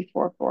 3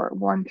 4 4,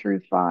 1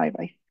 through 5.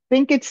 I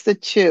think it's the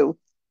 2.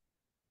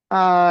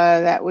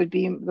 That would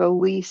be the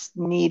least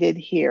needed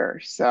here.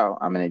 So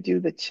I'm going to do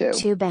the 2.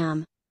 2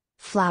 bam.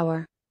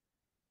 Flower.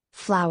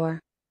 Flower.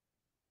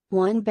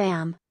 1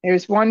 bam.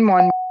 There's 1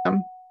 1.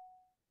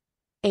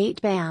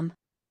 8 bam.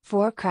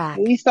 4 At crack.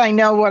 least I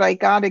know what I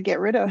got to get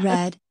rid of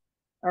Red.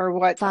 or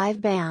what.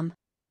 5 bam.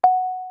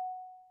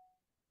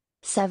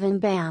 7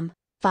 bam.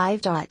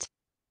 5 dot.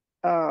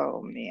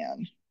 Oh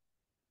man.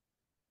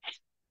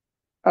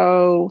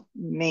 Oh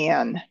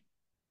man.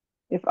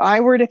 If I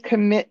were to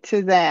commit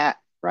to that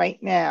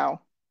right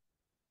now,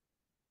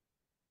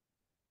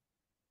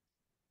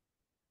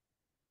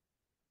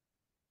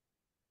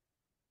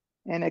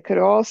 and it could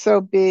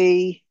also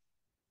be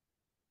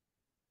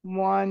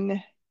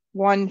 1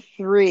 1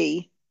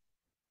 3.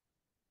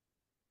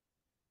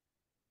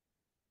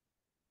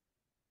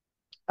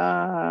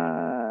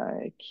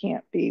 It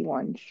can't be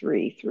 1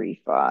 3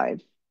 3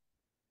 5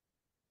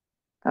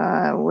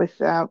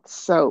 without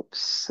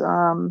soaps.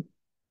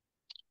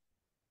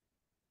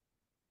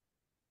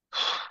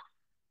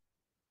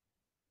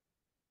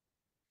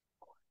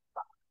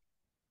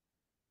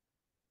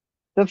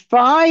 The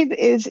 5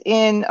 is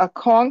in a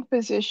Kong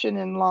position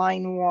in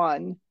line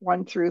 1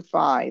 1 through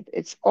 5.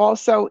 It's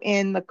also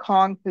in the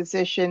Kong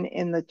position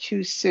in the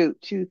 2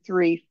 suit, 2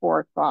 3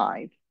 4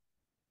 5.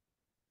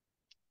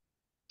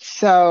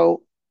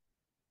 So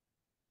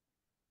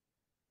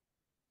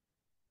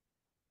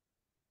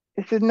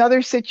it's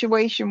another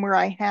situation where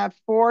I have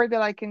 4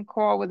 that I can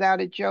call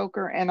without a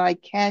joker, and I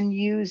can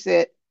use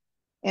it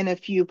in a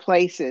few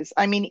places.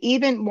 I mean,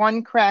 even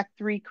 1 crack,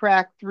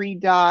 3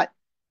 dot,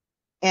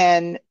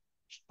 and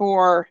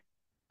 4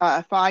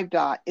 5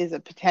 dot is a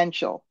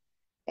potential.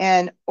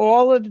 And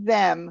all of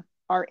them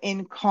are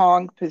in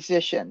Kong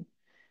position.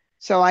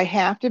 So I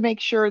have to make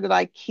sure that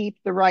I keep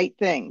the right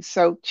things.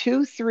 So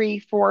 2 3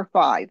 4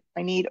 5.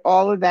 I need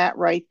all of that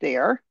right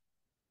there.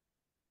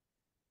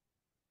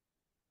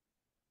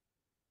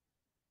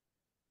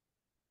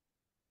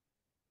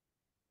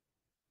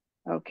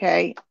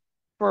 Okay.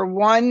 For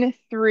 1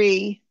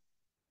 3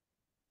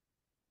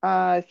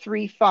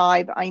 3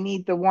 5, I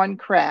need the 1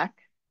 crack.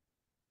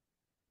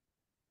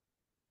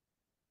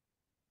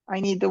 I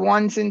need the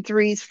 1s and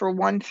 3s for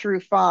 1 through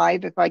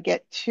 5 if I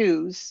get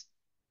 2s.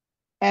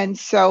 And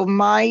so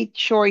my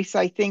choice,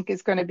 I think,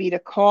 is going to be to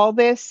call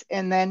this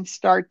and then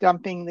start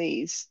dumping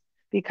these.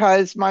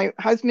 because my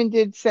husband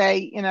did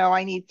say,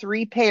 I need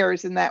 3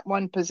 pairs in that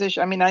one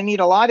position. I mean, I need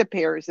a lot of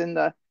pairs in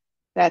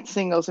that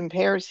singles and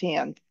pairs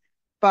hand.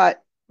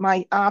 But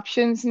my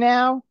options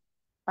now,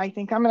 I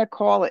think I'm going to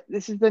call it.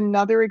 This is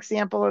another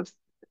example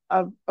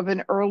of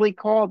an early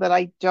call that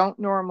I don't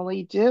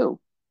normally do.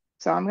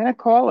 So I'm going to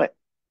call it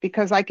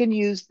because I can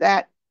use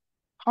that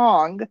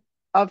Pong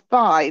of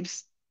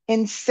fives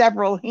in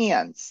several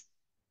hands.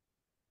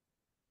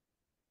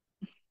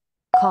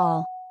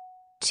 Call.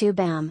 2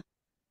 bam.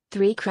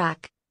 3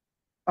 crack.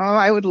 Oh,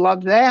 I would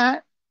love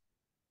that.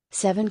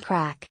 7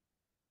 crack.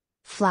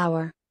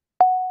 Flower.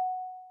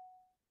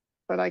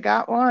 But I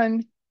got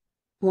one.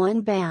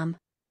 1 bam.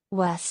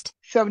 West.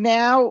 So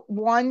now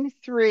 1,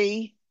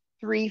 3,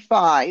 3,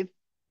 5,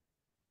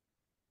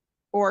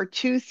 or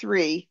 2,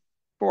 3,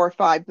 4,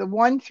 5. The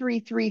 1, 3,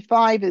 3,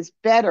 5 is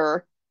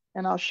better,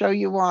 and I'll show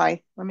you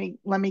why. Let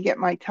me get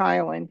my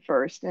tile in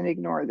first and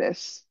ignore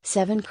this.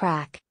 7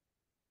 crack.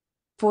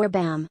 4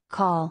 bam.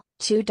 Call.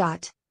 2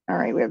 dot. All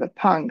right, we have a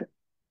pung.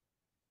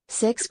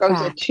 6 There goes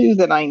a crack. 2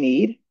 that I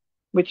need,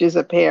 which is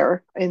a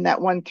pair in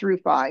that 1 through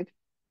 5.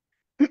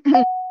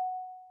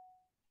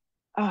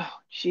 Oh,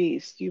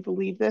 geez, do you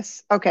believe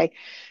this? Okay,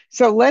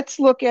 so let's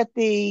look at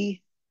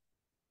the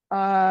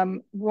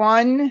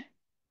 1,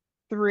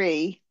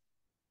 3,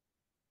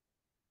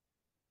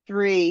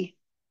 3,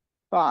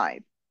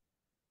 5.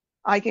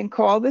 I can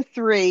call the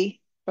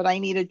 3, but I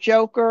need a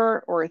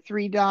joker or a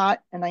 3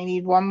 dot, and I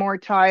need one more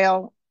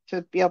tile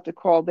to be able to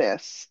call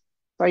this.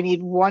 So I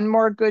need one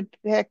more good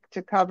pick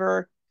to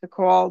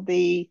call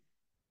the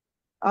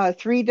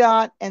 3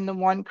 dot and the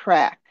 1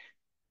 crack.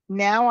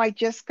 Now I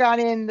just got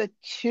in the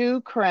 2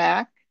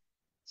 crack.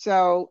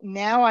 So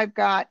now I've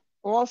got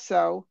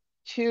also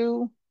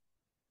 2,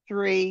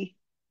 3.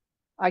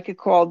 I could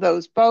call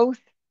those both.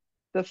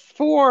 The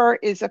 4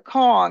 is a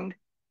Kong.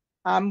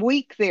 I'm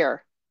weak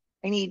there.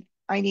 I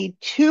need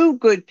 2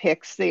 good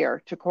picks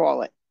there to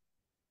call it.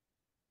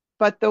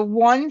 But the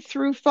 1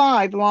 through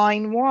 5,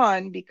 line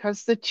 1,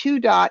 because the 2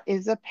 dot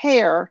is a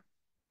pair,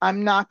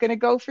 I'm not going to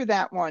go for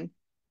that one.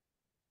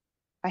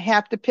 I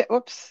have to pick,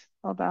 oops,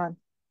 hold on,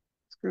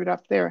 screwed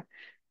up there.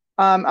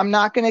 I'm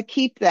not going to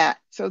keep that.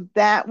 So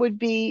that would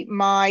be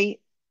my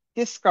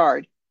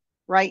discard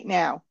right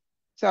now.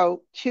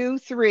 So 2,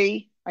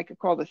 3, I could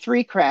call the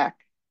 3 crack.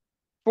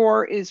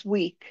 4 is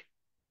weak.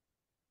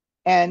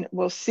 And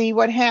we'll see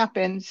what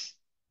happens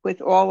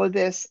with all of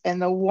this.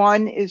 And the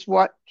 1 is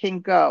what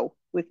can go,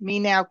 with me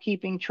now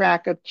keeping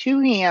track of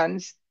 2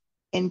 hands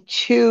in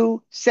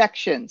 2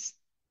 sections,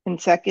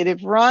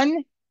 consecutive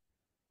run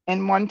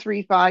and 1,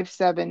 3, 5,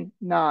 7,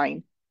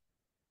 9.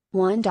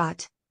 1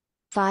 dot.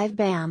 5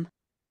 bam.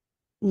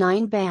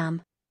 9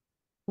 bam.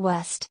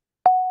 West.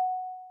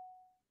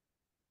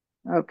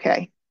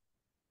 Okay.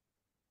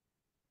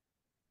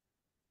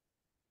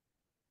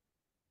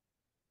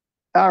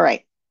 All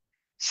right.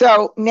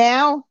 So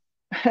now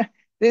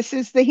this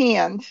is the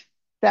hand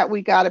that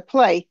we got to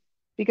play,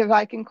 because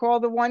I can call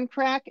the 1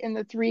 crack and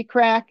the 3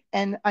 crack,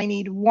 and I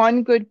need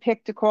one good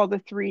pick to call the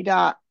 3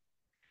 dot.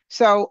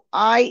 So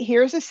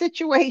here's a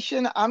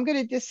situation. I'm going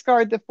to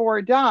discard the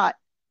 4 dot.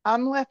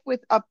 I'm left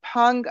with a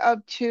pung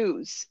of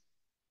 2s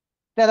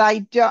that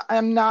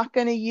I'm not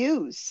going to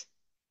use.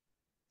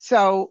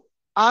 So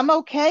I'm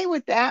okay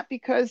with that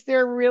because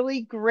they're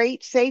really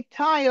great safe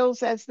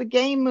tiles as the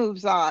game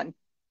moves on.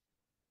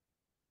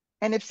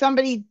 And if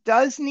somebody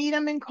does need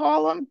them and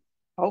call them,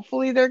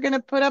 hopefully they're going to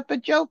put up a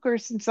joker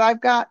since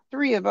I've got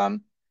 3 of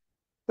them.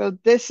 So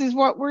this is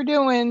what we're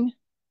doing.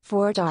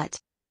 4 dot.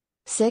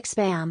 6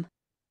 bam.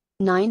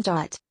 9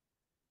 dot.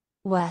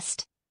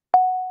 West.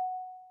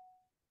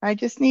 I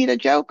just need a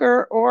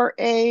joker or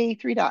a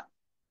 3 dot.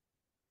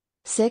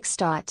 6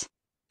 dot.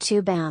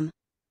 2 bam.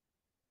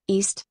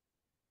 East.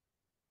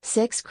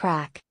 6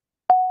 crack.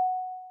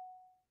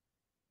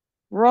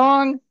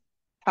 Wrong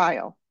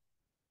tile.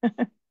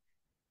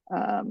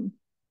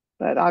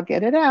 But I'll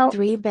get it out.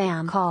 3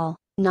 bam. Call.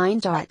 9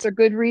 dot. That's a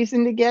good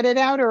reason to get it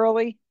out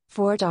early.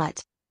 4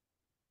 dot.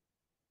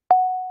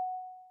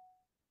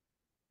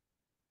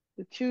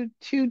 The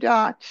two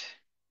dot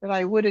that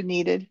I would have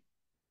needed.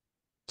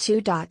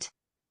 2 dot.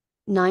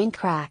 9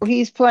 crack.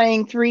 He's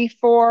playing 3,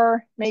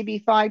 4, maybe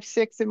 5,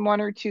 6 in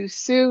 1 or 2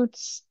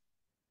 suits.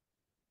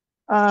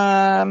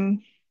 3,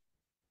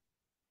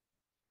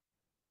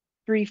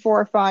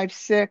 4, 5,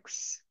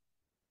 6,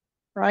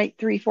 right?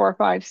 3, 4,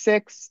 5,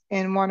 6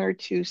 in 1 or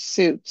 2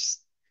 suits.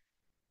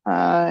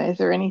 Is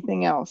there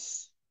anything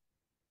else?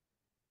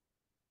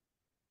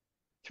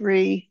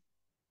 3,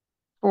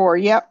 4.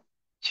 Yep.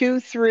 2,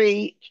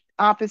 3,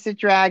 opposite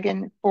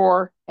dragon,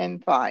 4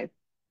 and 5.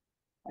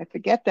 I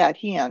forget that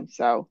hand.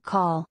 So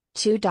Call.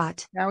 2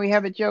 dot. now we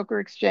have a joker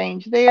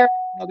exchange there.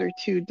 Another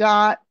 2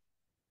 dot.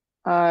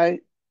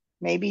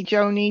 Maybe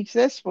Joe needs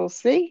this. We'll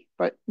see.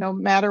 But no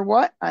matter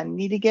what, I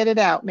need to get it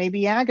out.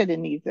 Maybe Agatha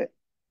needs it.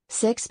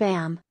 6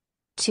 bam.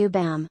 2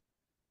 bam.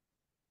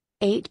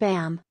 8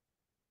 bam.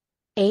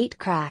 8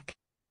 crack.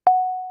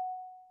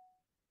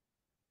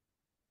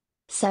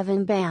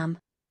 7 bam.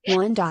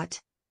 1 dot.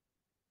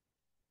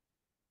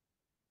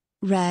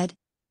 Red.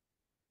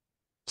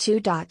 2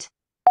 dot.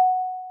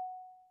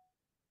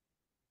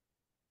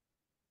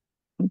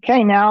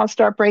 Okay, now I'll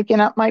start breaking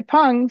up my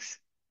pungs.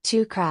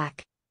 2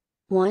 crack.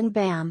 1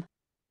 bam.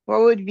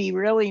 What would be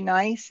really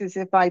nice is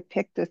if I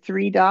picked a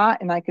 3 dot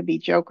and I could be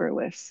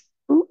jokerless.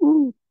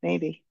 Ooh,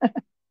 maybe.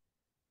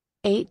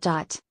 8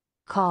 dot.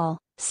 Call.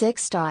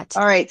 6 dot.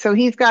 All right, so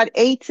he's got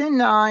eights and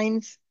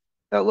nines.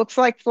 So it looks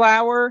like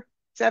flower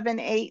 7,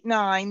 8,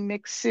 9,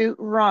 mixed suit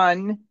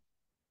run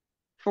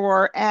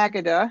for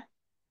Agata.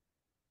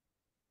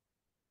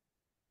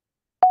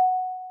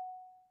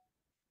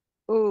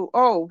 Ooh,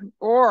 oh,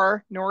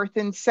 or north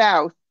and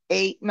south,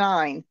 8,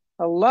 9.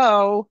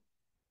 Hello.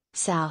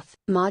 South.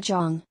 Mah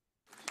Jongg.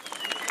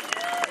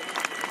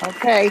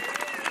 Okay.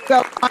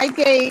 So I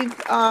gave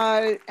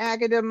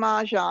Agata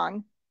Mah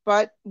Jongg,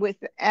 but with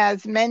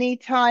as many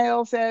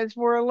tiles as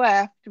were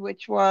left,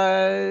 which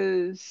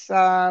was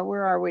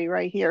where are we?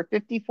 Right here,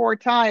 54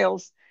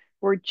 tiles.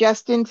 We're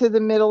just into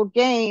the middle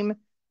game.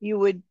 You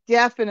would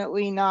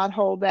definitely not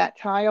hold that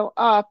tile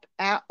up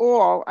at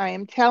all. I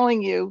am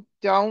telling you,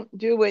 don't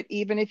do it,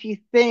 even if you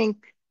think,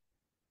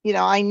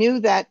 I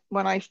knew that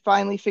when I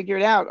finally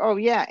figured out, oh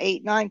yeah,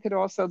 8, 9 could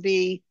also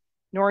be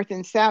north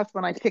and south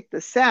when I picked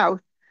the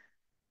south.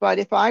 But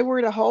if I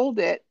were to hold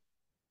it,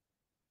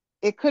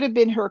 it could have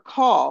been her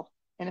call.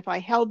 And if I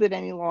held it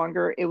any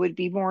longer, it would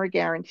be more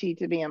guaranteed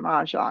to be a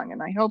mahjong.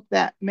 And I hope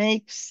that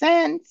makes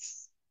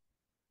sense.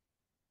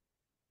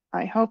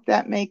 I hope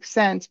that makes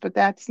sense, but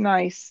that's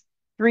nice.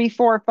 3,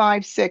 4,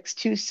 5, 6,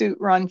 2 suit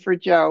run for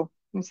Joe.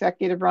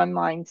 Consecutive run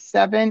line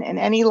 7. And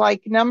any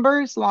like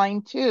numbers,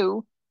 line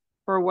 2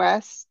 for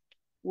Wes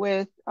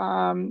with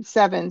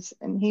sevens.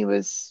 And he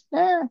was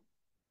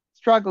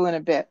struggling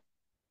a bit.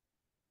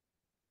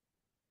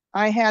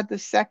 I had the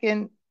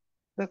second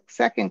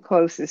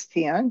closest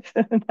hand,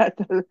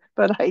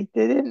 but I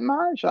didn't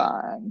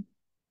mahjong.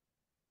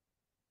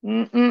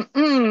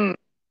 Mm-mm-mm.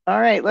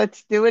 All right,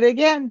 let's do it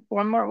again.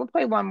 One more. We'll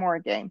play one more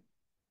game.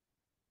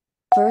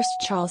 First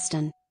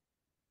Charleston.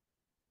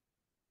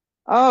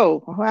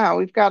 Oh, wow.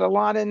 We've got a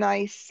lot of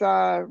nice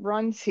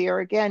runs here.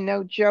 Again,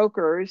 no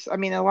jokers. I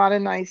mean, a lot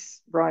of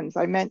nice runs.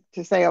 I meant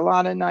to say a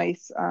lot of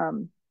nice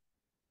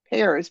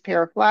pairs,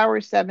 pair of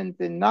flowers, sevens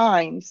and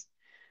nines.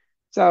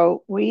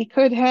 So we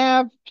could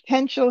have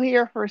potential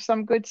here for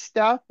some good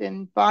stuff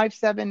in 5,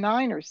 7,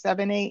 9 or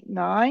 7, 8,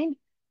 9.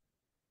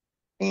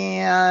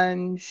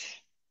 And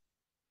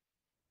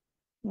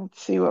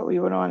let's see what we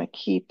would want to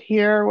keep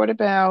here. What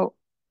about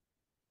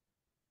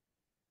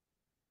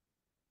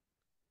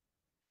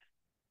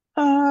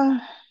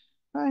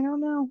I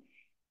don't know.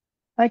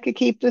 I could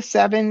keep the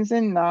sevens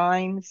and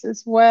nines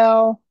as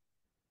well.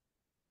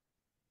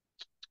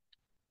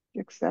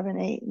 6, 7,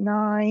 8,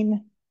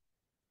 9.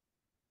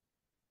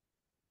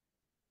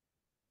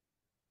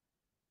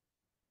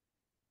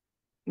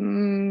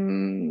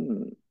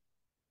 Mm,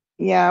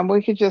 yeah,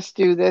 we could just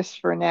do this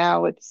for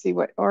now. Let's see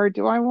or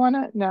do I want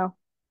to? No,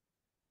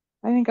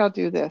 I think I'll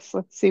do this.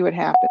 Let's see what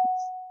happens.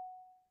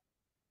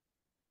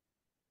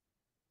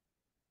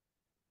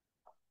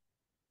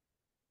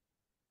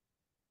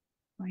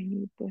 I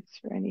need this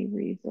for any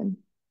reason.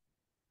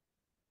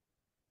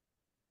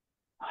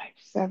 5,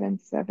 7,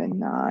 7,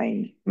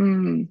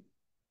 9.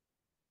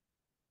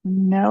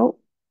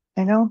 Nope,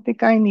 I don't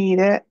think I need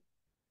it.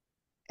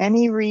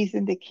 Any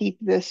reason to keep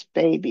this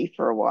baby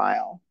for a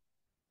while?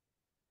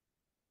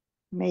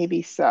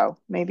 Maybe so.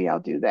 Maybe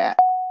I'll do that.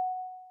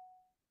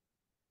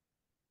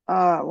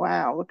 Oh,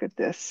 wow. Look at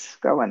this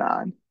going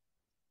on.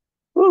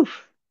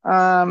 Oof.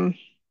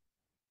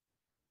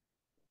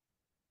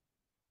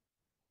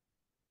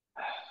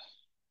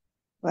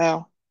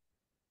 Well,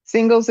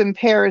 singles and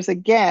pairs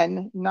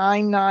again,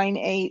 9, 9,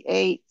 8,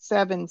 8,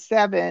 7,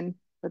 7,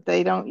 but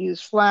they don't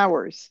use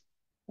flowers.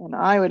 And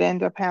I would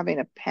end up having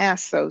to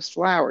pass those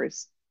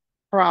flowers,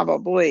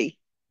 probably.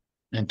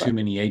 And too But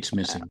many eights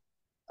missing.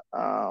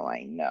 oh,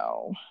 I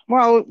know.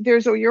 Well,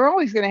 you're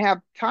always going to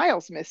have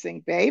tiles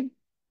missing, babe.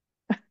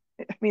 I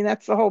mean,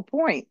 that's the whole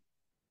point.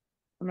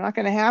 I'm not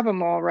going to have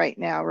them all right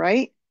now,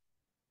 right?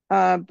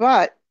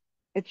 But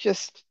it's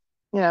just,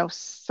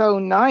 so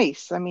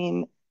nice. I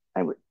mean,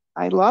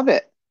 I love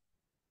it,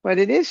 but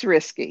it is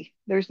risky.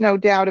 There's no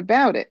doubt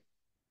about it.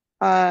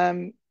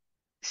 Um,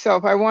 so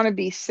if I want to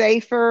be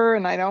safer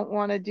and I don't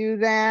want to do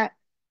that,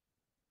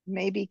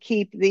 maybe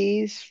keep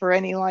these for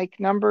any like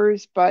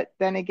numbers. But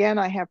then again,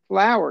 I have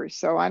flowers,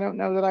 so I don't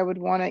know that I would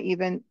want to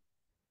even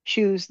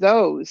choose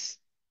those.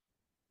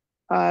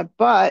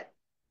 But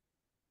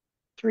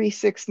 3,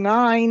 6,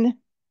 9,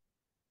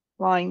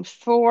 line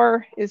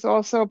 4 is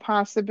also a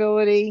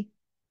possibility.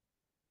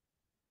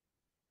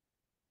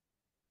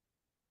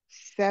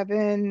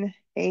 7,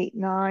 8,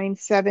 9,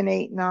 7,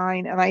 8,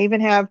 9. And I even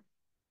have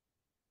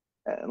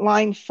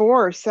line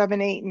 4,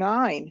 7, 8,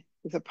 9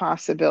 is a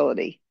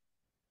possibility.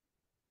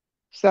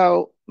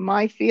 So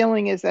my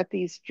feeling is that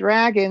these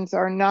dragons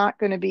are not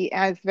going to be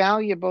as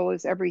valuable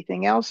as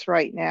everything else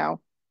right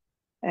now.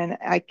 And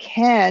I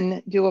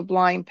can do a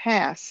blind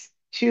pass.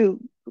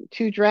 Two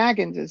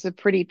dragons is a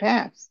pretty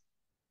pass.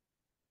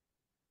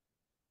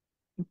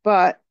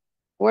 But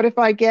what if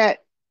I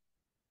get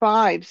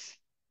fives,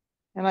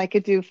 and I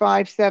could do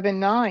 5, 7,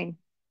 9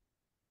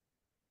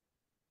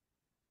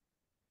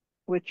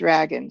 with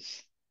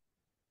dragons.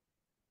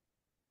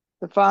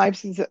 The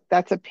fives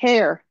that's a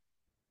pair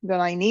that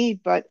I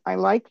need, but I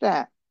like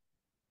that.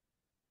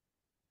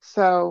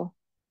 So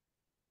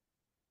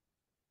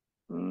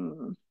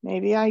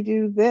maybe I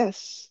do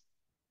this.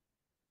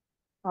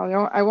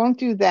 I won't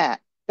do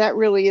that. That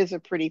really is a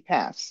pretty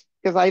pass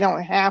because I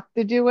don't have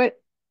to do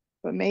it,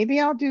 but maybe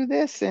I'll do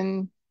this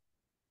and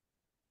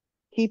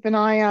keep an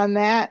eye on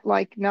that,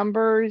 like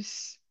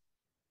numbers.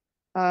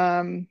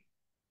 Um,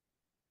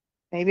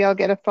 maybe I'll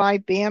get a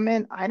 5 bam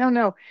in. I don't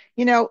know.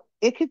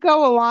 It could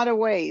go a lot of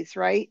ways,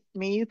 right? I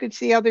mean, you could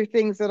see other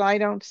things that I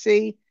don't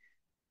see,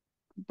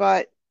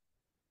 but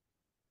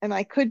and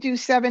I could do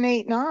 7,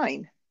 8,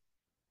 9.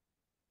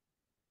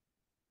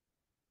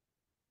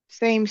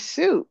 Same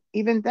suit.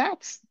 Even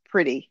that's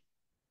pretty.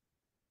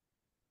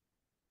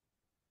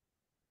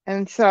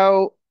 And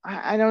so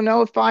I don't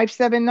know if 5,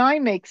 7,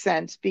 9 makes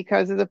sense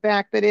because of the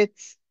fact that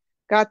it's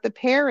got the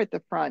pair at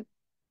the front.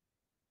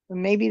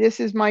 Maybe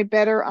this is my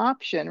better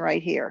option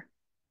right here.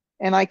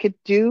 And I could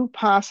do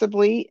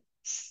possibly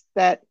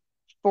that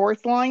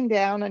fourth line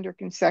down under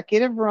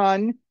consecutive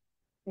run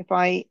if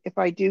I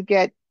do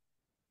get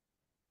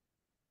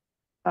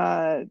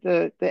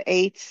the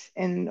eights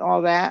and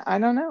all that. I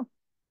don't know.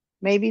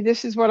 Maybe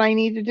this is what I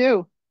need to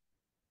do.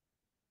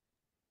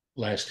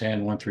 Last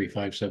hand, 1, 3,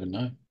 5, 7,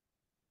 9.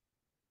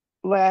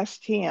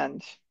 Last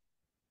hand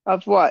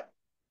of what?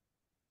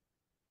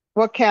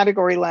 What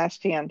category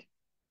last hand?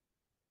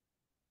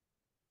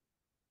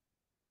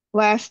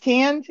 Last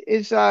hand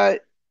is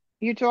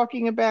you're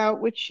talking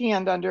about which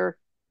hand under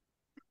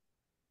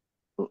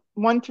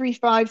 1, 3,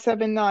 5,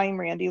 7, 9,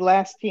 Randy?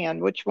 Last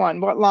hand. Which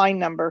one? What line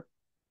number?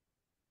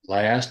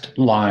 Last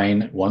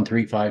line, 1,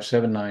 3, 5,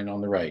 7, 9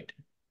 on the right.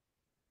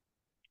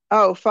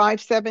 Oh, 5,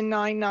 7,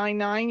 9, 9,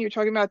 9. You're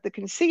talking about the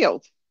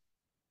concealed.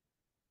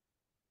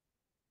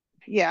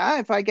 Yeah,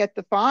 if I get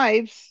the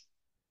fives,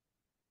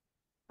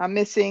 I'm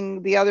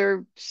missing the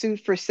other suit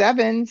for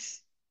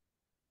sevens.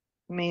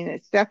 I mean,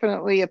 it's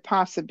definitely a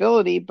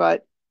possibility,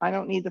 but I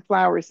don't need the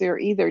flowers there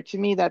either. To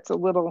me, that's a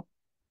little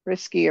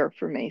riskier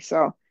for me.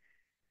 So,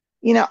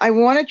 I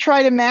want to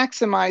try to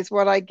maximize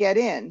what I get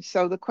in.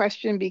 So the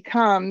question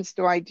becomes,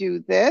 do I do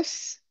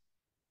this?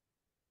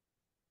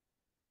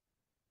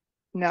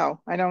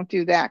 No, I don't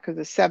do that because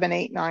it's 7,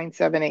 8, 9,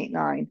 7, 8,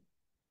 9.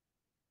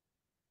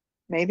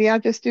 Maybe I'll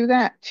just do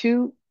that.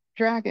 Two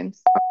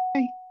dragons.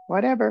 Okay,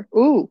 whatever.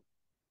 Ooh.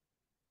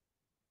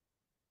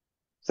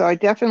 So it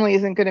definitely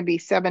isn't going to be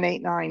 7,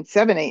 8, 9,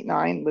 7, 8,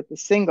 9 with the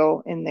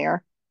single in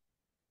there.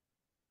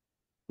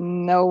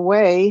 No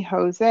way,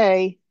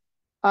 Jose.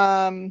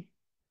 Um,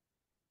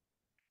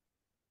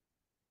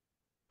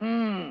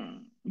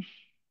 mm,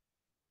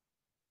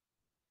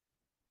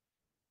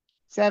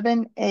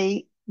 7,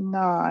 8,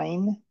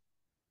 9.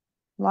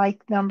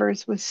 Like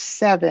numbers with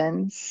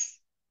sevens.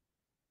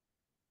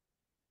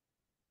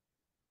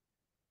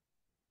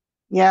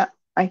 Yeah,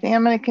 I think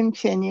I'm going to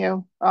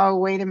continue. Oh,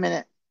 wait a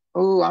minute.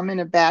 Oh, I'm in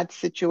a bad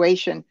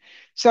situation.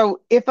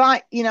 So if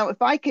I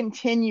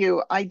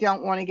continue, I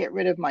don't want to get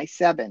rid of my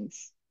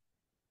sevens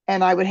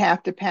and I would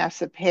have to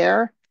pass a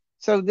pair.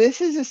 So this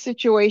is a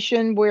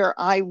situation where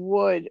I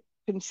would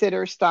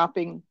consider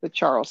stopping the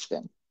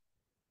Charleston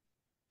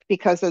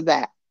because of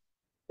that.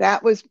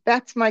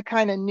 That's my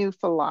kind of new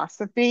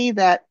philosophy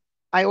that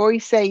I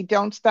always say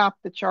don't stop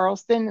the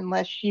Charleston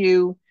unless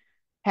you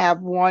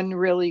have one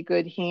really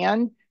good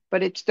hand,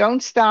 but it's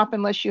don't stop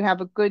unless you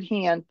have a good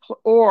hand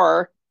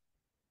or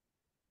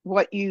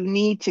what you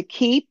need to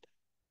keep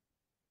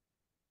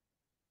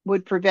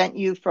would prevent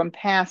you from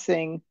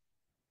passing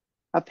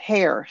a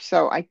pair.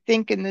 So I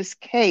think in this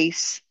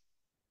case,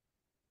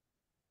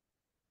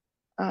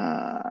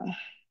 uh,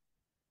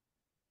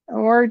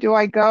 or do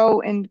I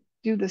go and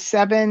do the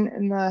 7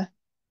 and the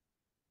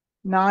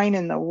 9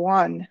 and the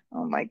 1?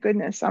 Oh my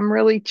goodness, I'm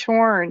really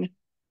torn.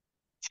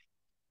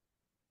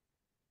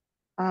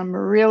 I'm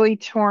really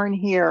torn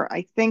here.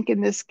 I think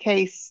in this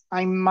case,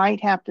 I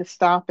might have to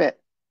stop it.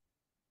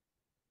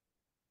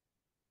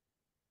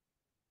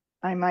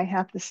 I might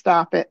have to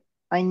stop it.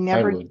 I I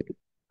never, would.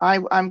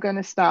 I'm going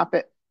to stop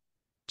it.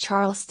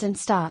 Charleston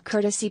stop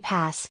courtesy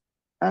pass.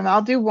 And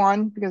I'll do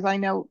one because I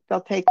know they'll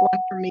take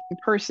one from me in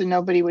person.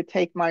 Nobody would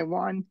take my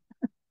one.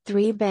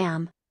 3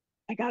 bam.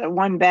 I got a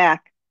one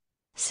back.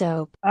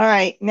 Soap. All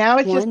right. Now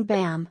it's just 1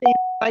 bam.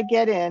 I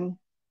get in.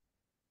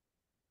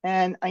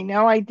 And I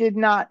know I did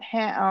not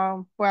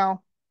have,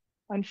 well,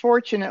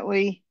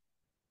 unfortunately,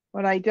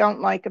 what I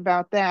don't like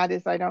about that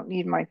is I don't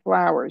need my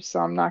flowers. So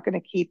I'm not going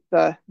to keep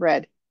the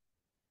red.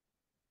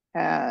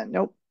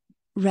 Nope.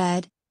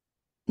 Red.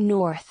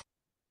 North.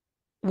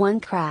 1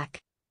 crack.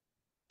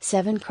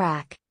 7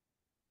 crack.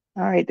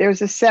 All right.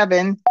 There's a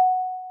 7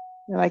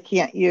 that I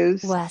can't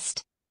use.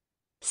 West.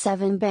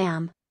 7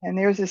 bam. And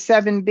there's a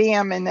 7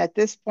 bam. And at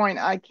this point,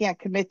 I can't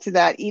commit to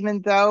that.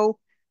 Even though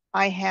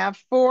I have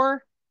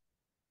 4,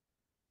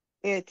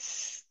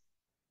 it's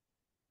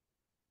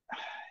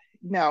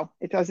no,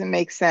 it doesn't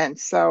make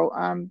sense. So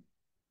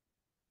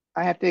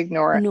I have to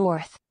ignore it.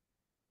 North.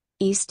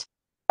 East.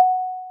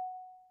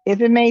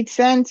 If it made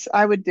sense,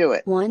 I would do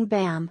it. 1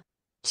 bam.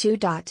 2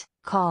 dot,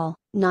 call,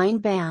 9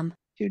 bam.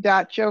 2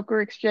 dot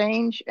joker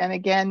exchange, and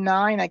again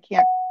 9. I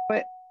can't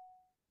put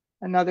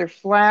another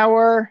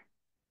flower.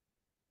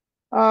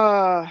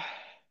 Well,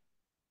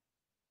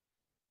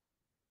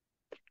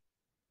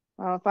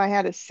 if I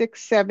had a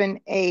 6, 7,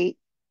 8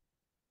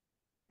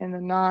 in the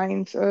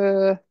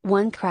 9s,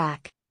 1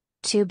 crack.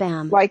 2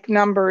 bam. like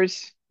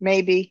numbers,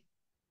 maybe.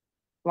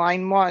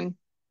 Line 1.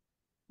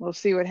 We'll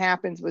see what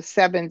happens with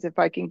 7s if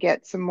I can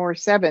get some more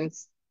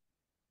 7s.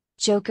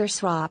 Joker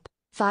swap,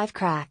 5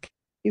 crack.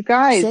 You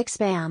guys, 6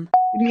 bam.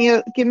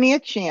 give me a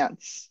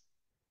chance.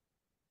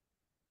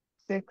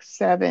 6,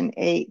 7,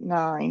 8,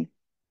 9.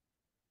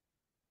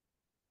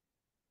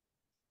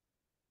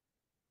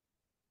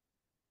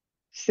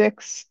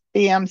 6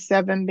 bam,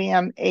 7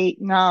 bam,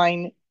 8,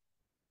 9.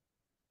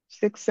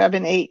 6,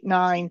 7, 8,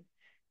 9.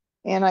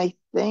 And I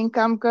think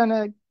I'm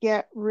gonna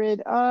get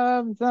rid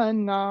of the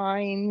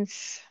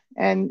 9s.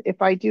 And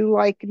if I do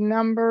like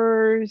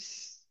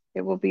numbers,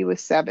 it will be with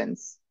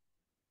 7s.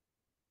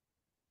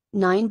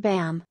 9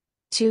 bam.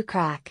 2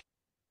 crack.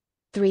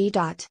 3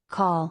 dot,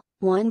 call,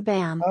 1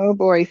 bam. Oh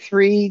boy,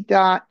 3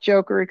 dot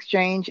joker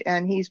exchange,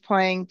 and he's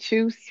playing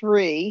 2,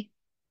 3.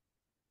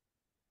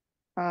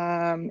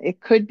 It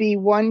could be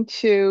 1,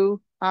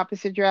 2,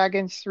 opposite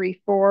dragons,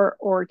 3, 4,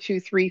 or 2,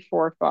 3,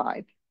 4,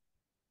 5.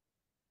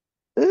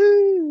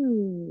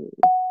 Ooh,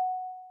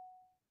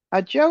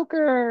 a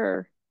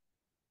joker.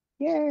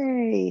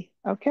 Yay.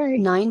 Okay.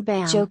 9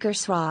 bam. Joker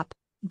swap,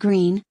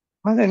 green.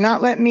 Well, they're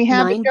not letting me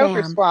have a 9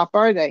 joker bam. swap,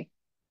 are they?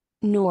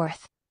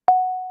 North.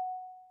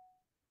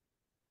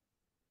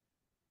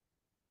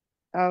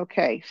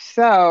 Okay,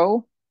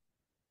 so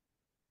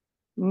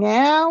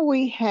now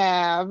we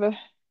have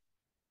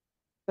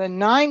the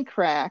 9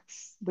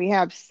 cracks. We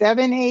have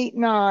 7, 8,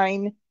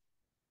 9.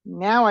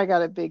 Now I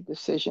got a big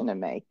decision to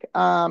make.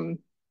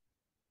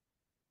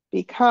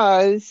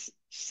 Because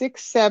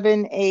 6,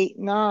 7, 8,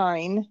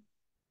 9,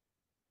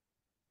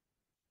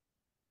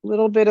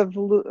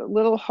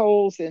 little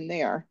holes in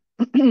there.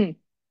 But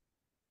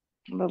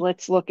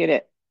let's look at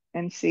it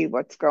and see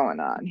what's going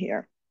on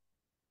here.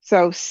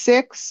 So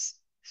 6,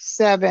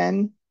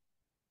 7,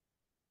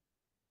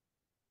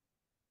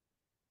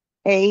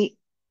 8,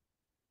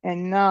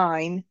 and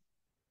 9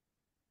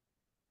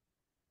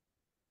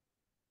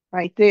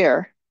 right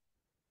there.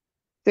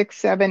 6,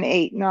 7,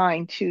 8,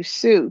 9, 2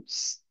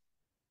 suits.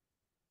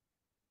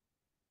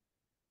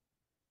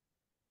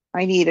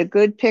 I need a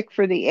good pick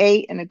for the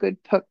 8 and a good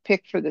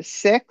pick for the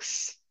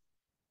 6.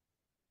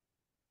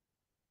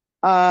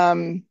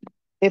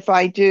 If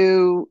I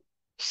do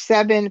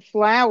 7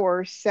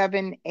 flowers,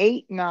 7,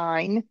 8,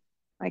 9,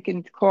 I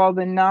can call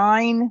the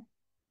 9.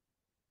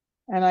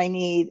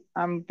 And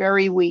I'm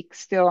very weak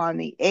still on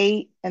the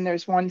 8, and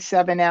there's 1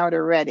 7 out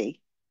already.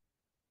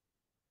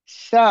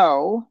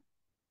 So,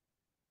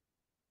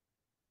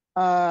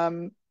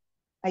 I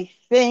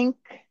think,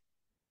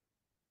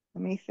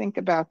 let me think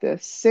about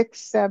this,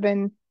 6,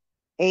 7,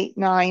 8,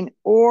 9,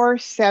 or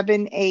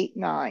 7, 8,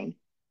 9.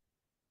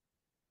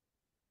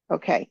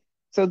 Okay,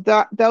 so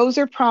those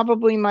are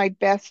probably my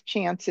best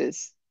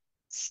chances.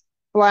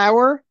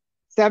 Flower,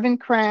 7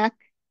 crack,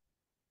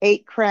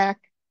 8 crack,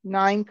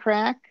 9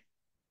 crack,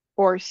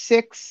 or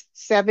 6,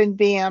 7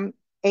 bam,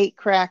 8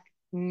 crack,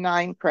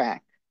 9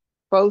 crack,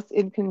 both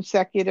in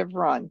consecutive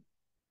run.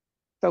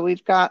 So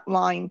we've got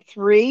line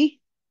 3,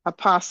 a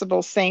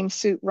possible same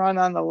suit run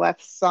on the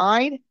left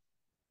side,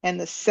 and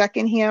the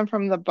second hand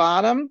from the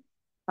bottom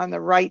on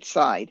the right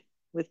side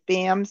with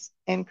bams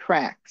and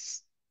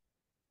cracks.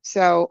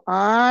 So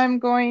I'm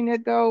going to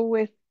go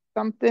with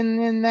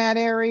something in that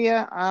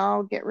area.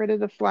 I'll get rid of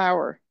the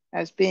flower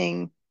as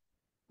being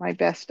my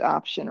best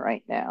option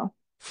right now.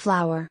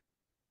 Flower.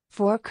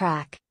 4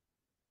 crack.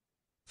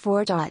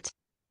 4 dot.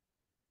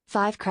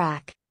 5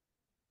 crack.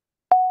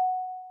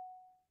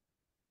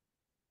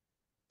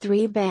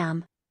 3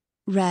 bam.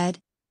 Red.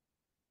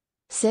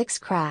 6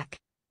 crack.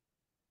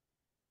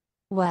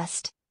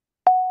 West.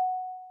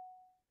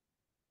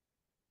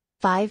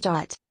 5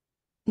 dot.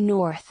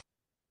 North.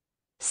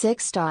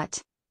 6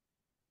 dot.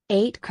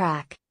 8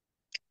 crack.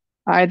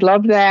 I'd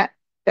love that.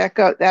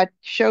 That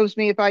shows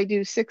me if I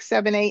do 6,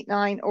 7, 8,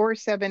 9, or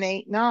 7,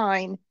 8,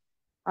 9,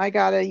 I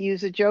gotta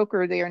use a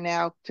joker there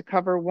now to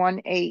cover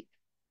 1, 8.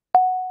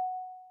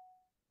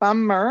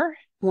 Bummer.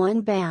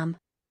 1 bam.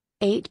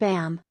 8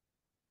 bam.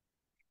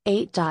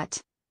 8 dot.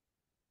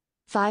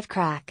 5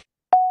 crack.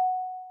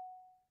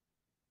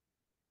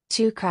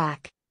 2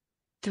 crack.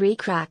 3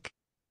 crack.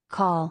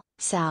 Call,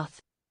 south.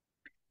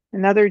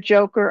 Another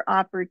joker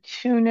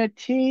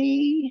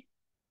opportunity.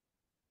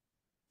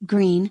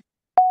 Green.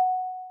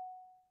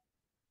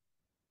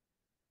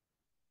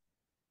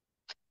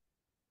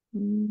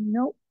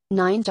 Nope.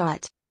 9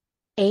 dot.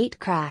 8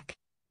 crack.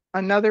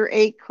 Another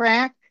 8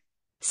 crack.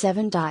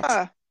 7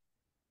 dot.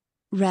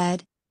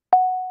 Red.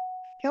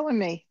 Killing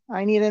me.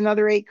 I need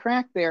another 8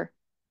 crack there.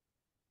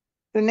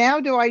 So now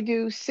do I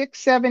do 6,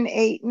 7,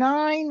 8,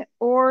 9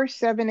 or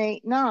 7,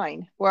 8,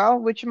 9? Well,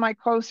 which am I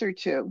closer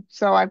to?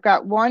 So I've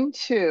got 1,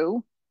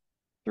 2,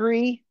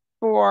 3,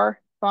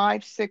 4,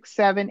 5, 6,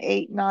 7,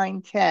 8,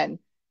 9, 10.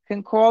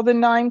 Can call the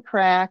 9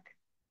 crack.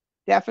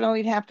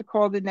 Definitely have to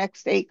call the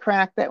next 8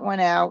 crack that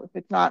went out if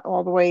it's not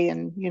all the way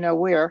in,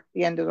 where,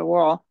 the end of the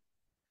wall.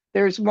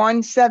 There's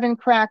 1 7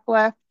 crack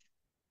left.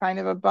 Kind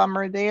of a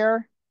bummer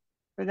there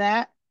for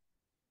that.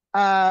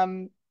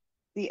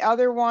 The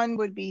other one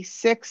would be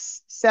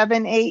 6,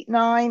 7, 8,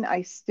 9.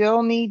 I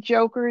still need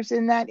jokers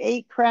in that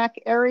 8 crack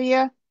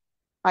area.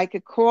 I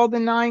could call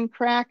the 9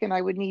 crack and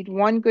I would need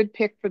one good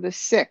pick for the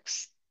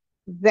 6.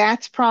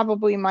 That's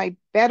probably my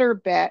better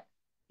bet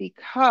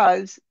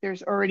because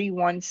there's already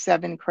 1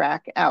 7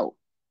 crack out.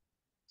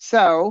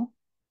 So,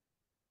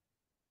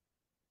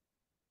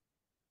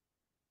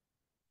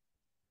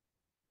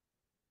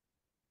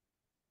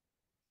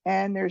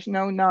 and there's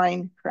no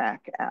 9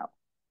 crack out.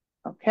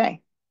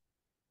 Okay.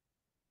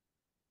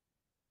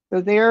 So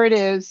there it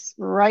is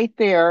right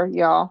there,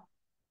 y'all,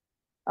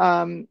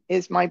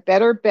 is my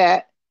better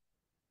bet.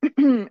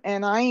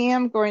 And I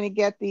am going to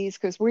get these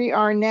because we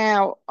are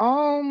now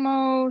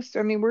almost,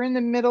 we're in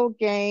the middle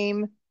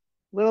game,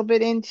 a little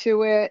bit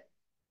into it.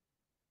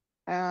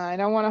 I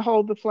don't want to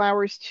hold the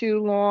flowers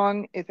too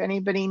long. If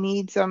anybody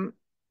needs them,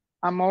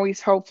 I'm always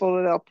hopeful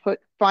that they'll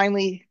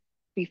finally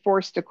be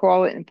forced to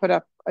call it and put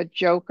up a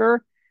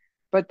joker.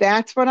 But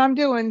that's what I'm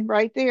doing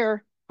right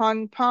there.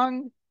 Pung,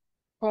 pung,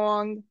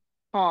 pong,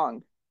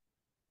 pong.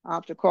 I'll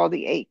have to call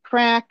the 8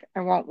 crack.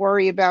 I won't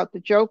worry about the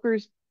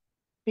jokers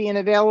being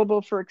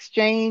available for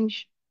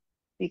exchange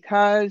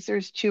because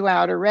there's 2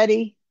 out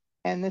already.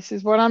 And this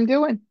is what I'm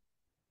doing.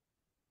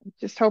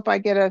 Just hope I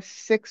get a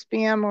 6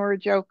 p.m. or a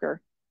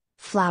joker.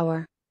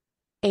 Flower.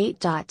 8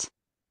 dot.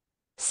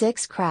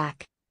 6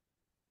 crack.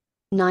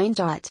 9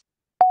 dot.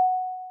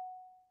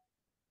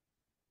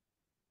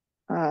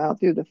 I'll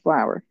do the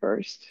flower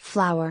first.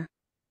 Flower.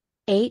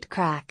 8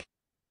 crack.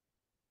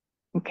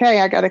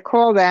 Okay, I got to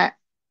call that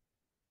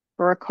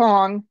for a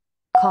Kong.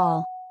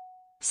 Call.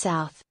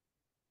 South.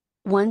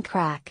 1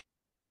 crack.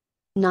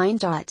 9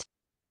 dot.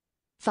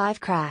 5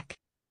 crack.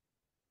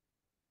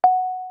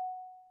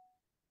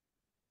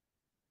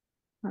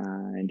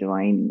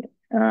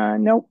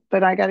 Nope,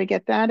 but I got to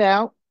get that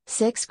out.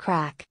 6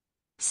 crack.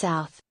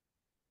 South.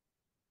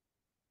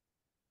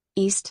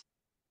 East.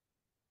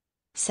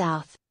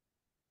 South.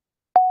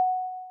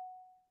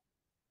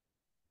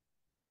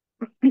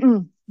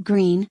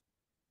 Green.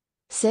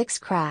 6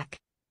 crack.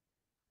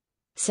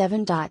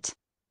 7 dot.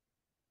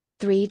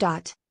 3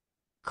 dot.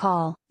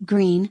 Call.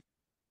 Green.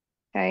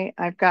 Okay,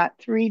 I've got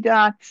 3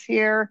 dots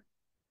here,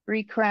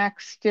 3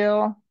 cracks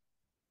still.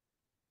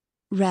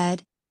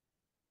 Red.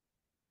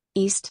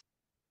 East.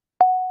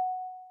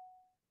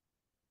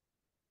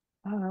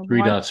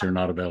 Three dots are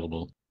not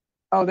available.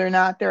 Oh, they're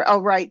not there. Oh,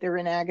 right, they're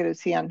in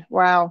Agata's hand.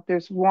 Wow,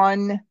 there's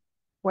one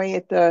way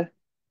at the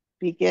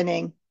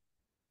beginning.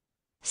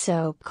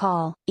 So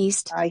call.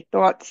 East. I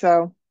thought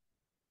so.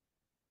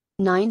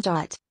 9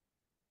 dot.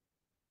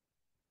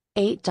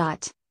 8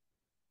 dot.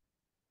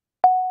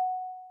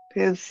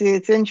 Because see,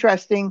 it's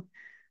interesting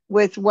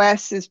with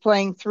Wes is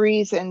playing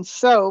threes and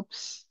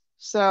soaps.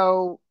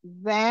 So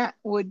that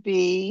would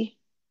be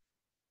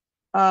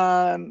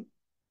 1,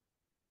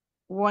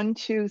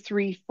 2,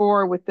 3,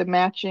 4 with the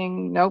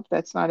matching. Nope,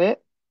 that's not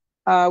it.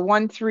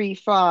 1, 3,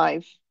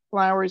 5.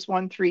 Flowers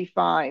 1, 3,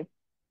 5.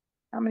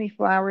 How many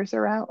flowers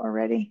are out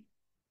already?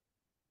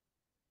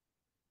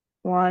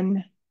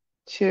 1,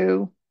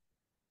 2.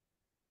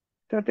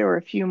 Thought there were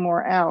a few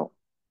more out.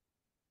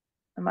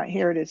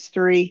 Here it is,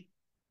 3.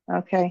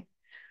 Okay.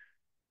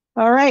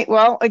 All right.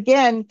 Well,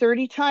 again,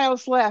 30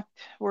 tiles left.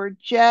 We're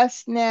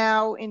just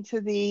now into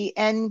the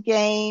end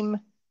game.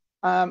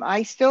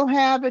 I still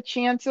have a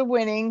chance of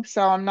winning,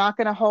 so I'm not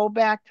going to hold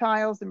back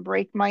tiles and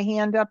break my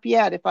hand up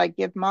yet. If I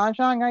give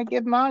Mahjong, I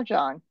give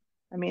Mahjong.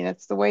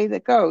 That's the way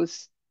that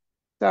goes.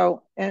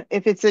 So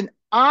if it's an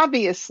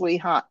obviously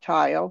hot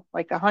tile,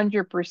 like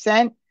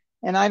 100%,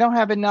 and I don't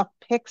have enough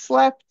picks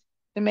left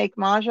to make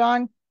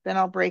Mahjong, then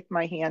I'll break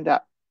my hand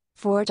up.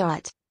 4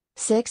 dot.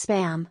 6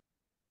 bam.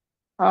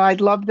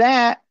 I'd love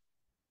that.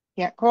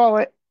 Can't call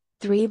it.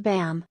 3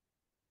 bam.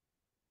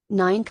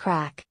 9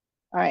 crack.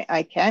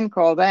 I can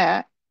call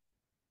that.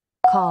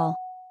 Call.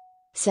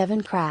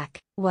 7 crack.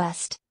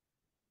 West.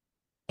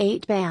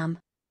 8 bam.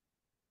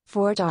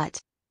 4 dot.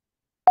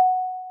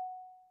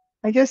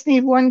 I just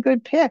need one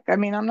good pick.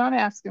 I'm not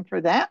asking for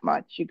that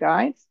much, you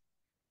guys.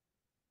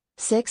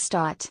 6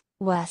 dot.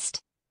 West.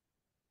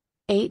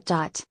 8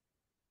 dot.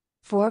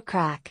 4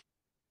 crack.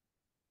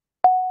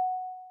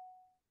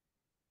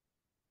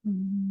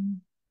 Mm.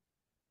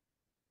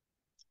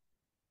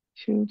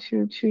 2,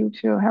 2, 2,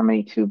 2. How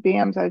many 2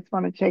 bams? I just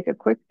want to take a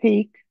quick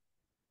peek.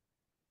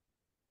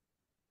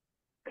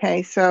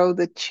 Okay, so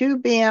the 2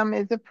 bam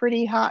is a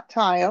pretty hot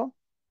tile,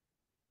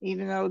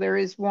 even though there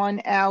is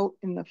one out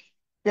in the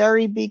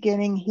very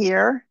beginning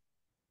here.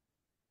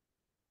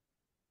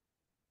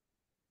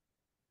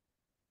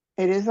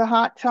 It is a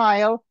hot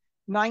tile.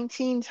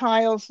 19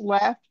 tiles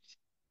left.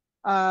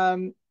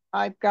 Um,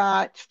 I've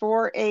got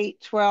 4,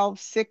 8, 12,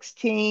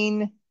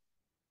 16,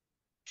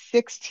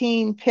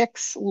 16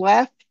 picks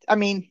left. I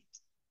mean,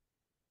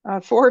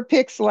 4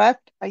 picks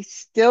left. I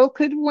still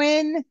could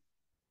win.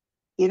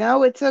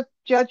 It's a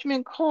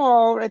judgment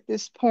call at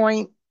this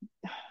point.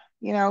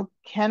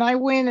 Can I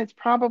win? It's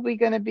probably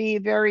going to be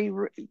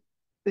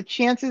the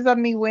chances of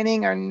me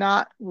winning are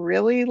not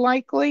really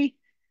likely.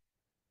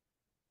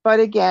 But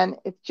again,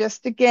 it's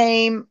just a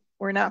game.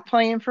 We're not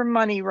playing for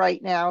money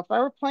right now. If I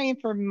were playing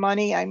for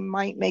money, I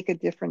might make a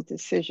different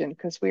decision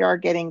because we are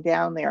getting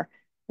down there.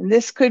 And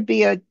this could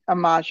be a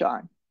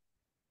mahjong.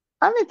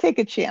 I'm going to take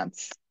a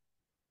chance.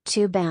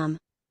 2 bam.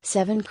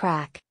 7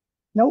 crack.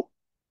 Nope.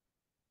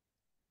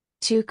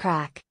 2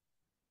 crack.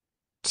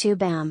 2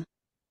 bam.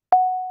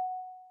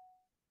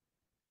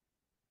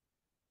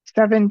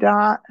 7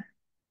 dot.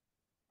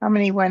 How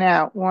many went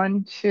out?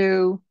 1,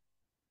 2,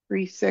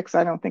 3, 6.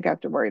 I don't think I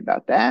have to worry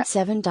about that.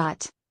 7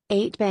 dot.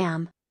 8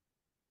 bam.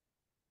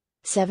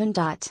 7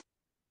 dot.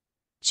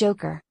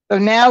 Joker. So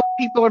now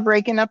people are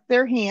breaking up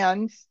their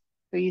hands.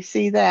 So you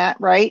see that,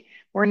 right?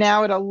 We're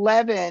now at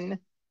 11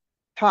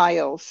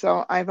 tiles.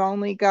 So I've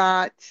only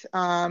got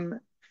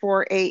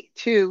 4, 8,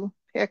 2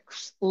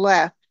 picks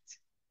left.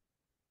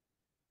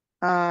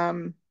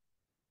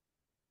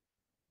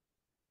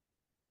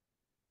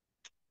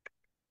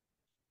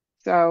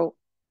 So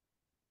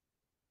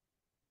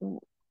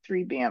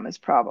 3 bam is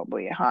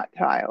probably a hot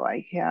tile.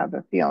 I have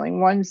a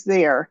feeling one's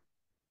there,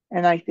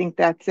 and I think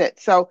that's it.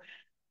 So,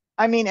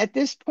 I mean, at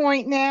this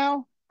point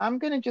now, I'm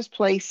going to just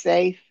play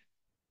safe.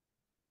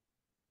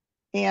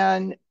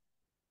 And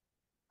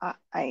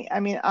I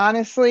mean,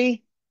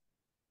 honestly,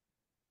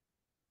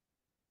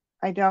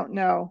 I don't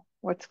know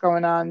what's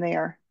going on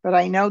there, but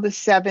I know the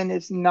 7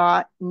 is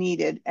not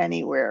needed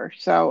anywhere.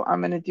 So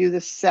I'm going to do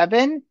the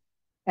 7,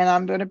 and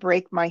I'm going to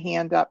break my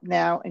hand up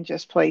now and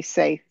just play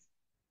safe.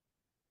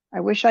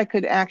 I wish I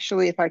could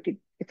actually,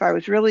 if I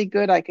was really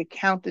good, I could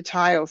count the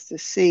tiles to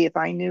see if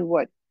I knew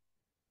what.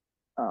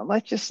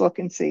 Let's just look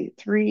and see.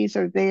 3s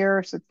are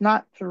there, so it's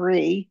not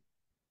 3.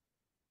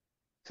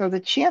 So the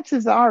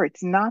chances are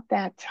it's not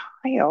that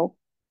tile,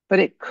 but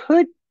it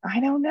could, I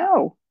don't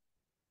know.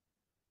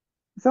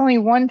 It's only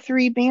 1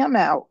 3 bam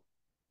out.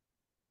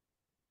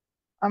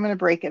 I'm going to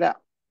break it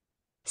up.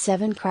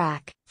 7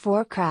 crack.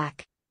 4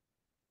 crack.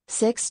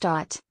 6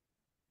 dot.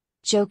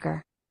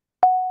 Joker.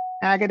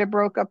 Agata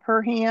broke up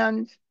her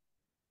hand.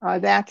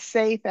 That's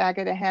safe.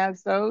 Agata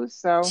has those.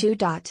 So 2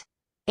 dot.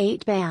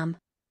 8 bam.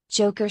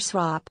 Joker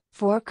swap.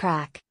 4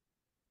 crack.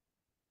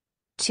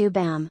 2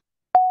 bam.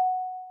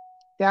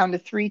 down to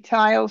 3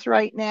 tiles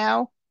right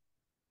now.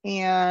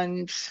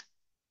 And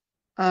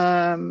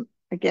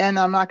again,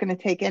 I'm not going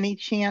to take any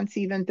chance,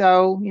 even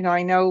though,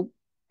 I know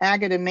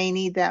Agata may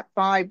need that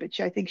 5, but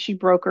I think she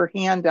broke her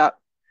hand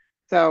up.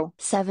 So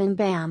 7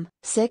 bam.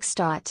 6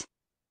 dot.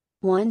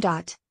 1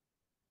 dot.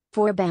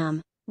 4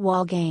 bam.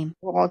 Wall game.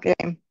 ball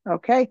game.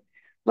 Okay.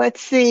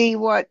 Let's see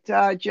what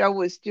Joe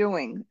was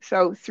doing.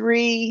 So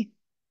 3,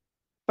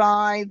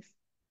 5,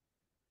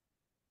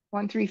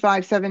 1, 3,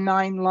 5, 7,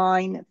 9,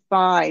 line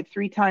 5.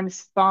 3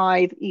 times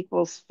 5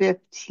 equals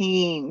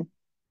 15.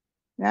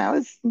 That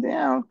was,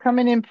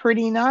 coming in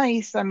pretty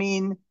nice. I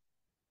mean,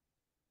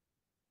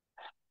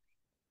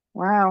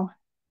 wow.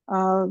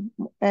 Uh,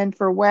 and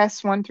for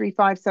Wes, 1, 3,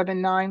 5,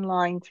 7, 9,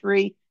 line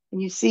 3.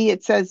 And you see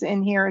it says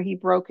in here he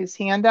broke his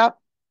hand up.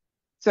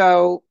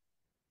 So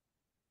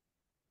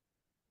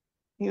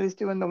he was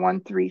doing the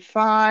 1, 3,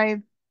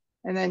 5,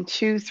 and then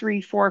 2,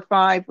 3, 4,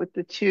 5 with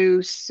the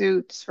 2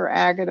 suits for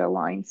Agata,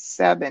 line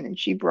 7, and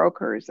she broke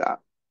hers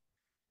up.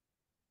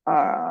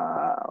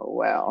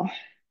 Well,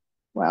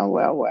 well,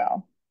 well,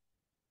 well.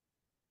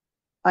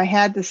 I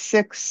had the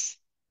 6.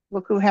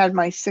 Look who had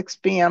my 6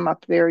 bam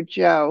up there,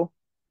 Joe.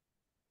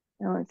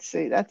 And let's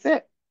see, that's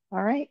it.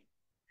 All right.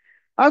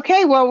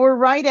 Okay, well, we're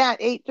right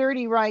at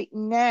 8:30 right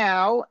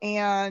now,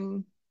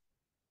 and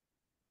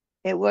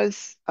it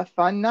was a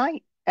fun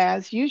night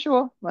as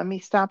usual. Let me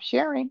stop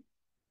sharing.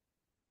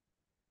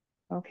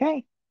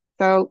 Okay.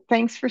 So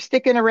thanks for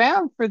sticking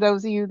around, for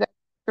those of you that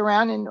stick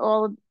around, and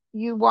all of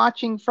you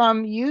watching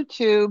from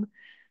YouTube.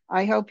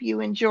 I hope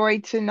you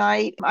enjoyed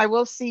tonight. I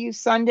will see you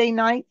Sunday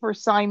night for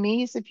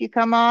Siamese if you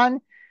come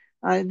on.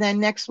 Then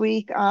next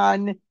week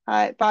on,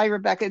 bye,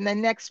 Rebecca. And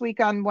then next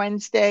week on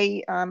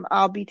Wednesday,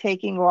 I'll be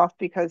taking off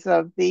because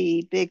of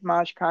the big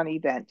MahjCon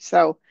event.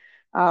 So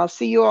I'll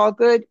see you all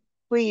good.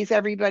 Please,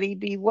 everybody,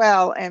 be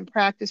well and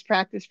practice,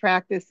 practice,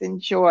 practice.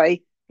 Enjoy.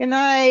 Good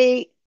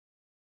night.